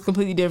 information was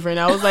completely different.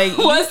 I was like,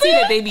 you see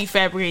that they be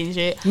fabricating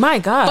shit. My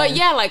God. But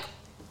yeah, like,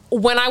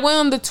 when I went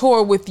on the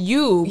tour with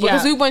you,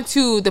 because we went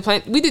to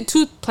we did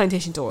 2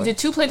 plantation tours. We did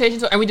 2 plantation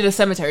tours, and we did a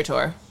cemetery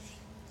tour.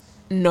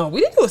 No,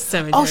 we didn't do a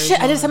cemetery. Oh shit!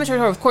 I did a cemetery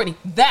tour with Courtney.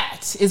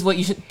 That is what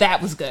you should.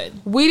 That was good.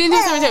 We didn't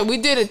do cemetery. We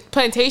did a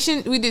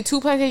plantation. We did 2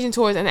 plantation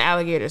tours and an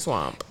alligator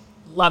swamp.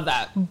 Love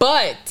that.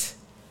 But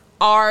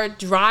our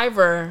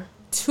driver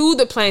to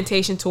the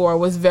plantation tour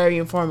was very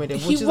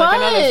informative, which is like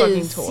another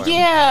fucking tour.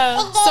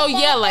 Yeah. So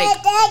yeah, like,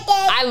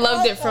 I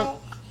loved it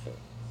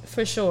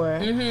for sure.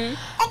 Mm-hmm.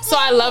 So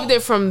I loved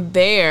it from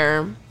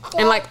there,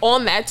 and like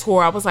on that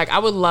tour, I was like, I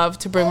would love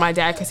to bring my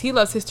dad because he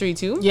loves history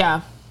too.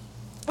 Yeah.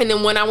 And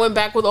then when I went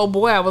back with old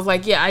boy, I was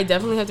like, yeah, I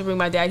definitely have to bring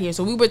my dad here.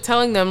 So we were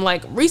telling them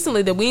like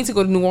recently that we need to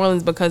go to New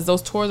Orleans because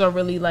those tours are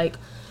really like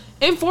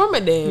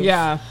informative.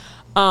 Yeah.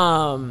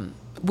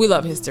 We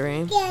love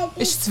history.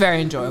 It's just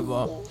very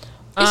enjoyable.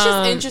 It's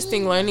just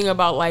interesting learning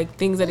about like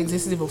things that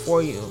existed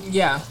before you.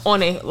 Yeah.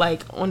 On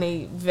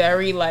a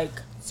very like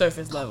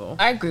surface level.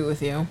 I agree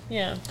with you.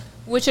 Yeah.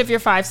 Which of your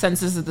 5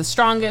 senses is the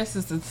strongest?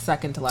 Is the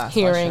second to last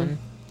Hearing. question.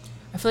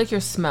 I feel like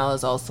your smell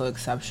is also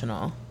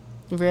exceptional.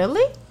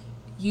 Really?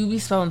 You be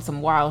smelling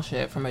some wild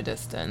shit from a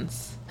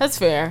distance. That's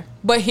fair.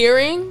 But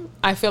hearing,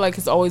 I feel like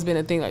it's always been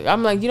a thing. Like,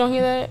 I'm like, you don't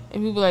hear that?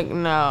 And people are like,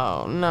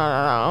 no.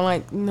 I'm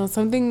like, no,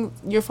 something,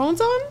 your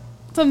phone's on?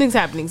 Something's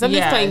happening.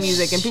 Something's playing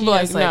music. And people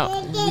are like,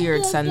 no.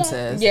 Weird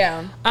senses.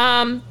 Yeah.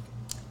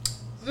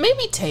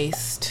 Maybe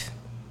taste.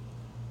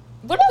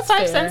 What are the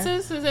 5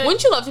 senses? Is it?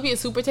 Wouldn't you love to be a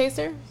super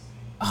taster?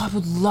 Oh, I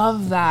would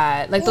love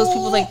that. Like those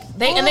people, like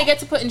they get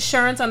to put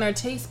insurance on their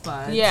taste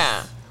buds.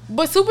 Yeah.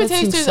 But super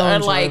tasters so are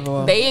enjoyable.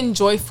 like, they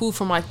enjoy food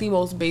from like the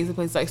most basic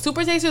places. Like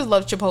super tasters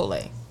love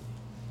Chipotle.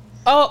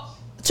 Oh,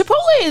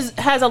 Chipotle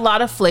has a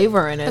lot of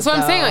flavor in it. That's what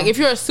I'm saying. Like if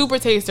you're a super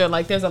taster,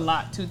 like there's a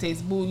lot to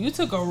taste. Boo, you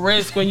took a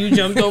risk when you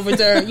jumped over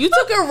to her. You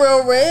took a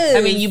real risk.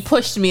 I mean, you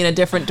pushed me in a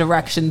different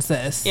direction,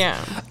 sis.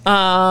 Yeah.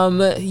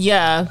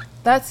 Yeah,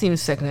 that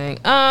seems sickening.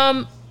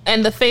 And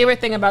the favorite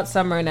thing about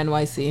summer in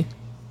NYC?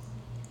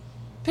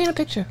 Paint a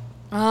picture.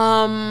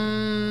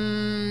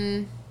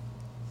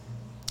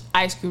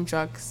 Ice cream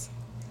trucks.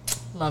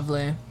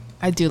 Lovely.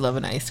 I do love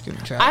an ice cream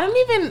truck. I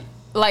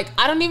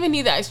don't even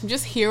need the ice cream.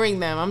 Just hearing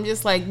them, I'm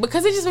just like,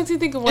 because it just makes me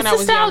think of when I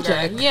was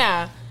nostalgic. younger.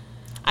 Yeah.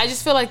 I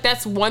just feel like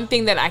that's one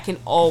thing that I can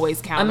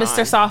always count on. I'm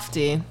Mr.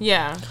 Softy.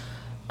 Yeah.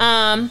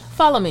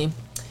 Follow me.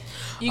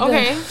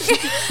 Okay.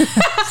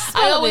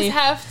 I always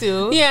have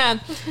to. Yeah.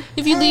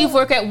 If you leave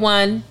work at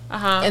 1,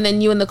 and then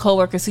you and the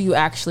coworkers who you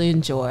actually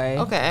enjoy,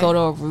 go to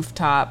a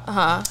rooftop,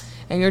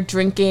 and you're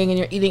drinking and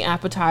you're eating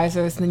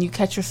appetizers, and then you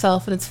catch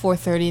yourself and it's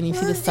 4:30 and you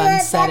see the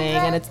sun setting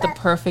and it's the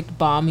perfect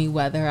balmy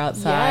weather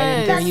outside,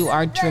 and there you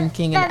are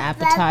drinking and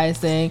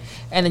appetizing,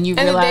 and then you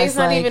realize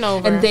the day's not even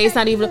over. And the day's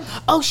not even,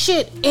 oh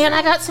shit, and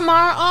I got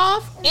tomorrow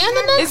off, and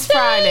the next It's day.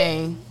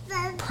 Friday.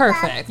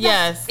 Perfect.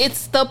 Yes.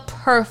 It's the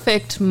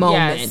perfect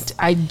moment. Yes.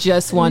 I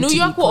just want New to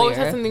York be will always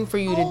clear. have something for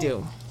you to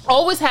do.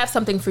 Always have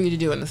something for you to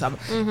do in the summer.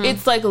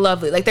 It's like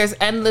lovely. Like there's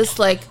endless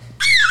like,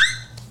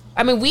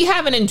 I mean, we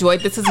haven't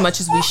enjoyed this as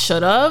much as we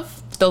should have.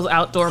 Those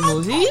outdoor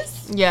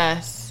movies.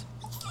 Yes.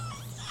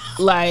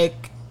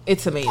 Like,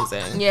 it's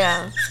amazing.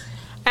 Yeah.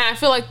 And I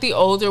feel like the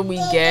older we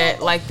get,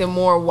 like the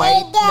more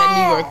white that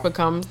New York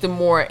becomes, the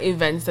more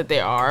events that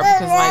there are.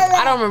 Because like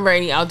I don't remember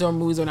any outdoor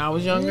movies when I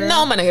was younger.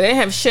 No, my nigga, they didn't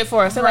have shit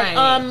for us. They're Right.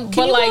 like, can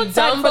but you like go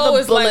outside Dumbo for the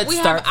is like bullets we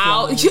start have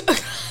out. flowing?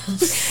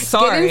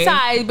 Sorry. Get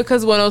inside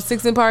because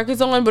 106 in Park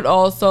is on, but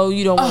also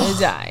you don't want to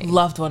die.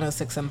 Loved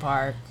 106 in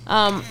Park.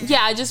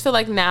 Yeah, I just feel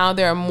like now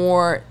there are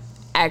more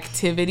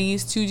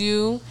activities to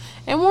do,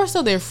 and more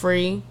so they're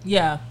free,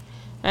 Yeah.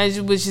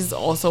 which is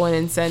also an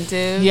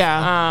incentive.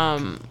 Yeah.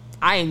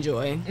 I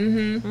enjoy.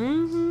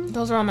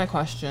 Those are all my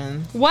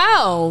questions.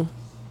 Well,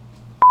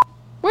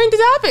 we're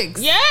into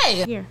topics.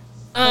 Yay! Here.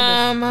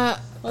 God,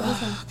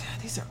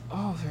 these are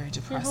all very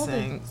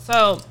depressing.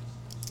 So,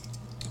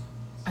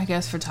 I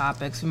guess for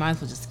topics, we might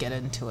as well just get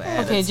into it.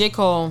 Okay, J.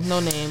 Cole, no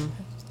name.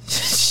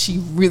 She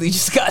really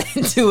just got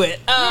into it.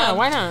 Yeah,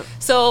 why not?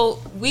 So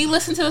we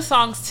listened to the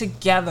songs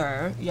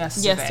together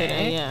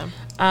yesterday.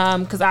 Yeah.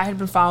 Because I had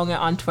been following it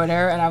on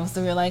Twitter, and I was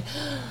really like,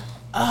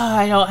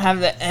 I don't have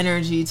the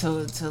energy to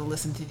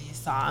listen to these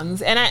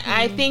songs. And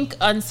I think,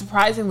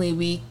 unsurprisingly,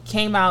 we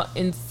came out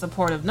in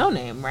support of No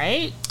Name,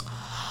 right?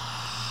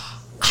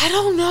 I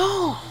don't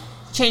know.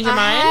 Change your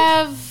mind?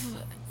 I have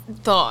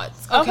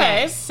thoughts.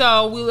 Okay.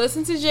 So we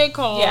listened to J.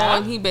 Cole, Yeah.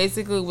 and he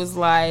basically was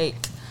like,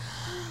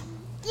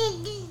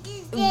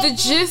 the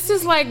gist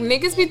is like,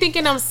 niggas be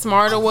thinking I'm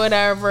smart or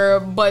whatever,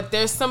 but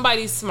there's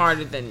somebody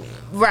smarter than me.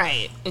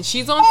 Right. And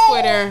she's on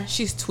Twitter,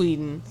 she's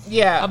tweeting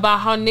Yeah. about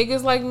how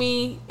niggas like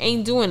me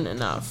ain't doing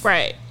enough.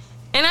 Right.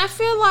 And I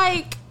feel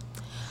like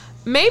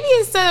maybe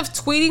instead of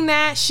tweeting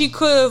that, she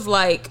could have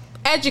like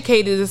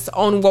educated us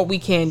on what we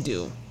can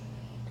do.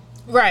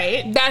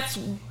 Right. That's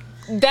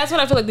what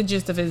I feel like the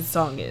gist of his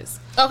song is.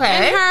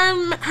 Okay.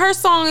 And her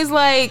song is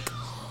like,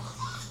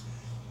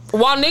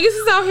 while niggas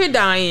is out here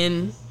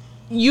dying,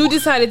 you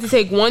decided to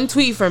take one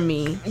tweet from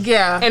me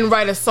Yeah. and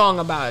write a song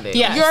about it.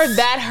 Yes. You're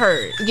that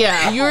hurt.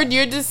 Yeah.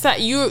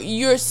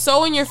 You're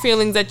so in your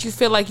feelings that you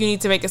feel like you need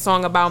to make a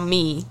song about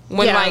me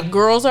when Yeah. like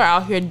girls are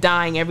out here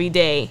dying every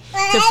day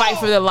to fight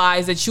for their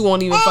lives that you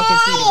won't even fucking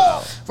tweet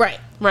about. Right.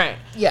 Right.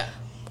 Yeah.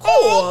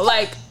 Cool.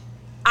 Like,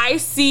 I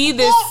see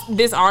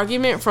this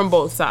argument from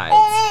both sides.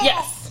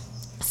 Yes.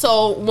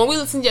 So when we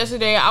listened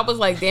yesterday, I was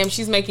like, damn,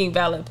 she's making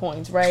valid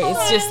points, right?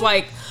 It's just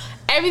like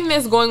everything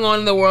that's going on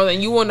in the world,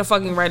 and you want to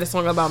fucking write a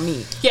song about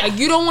me. Yeah. Like,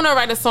 you don't want to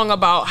write a song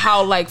about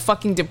how like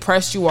fucking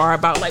depressed you are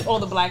about like all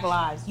the black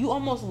lives. You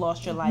almost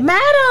lost your life.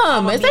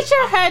 Madam, is that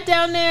your head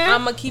down there?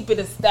 I'm gonna keep it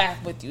a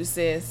stack with you,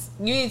 sis.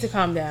 You need to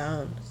calm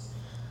down.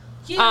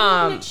 Yeah,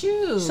 I'm looking at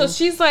you. So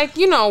she's like,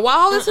 you know,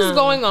 while this is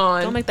going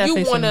on, Don't make that you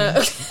face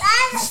wanna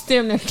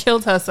damn near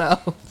killed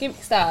herself.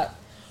 stop.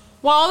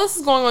 While all this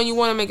is going on, you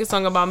want to make a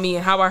song about me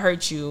and how I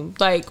hurt you.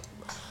 Like,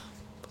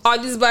 are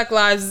these black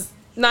lives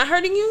not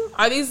hurting you?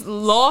 Are these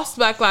lost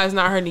black lives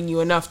not hurting you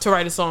enough to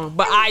write a song?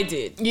 But I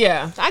did.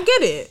 Yeah. I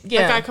get it.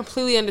 Yeah. Like, I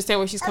completely understand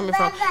where she's coming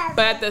from.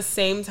 But at the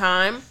same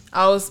time,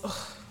 I was,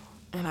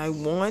 and I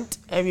want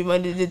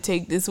everybody to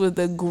take this with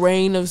a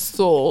grain of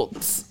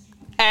salt.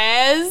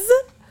 As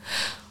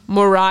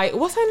Mariah,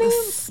 what's her name?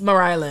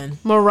 Mariah Lynn.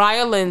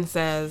 Mariah Lynn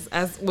says,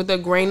 as with a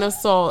grain of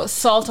salt.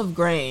 Salt of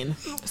grain.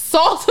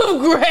 Salt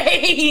of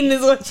grain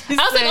is what she said.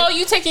 I was like, oh,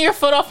 you taking your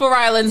foot off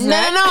Mariah Lynn's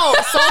neck? No.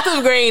 Salt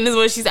of grain is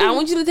what she said. I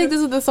want you to take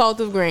this with the salt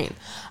of grain.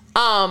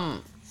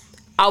 I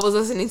was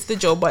listening to the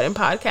Joe Budden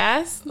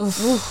podcast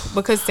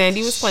because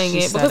Sandy was playing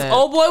it. Because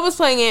Old Boy was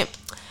playing it.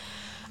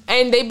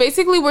 And they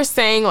basically were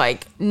saying,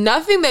 like,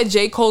 nothing that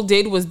J. Cole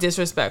did was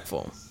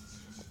disrespectful.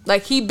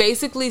 Like, he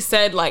basically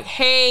said, like,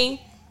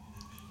 hey,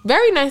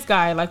 very nice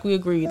guy. Like, we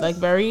agreed. Like,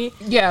 very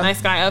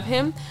nice guy of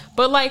him.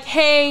 But, like,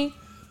 hey,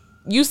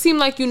 you seem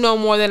like you know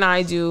more than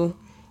I do.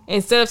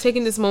 Instead of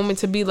taking this moment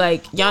to be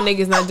like, y'all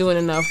niggas not doing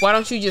enough, why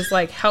don't you just,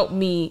 like, help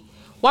me?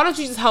 Why don't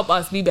you just help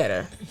us be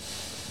better?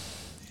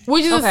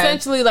 Which is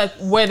essentially, like,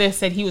 where they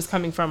said he was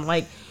coming from.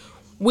 Like,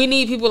 we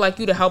need people like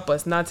you to help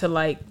us, not to,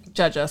 like,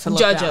 judge us.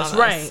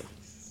 Right.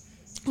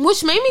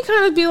 Which made me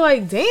kind of be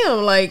like,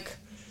 damn, like,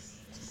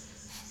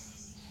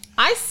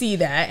 I see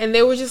that. And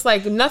they were just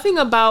like, nothing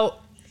about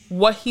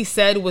what he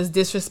said was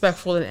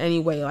disrespectful in any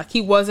way. Like, he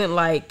wasn't,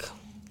 like,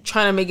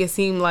 trying to make it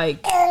seem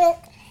like, can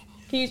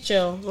you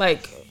chill?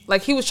 Like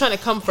he was trying to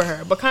come for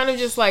her. But kind of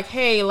just like,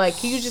 hey, like,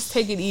 can you just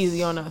take it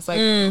easy on us?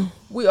 Like,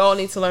 we all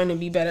need to learn to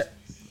be better.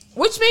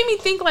 Which made me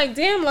think, like,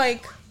 damn,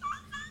 like,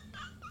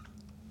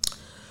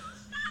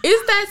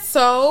 is that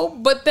so?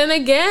 But then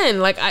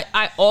again, like,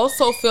 I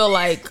also feel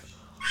like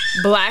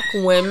black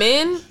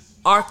women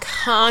are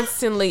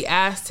constantly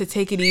asked to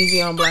take it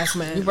easy on black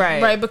men.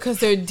 Right, because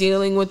they're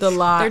dealing with a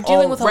lot. They're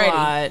dealing with already. a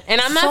lot. And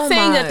I'm not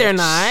saying that they're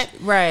not.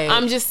 Right.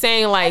 I'm just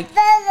saying, like,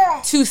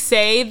 to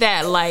say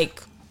that,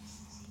 like,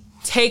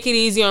 take it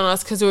easy on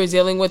us because we're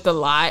dealing with a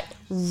lot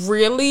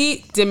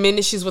really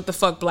diminishes what the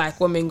fuck black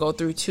women go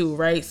through too,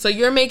 right? So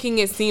you're making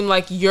it seem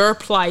like your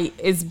plight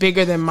is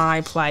bigger than my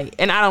plight,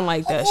 and I don't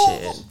like that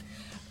shit.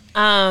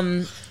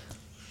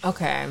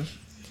 Okay. I'm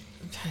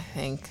trying to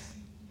think.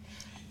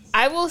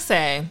 I will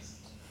say,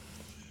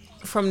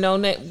 from No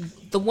Name,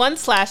 the one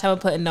slash I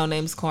would put in No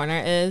Name's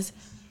corner is,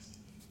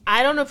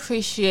 I don't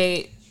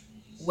appreciate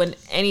when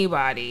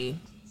anybody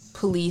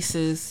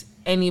polices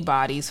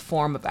anybody's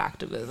form of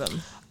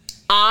activism.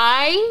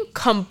 I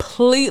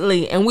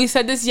completely, and we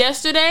said this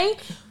yesterday,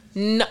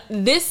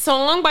 this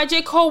song by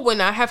J. Cole would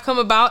not have come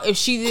about if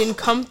she didn't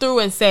come through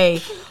and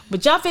say,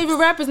 but y'all favorite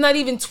rapper's not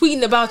even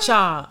tweeting about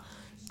y'all.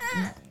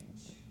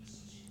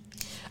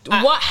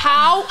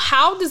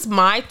 How does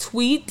my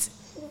tweet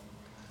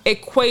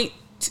equate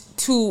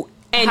to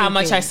anything? How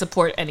much I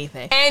support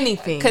anything.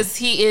 Anything. Because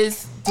he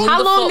is doing How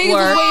the long niggas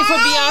footwork. was waiting for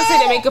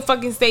Beyonce to make a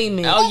fucking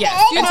statement? Oh,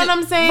 yes. You know what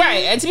I'm saying?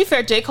 Right. And to be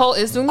fair, J. Cole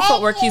is doing the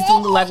footwork. He's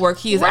doing the legwork.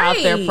 He is out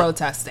there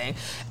protesting.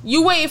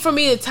 You waiting for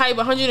me to type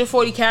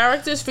 140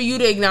 characters for you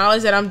to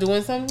acknowledge that I'm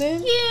doing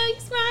something? Yeah, you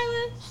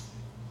smiling.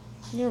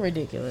 You're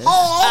ridiculous.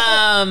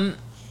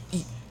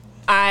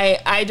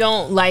 I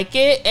don't like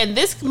it. And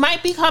this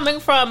might be coming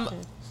from...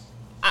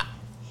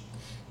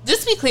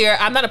 just to be clear,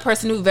 I'm not a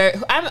person who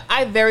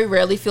I very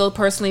rarely feel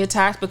personally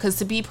attacked, because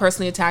to be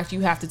personally attacked, you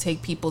have to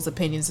take people's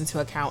opinions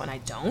into account, and I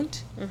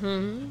don't.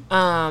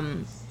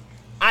 Mm-hmm.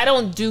 I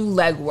don't do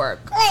legwork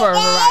for a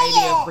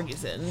variety of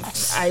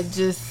reasons. I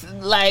just,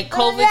 like,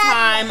 COVID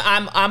time,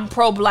 I'm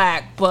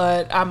pro-black,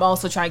 but I'm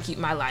also trying to keep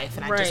my life,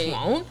 and I just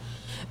won't.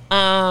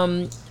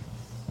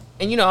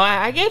 And, you know,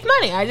 I gave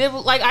money. I did,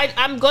 like,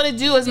 I'm going to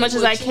do as much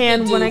as I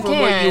can when I can.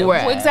 Where you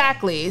were.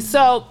 Exactly.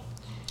 So...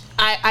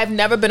 I've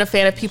never been a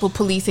fan of people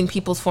policing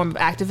people's form of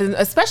activism,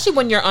 especially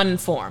when you're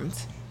uninformed.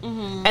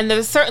 Mm-hmm. And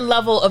there's a certain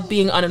level of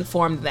being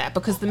uninformed in that,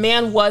 because the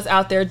man was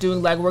out there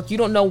doing legwork. You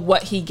don't know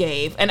what he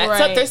gave. And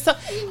celebrities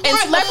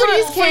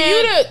for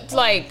you to,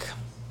 like,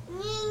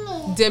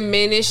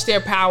 diminish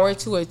their power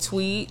to a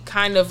tweet,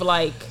 kind of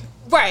like...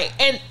 Right.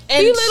 And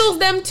belittles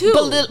them too.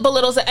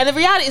 Belittles. And the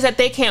reality is that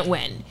they can't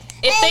win.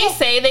 If they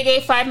say they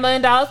gave $5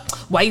 million,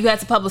 why you had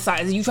to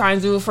publicize it? You trying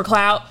to do it for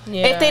clout?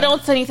 Yeah. If they don't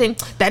say anything,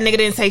 that nigga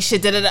didn't say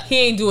shit. Da-da-da. He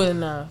ain't doing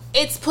enough.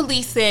 It's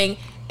policing,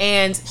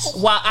 and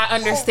while I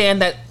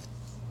understand that,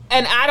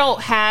 and I don't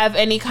have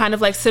any kind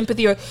of like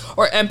sympathy or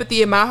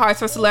empathy in my heart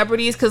for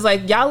celebrities, because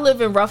like y'all live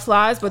in rough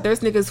lives, but there's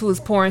niggas who is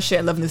pouring shit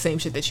and living the same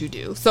shit that you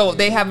do. So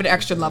they have an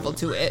extra level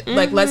to it. Mm-hmm.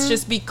 Like, let's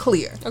just be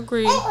clear.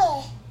 Agreed.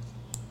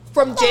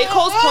 From J.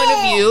 Cole's point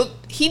of view,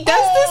 he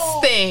does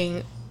this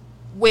thing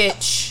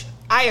which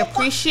I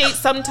appreciate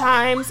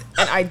sometimes,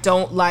 and I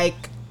don't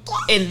like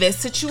in this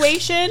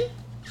situation.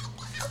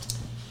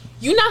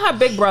 You not her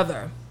big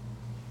brother.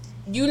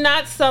 You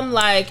not some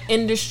like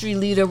industry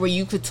leader where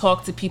you could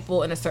talk to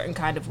people in a certain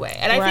kind of way.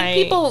 And I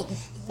think people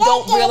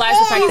don't realize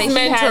the fact that he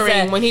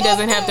mentoring when he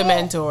doesn't have to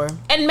mentor.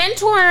 And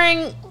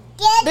mentoring,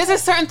 there's a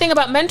certain thing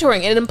about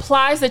mentoring. It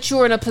implies that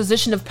you're in a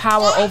position of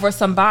power over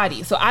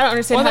somebody. So I don't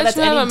understand how that's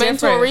any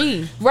different.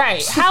 Mentoree.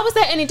 Right. How is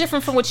that any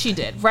different from what she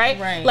did, right?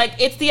 Right. Like,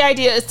 it's the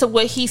idea as to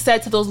what he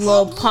said to those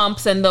little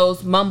pumps and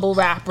those mumble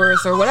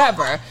rappers or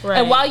whatever. Right.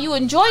 And while you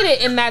enjoyed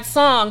it in that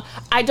song,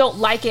 I don't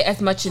like it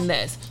as much in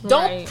this.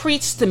 Don't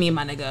preach to me,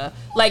 my nigga.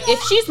 Like,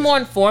 if she's more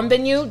informed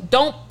than you,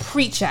 don't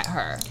preach at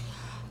her.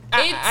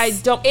 I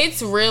don't.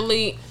 It's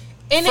really...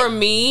 For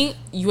me,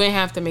 you ain't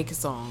have to make a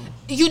song.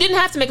 You didn't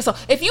have to make a song.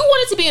 If you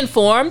wanted to be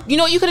informed, you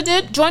know what you could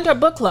have did? Joined her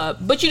book club.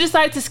 But you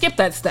decided to skip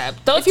that step.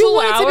 If you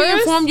wanted to be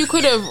informed, you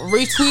could have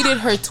retweeted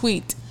her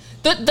tweet.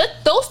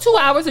 Those 2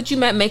 hours that you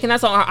meant making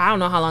that song, I don't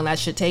know how long that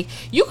should take.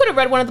 You could have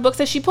read one of the books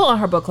that she put on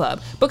her book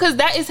club, because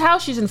that is how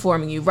she's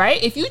informing you,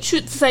 right? If you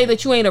say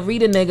that you ain't a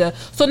reading nigga,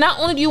 so not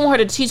only do you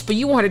want her to teach, but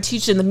you want her to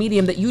teach in the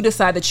medium that you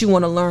decide that you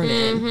want to learn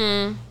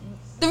in.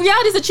 The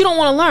reality is that you don't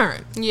want to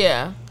learn.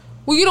 Yeah.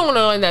 Well, you don't want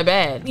to learn that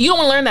bad. You don't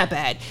want to learn that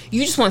bad.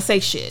 You just want to say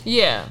shit.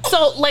 Yeah.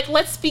 So, like,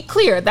 let's be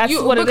clear. That's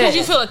what it is. Because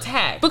you feel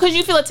attacked. Because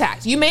you feel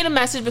attacked. You made a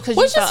message because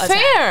you felt attacked. Which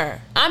is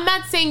fair. I'm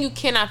not saying you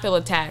cannot feel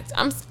attacked.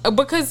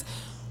 Because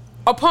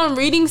upon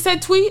reading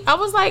said tweet, I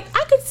was like,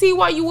 I could see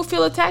why you would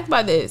feel attacked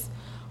by this.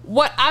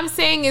 What I'm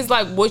saying is,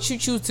 like, what you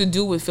choose to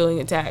do with feeling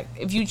attacked.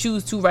 If you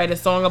choose to write a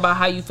song about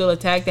how you feel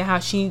attacked and how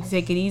she needs to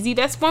take it easy,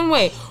 that's one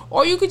way.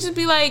 Or you could just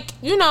be like,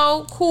 you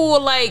know, cool,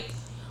 like...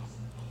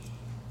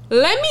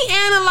 Let me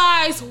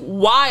analyze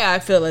why I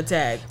feel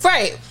attacked.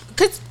 Right.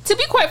 because to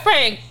be quite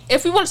frank,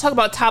 if we want to talk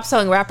about top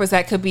selling rappers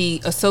that could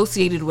be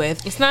associated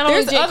with, it's not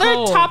only there's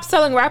other top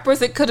selling rappers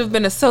that could have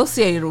been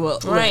associated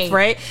with, right?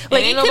 Like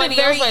it could have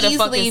very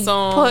easily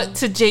put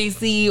to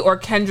Jay-Z or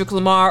Kendrick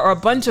Lamar or a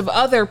bunch of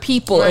other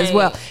people as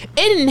well. It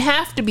didn't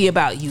have to be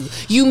about you.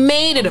 You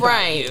made it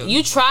about you.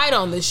 You tried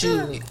on the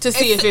shoe to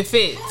see if it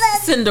fits.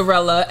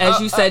 Cinderella,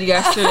 as you said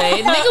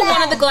yesterday. Nigga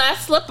wanted the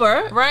glass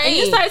slipper, right? And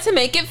you decided to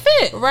make it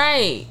fit,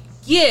 right?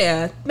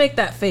 Yeah, make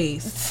that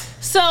face.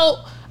 So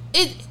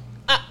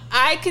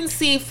I can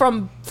see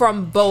from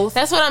both.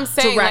 That's what I'm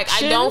saying.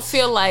 Directions. Like, I don't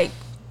feel like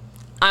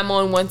I'm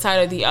on one side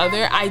or the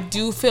other. I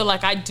do feel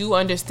like I do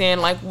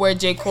understand like where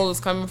J. Cole is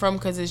coming from,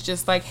 because it's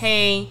just like,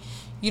 hey,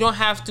 you don't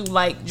have to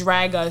like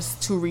drag us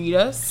to read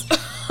us.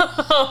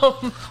 I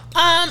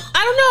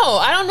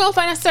don't know if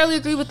I necessarily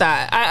agree with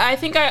that. I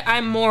think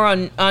I'm more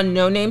on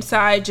No Name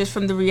side, just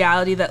from the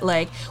reality that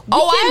like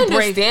I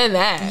understand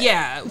that.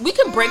 Yeah, we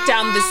can break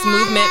down this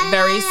movement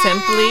very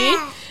simply.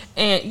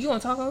 And you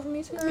want to talk over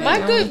me too? My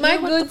good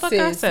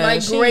sis, my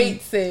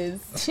great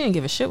sis. She didn't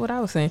give a shit what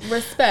I was saying.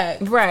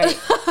 Respect, right?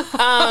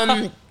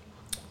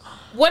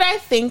 What I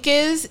think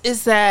is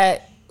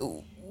that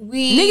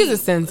niggas are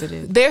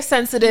sensitive. They're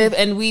sensitive,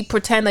 and we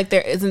pretend like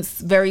there isn't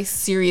very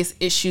serious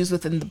issues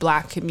within the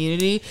Black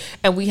community,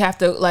 and we have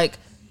to like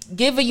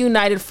give a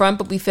united front,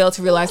 but we fail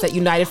to realize that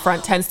united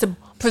front tends to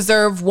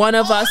preserve one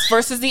of us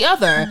versus the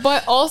other.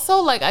 But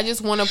also, like, I just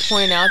want to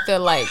point out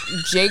that like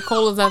J.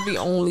 Cole is not the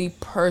only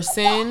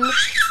person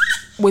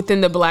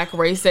within the Black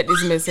race that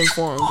is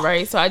misinformed,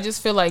 right? So I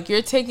just feel like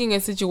you're taking a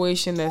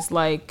situation that's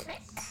like,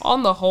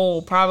 on the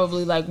whole,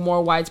 probably like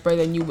more widespread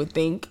than you would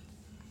think,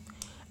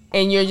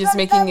 and you're just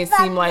making it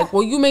seem like,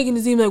 well, you making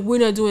it seem like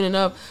we're not doing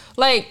enough.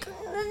 Like,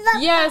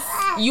 yes,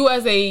 you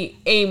as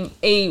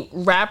a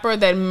rapper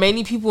that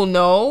many people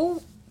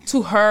know,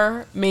 to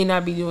her may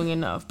not be doing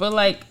enough, but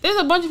like there's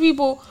a bunch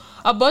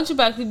of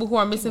Black people who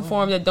are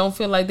misinformed that don't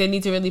feel like they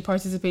need to really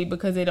participate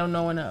because they don't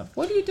know enough.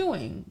 What are you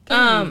doing,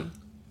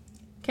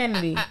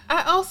 Kennedy?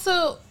 I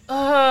also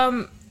how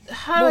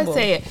do I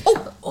say it?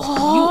 You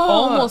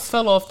almost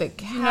fell off the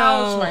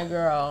couch, my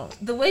girl.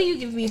 The way you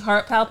give me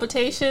heart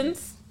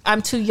palpitations,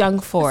 I'm too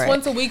young for it.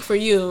 Once a week for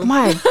you.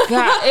 My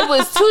God, it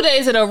was 2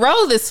 days in a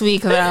row this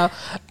week though.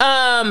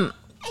 How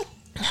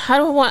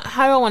do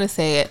I want to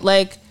say it?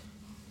 Like,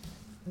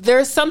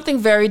 there's something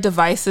very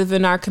divisive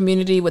in our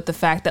community with the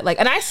fact that like,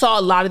 and I saw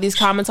a lot of these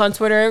comments on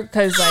Twitter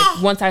because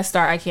like once I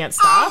start, I can't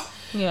stop.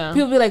 Yeah.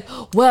 People be like,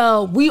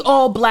 well, we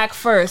all Black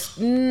first.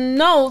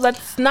 No,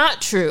 that's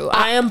not true.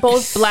 I am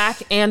both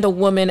Black and a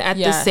woman at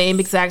the same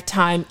exact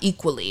time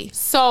equally.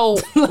 So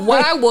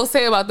what I will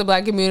say about the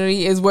Black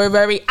community is we're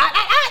very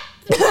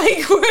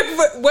like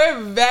we're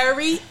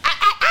very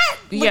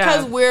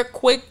because we're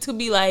quick to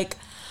be like,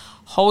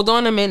 hold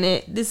on a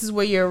minute, this is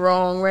where you're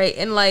wrong, right?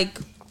 And like,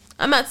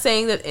 I'm not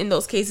saying that in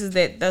those cases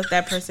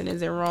that person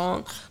isn't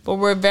wrong, but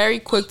we're very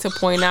quick to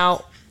point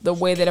out the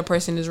way that a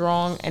person is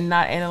wrong and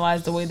not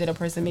analyze the way that a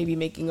person may be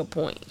making a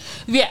point.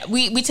 Yeah,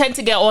 we tend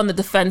to get on the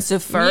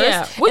defensive first.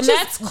 Yeah, which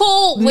that's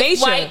cool with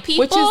nature, white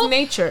people. Which is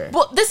nature.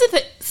 Well, this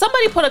is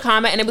somebody put a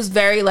comment and it was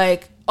very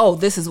like, oh,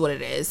 this is what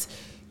it is.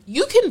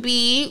 You can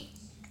be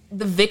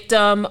the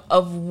victim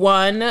of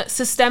one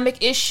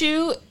systemic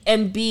issue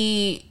and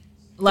be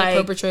like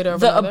the perpetrator of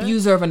the another?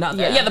 Abuser of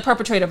another. Yeah, the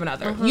perpetrator of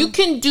another. You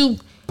can do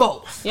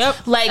both.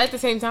 Yep. Like at the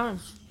same time.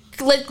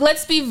 Like,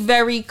 let's be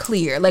very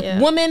clear.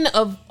 Like, women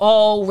of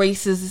all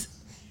races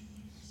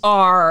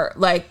are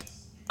like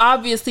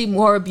obviously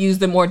more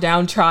abused and more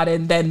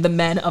downtrodden than the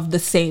men of the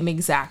same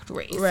exact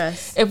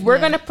race. If we're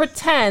gonna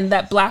pretend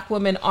that Black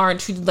women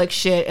aren't treated like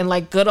shit, and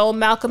like good old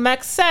Malcolm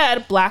X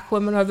said, Black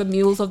women are the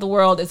mules of the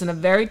world, isn't a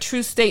very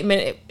true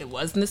statement. It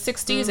was in the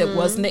 60s, it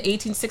was in the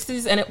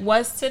 1860s, and it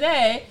was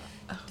today.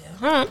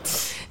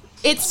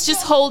 It's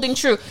just holding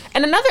true.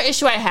 And another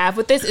issue I have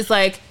with this is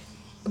like,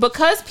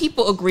 because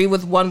people agree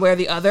with one way or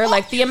the other,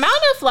 like the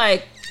amount of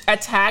like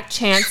attack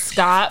Chance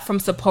Scott from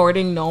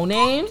supporting No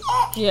Name,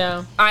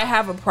 I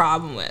have a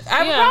problem with.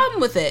 I have a problem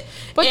with it.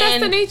 But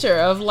that's the nature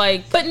of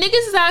like. But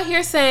niggas is out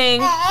here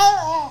saying,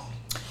 I'm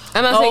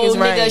not saying it's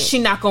right. Nigga, she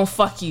not gonna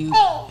fuck you.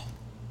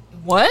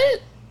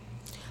 What?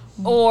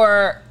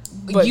 Or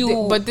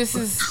but this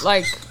is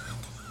like,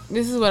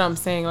 this is what I'm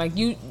saying. Like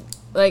you,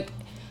 like.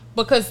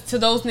 Because to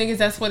those niggas,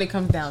 that's what it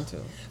comes down to.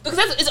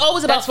 Because it's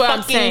always about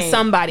fucking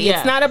somebody.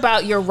 It's not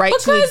about your right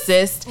to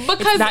exist.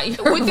 Because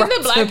within the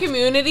Black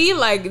community,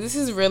 like, this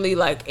is really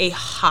like a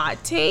hot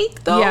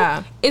take, though.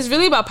 Yeah. It's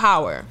really about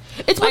power.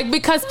 It's like,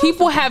 because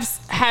people have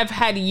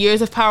had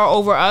years of power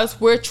over us,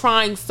 we're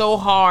trying so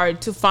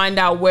hard to find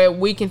out where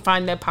we can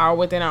find that power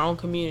within our own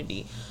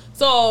community.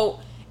 So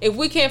if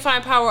we can't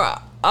find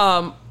power,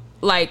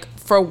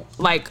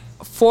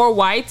 for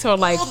whites or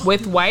like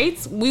with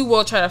whites, we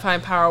will try to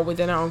find power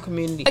within our own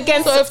community.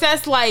 Again, so if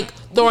that's like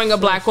throwing a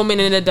Black woman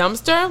in a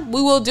dumpster,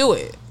 we will do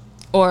it.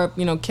 Or,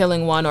 you know,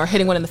 killing one or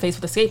hitting one in the face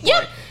with a skateboard.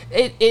 Yeah.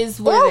 It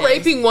is what or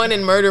raping one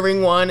and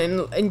murdering one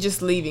and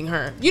just leaving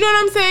her. You know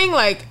what I'm saying?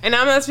 Like, and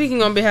I'm not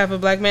speaking on behalf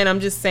of Black men. I'm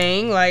just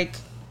saying, like,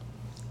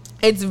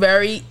 it's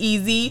very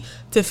easy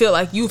to feel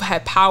like you've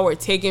had power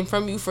taken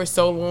from you for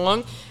so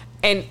long,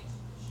 and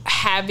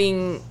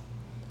having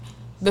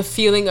the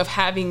feeling of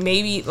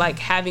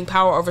having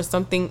power over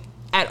something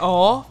at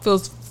all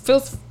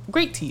feels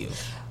great to you.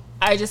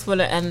 I just want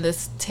to end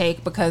this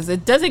take because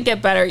it doesn't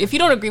get better. If you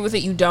don't agree with it,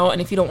 you don't.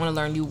 And if you don't want to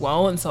learn, you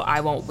won't. And so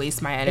I won't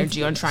waste my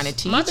energy on trying to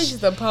teach. My bitch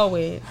is a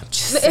poet. I'm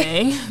just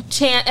saying.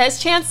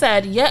 As Chan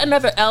said, yet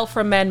another L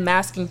for men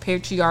masking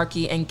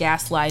patriarchy and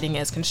gaslighting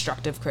as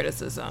constructive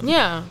criticism.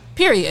 Yeah.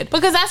 Period.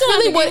 Because that's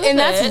really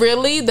that's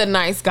really the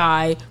nice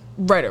guy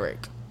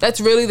rhetoric. That's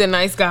really the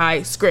nice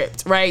guy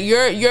script, right?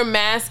 You're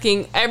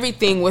masking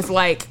everything with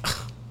like,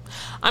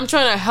 I'm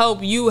trying to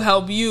help you.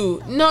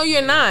 No,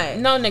 you're not.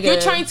 No, nigga.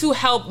 You're trying to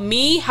help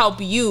me help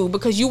you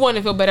because you want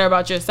to feel better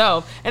about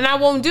yourself, and I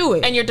won't do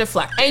it. And you're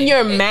deflecting. And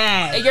you're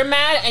mad. You're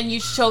mad, and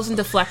you've chosen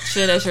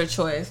deflection as your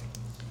choice.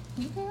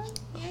 You good?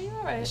 Yeah, you're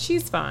all right.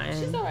 She's fine.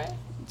 She's all right.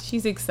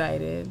 She's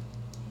excited.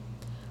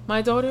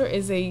 My daughter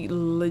is a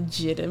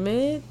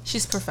legitimate.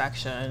 She's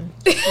perfection.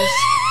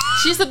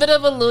 She's a bit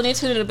of a Looney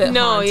Tune and a bit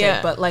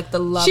haunted, but like the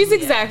love. She's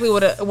exactly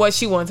what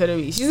she wants her to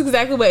be. She's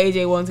exactly what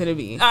AJ wants her to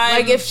be.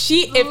 Like if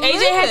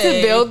AJ had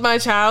to build my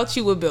child,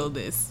 she would build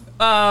this.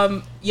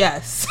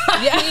 Yes.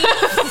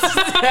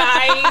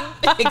 I'm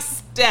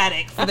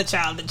ecstatic for the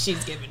child that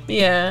she's given me.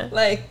 Yeah.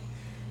 Like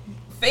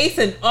faith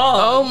and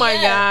all. Oh my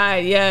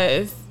God,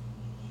 yes.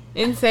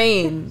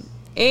 Insane.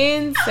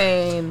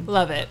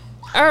 Love it.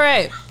 All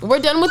right. We're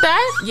done with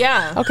that?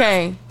 Yeah.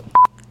 Okay.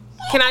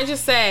 Can I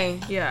just say?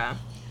 Yeah.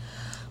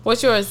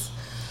 What's yours?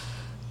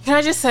 Can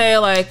I just say,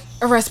 like,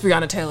 arrest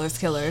Breonna Taylor's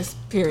killers,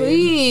 period.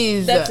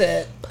 Please. That's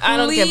it. I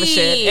don't give a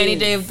shit. Please. Any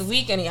day of the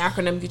week, any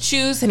acronym you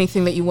choose,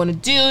 anything that you want to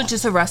do,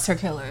 just arrest her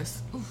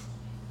killers.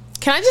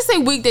 Can I just say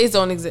weekdays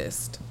don't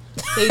exist?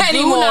 They do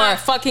Anymore. not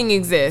fucking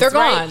exist. They're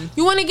right? gone.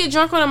 You want to get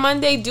drunk on a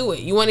Monday? Do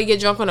it. You want to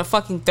get drunk on a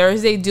fucking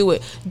Thursday? Do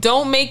it.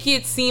 Don't make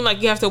it seem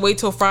like you have to wait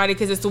till Friday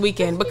because it's the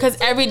weekend. Because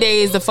every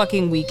day is the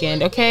fucking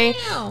weekend, okay?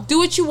 Yeah. Do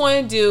what you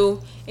want to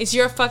do. It's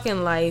your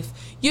fucking life.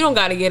 You don't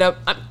got to get up.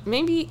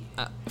 Maybe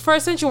for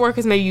essential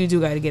workers, maybe you do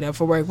got to get up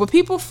for work. But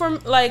people from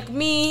like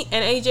me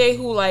and AJ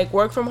who like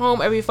work from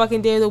home every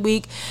fucking day of the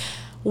week,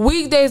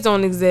 weekdays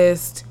don't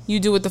exist. You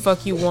do what the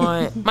fuck you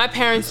want. My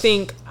parents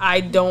think I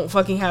don't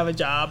fucking have a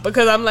job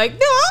because I'm like,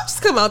 no, I'll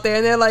just come out there.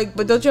 And they're like,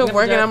 but don't you have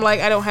work? And I'm like,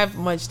 I don't have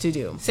much to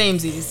do.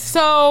 Samesies.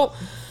 So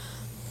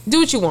do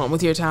what you want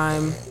with your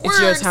time.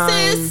 It's your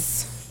time.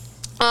 Sis.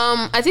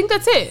 I think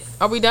that's it.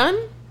 Are we done?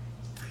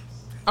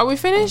 Are we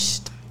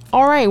finished?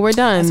 All right, we're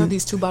done. So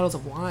these 2 bottles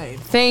of wine.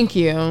 Thank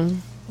you.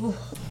 Ooh.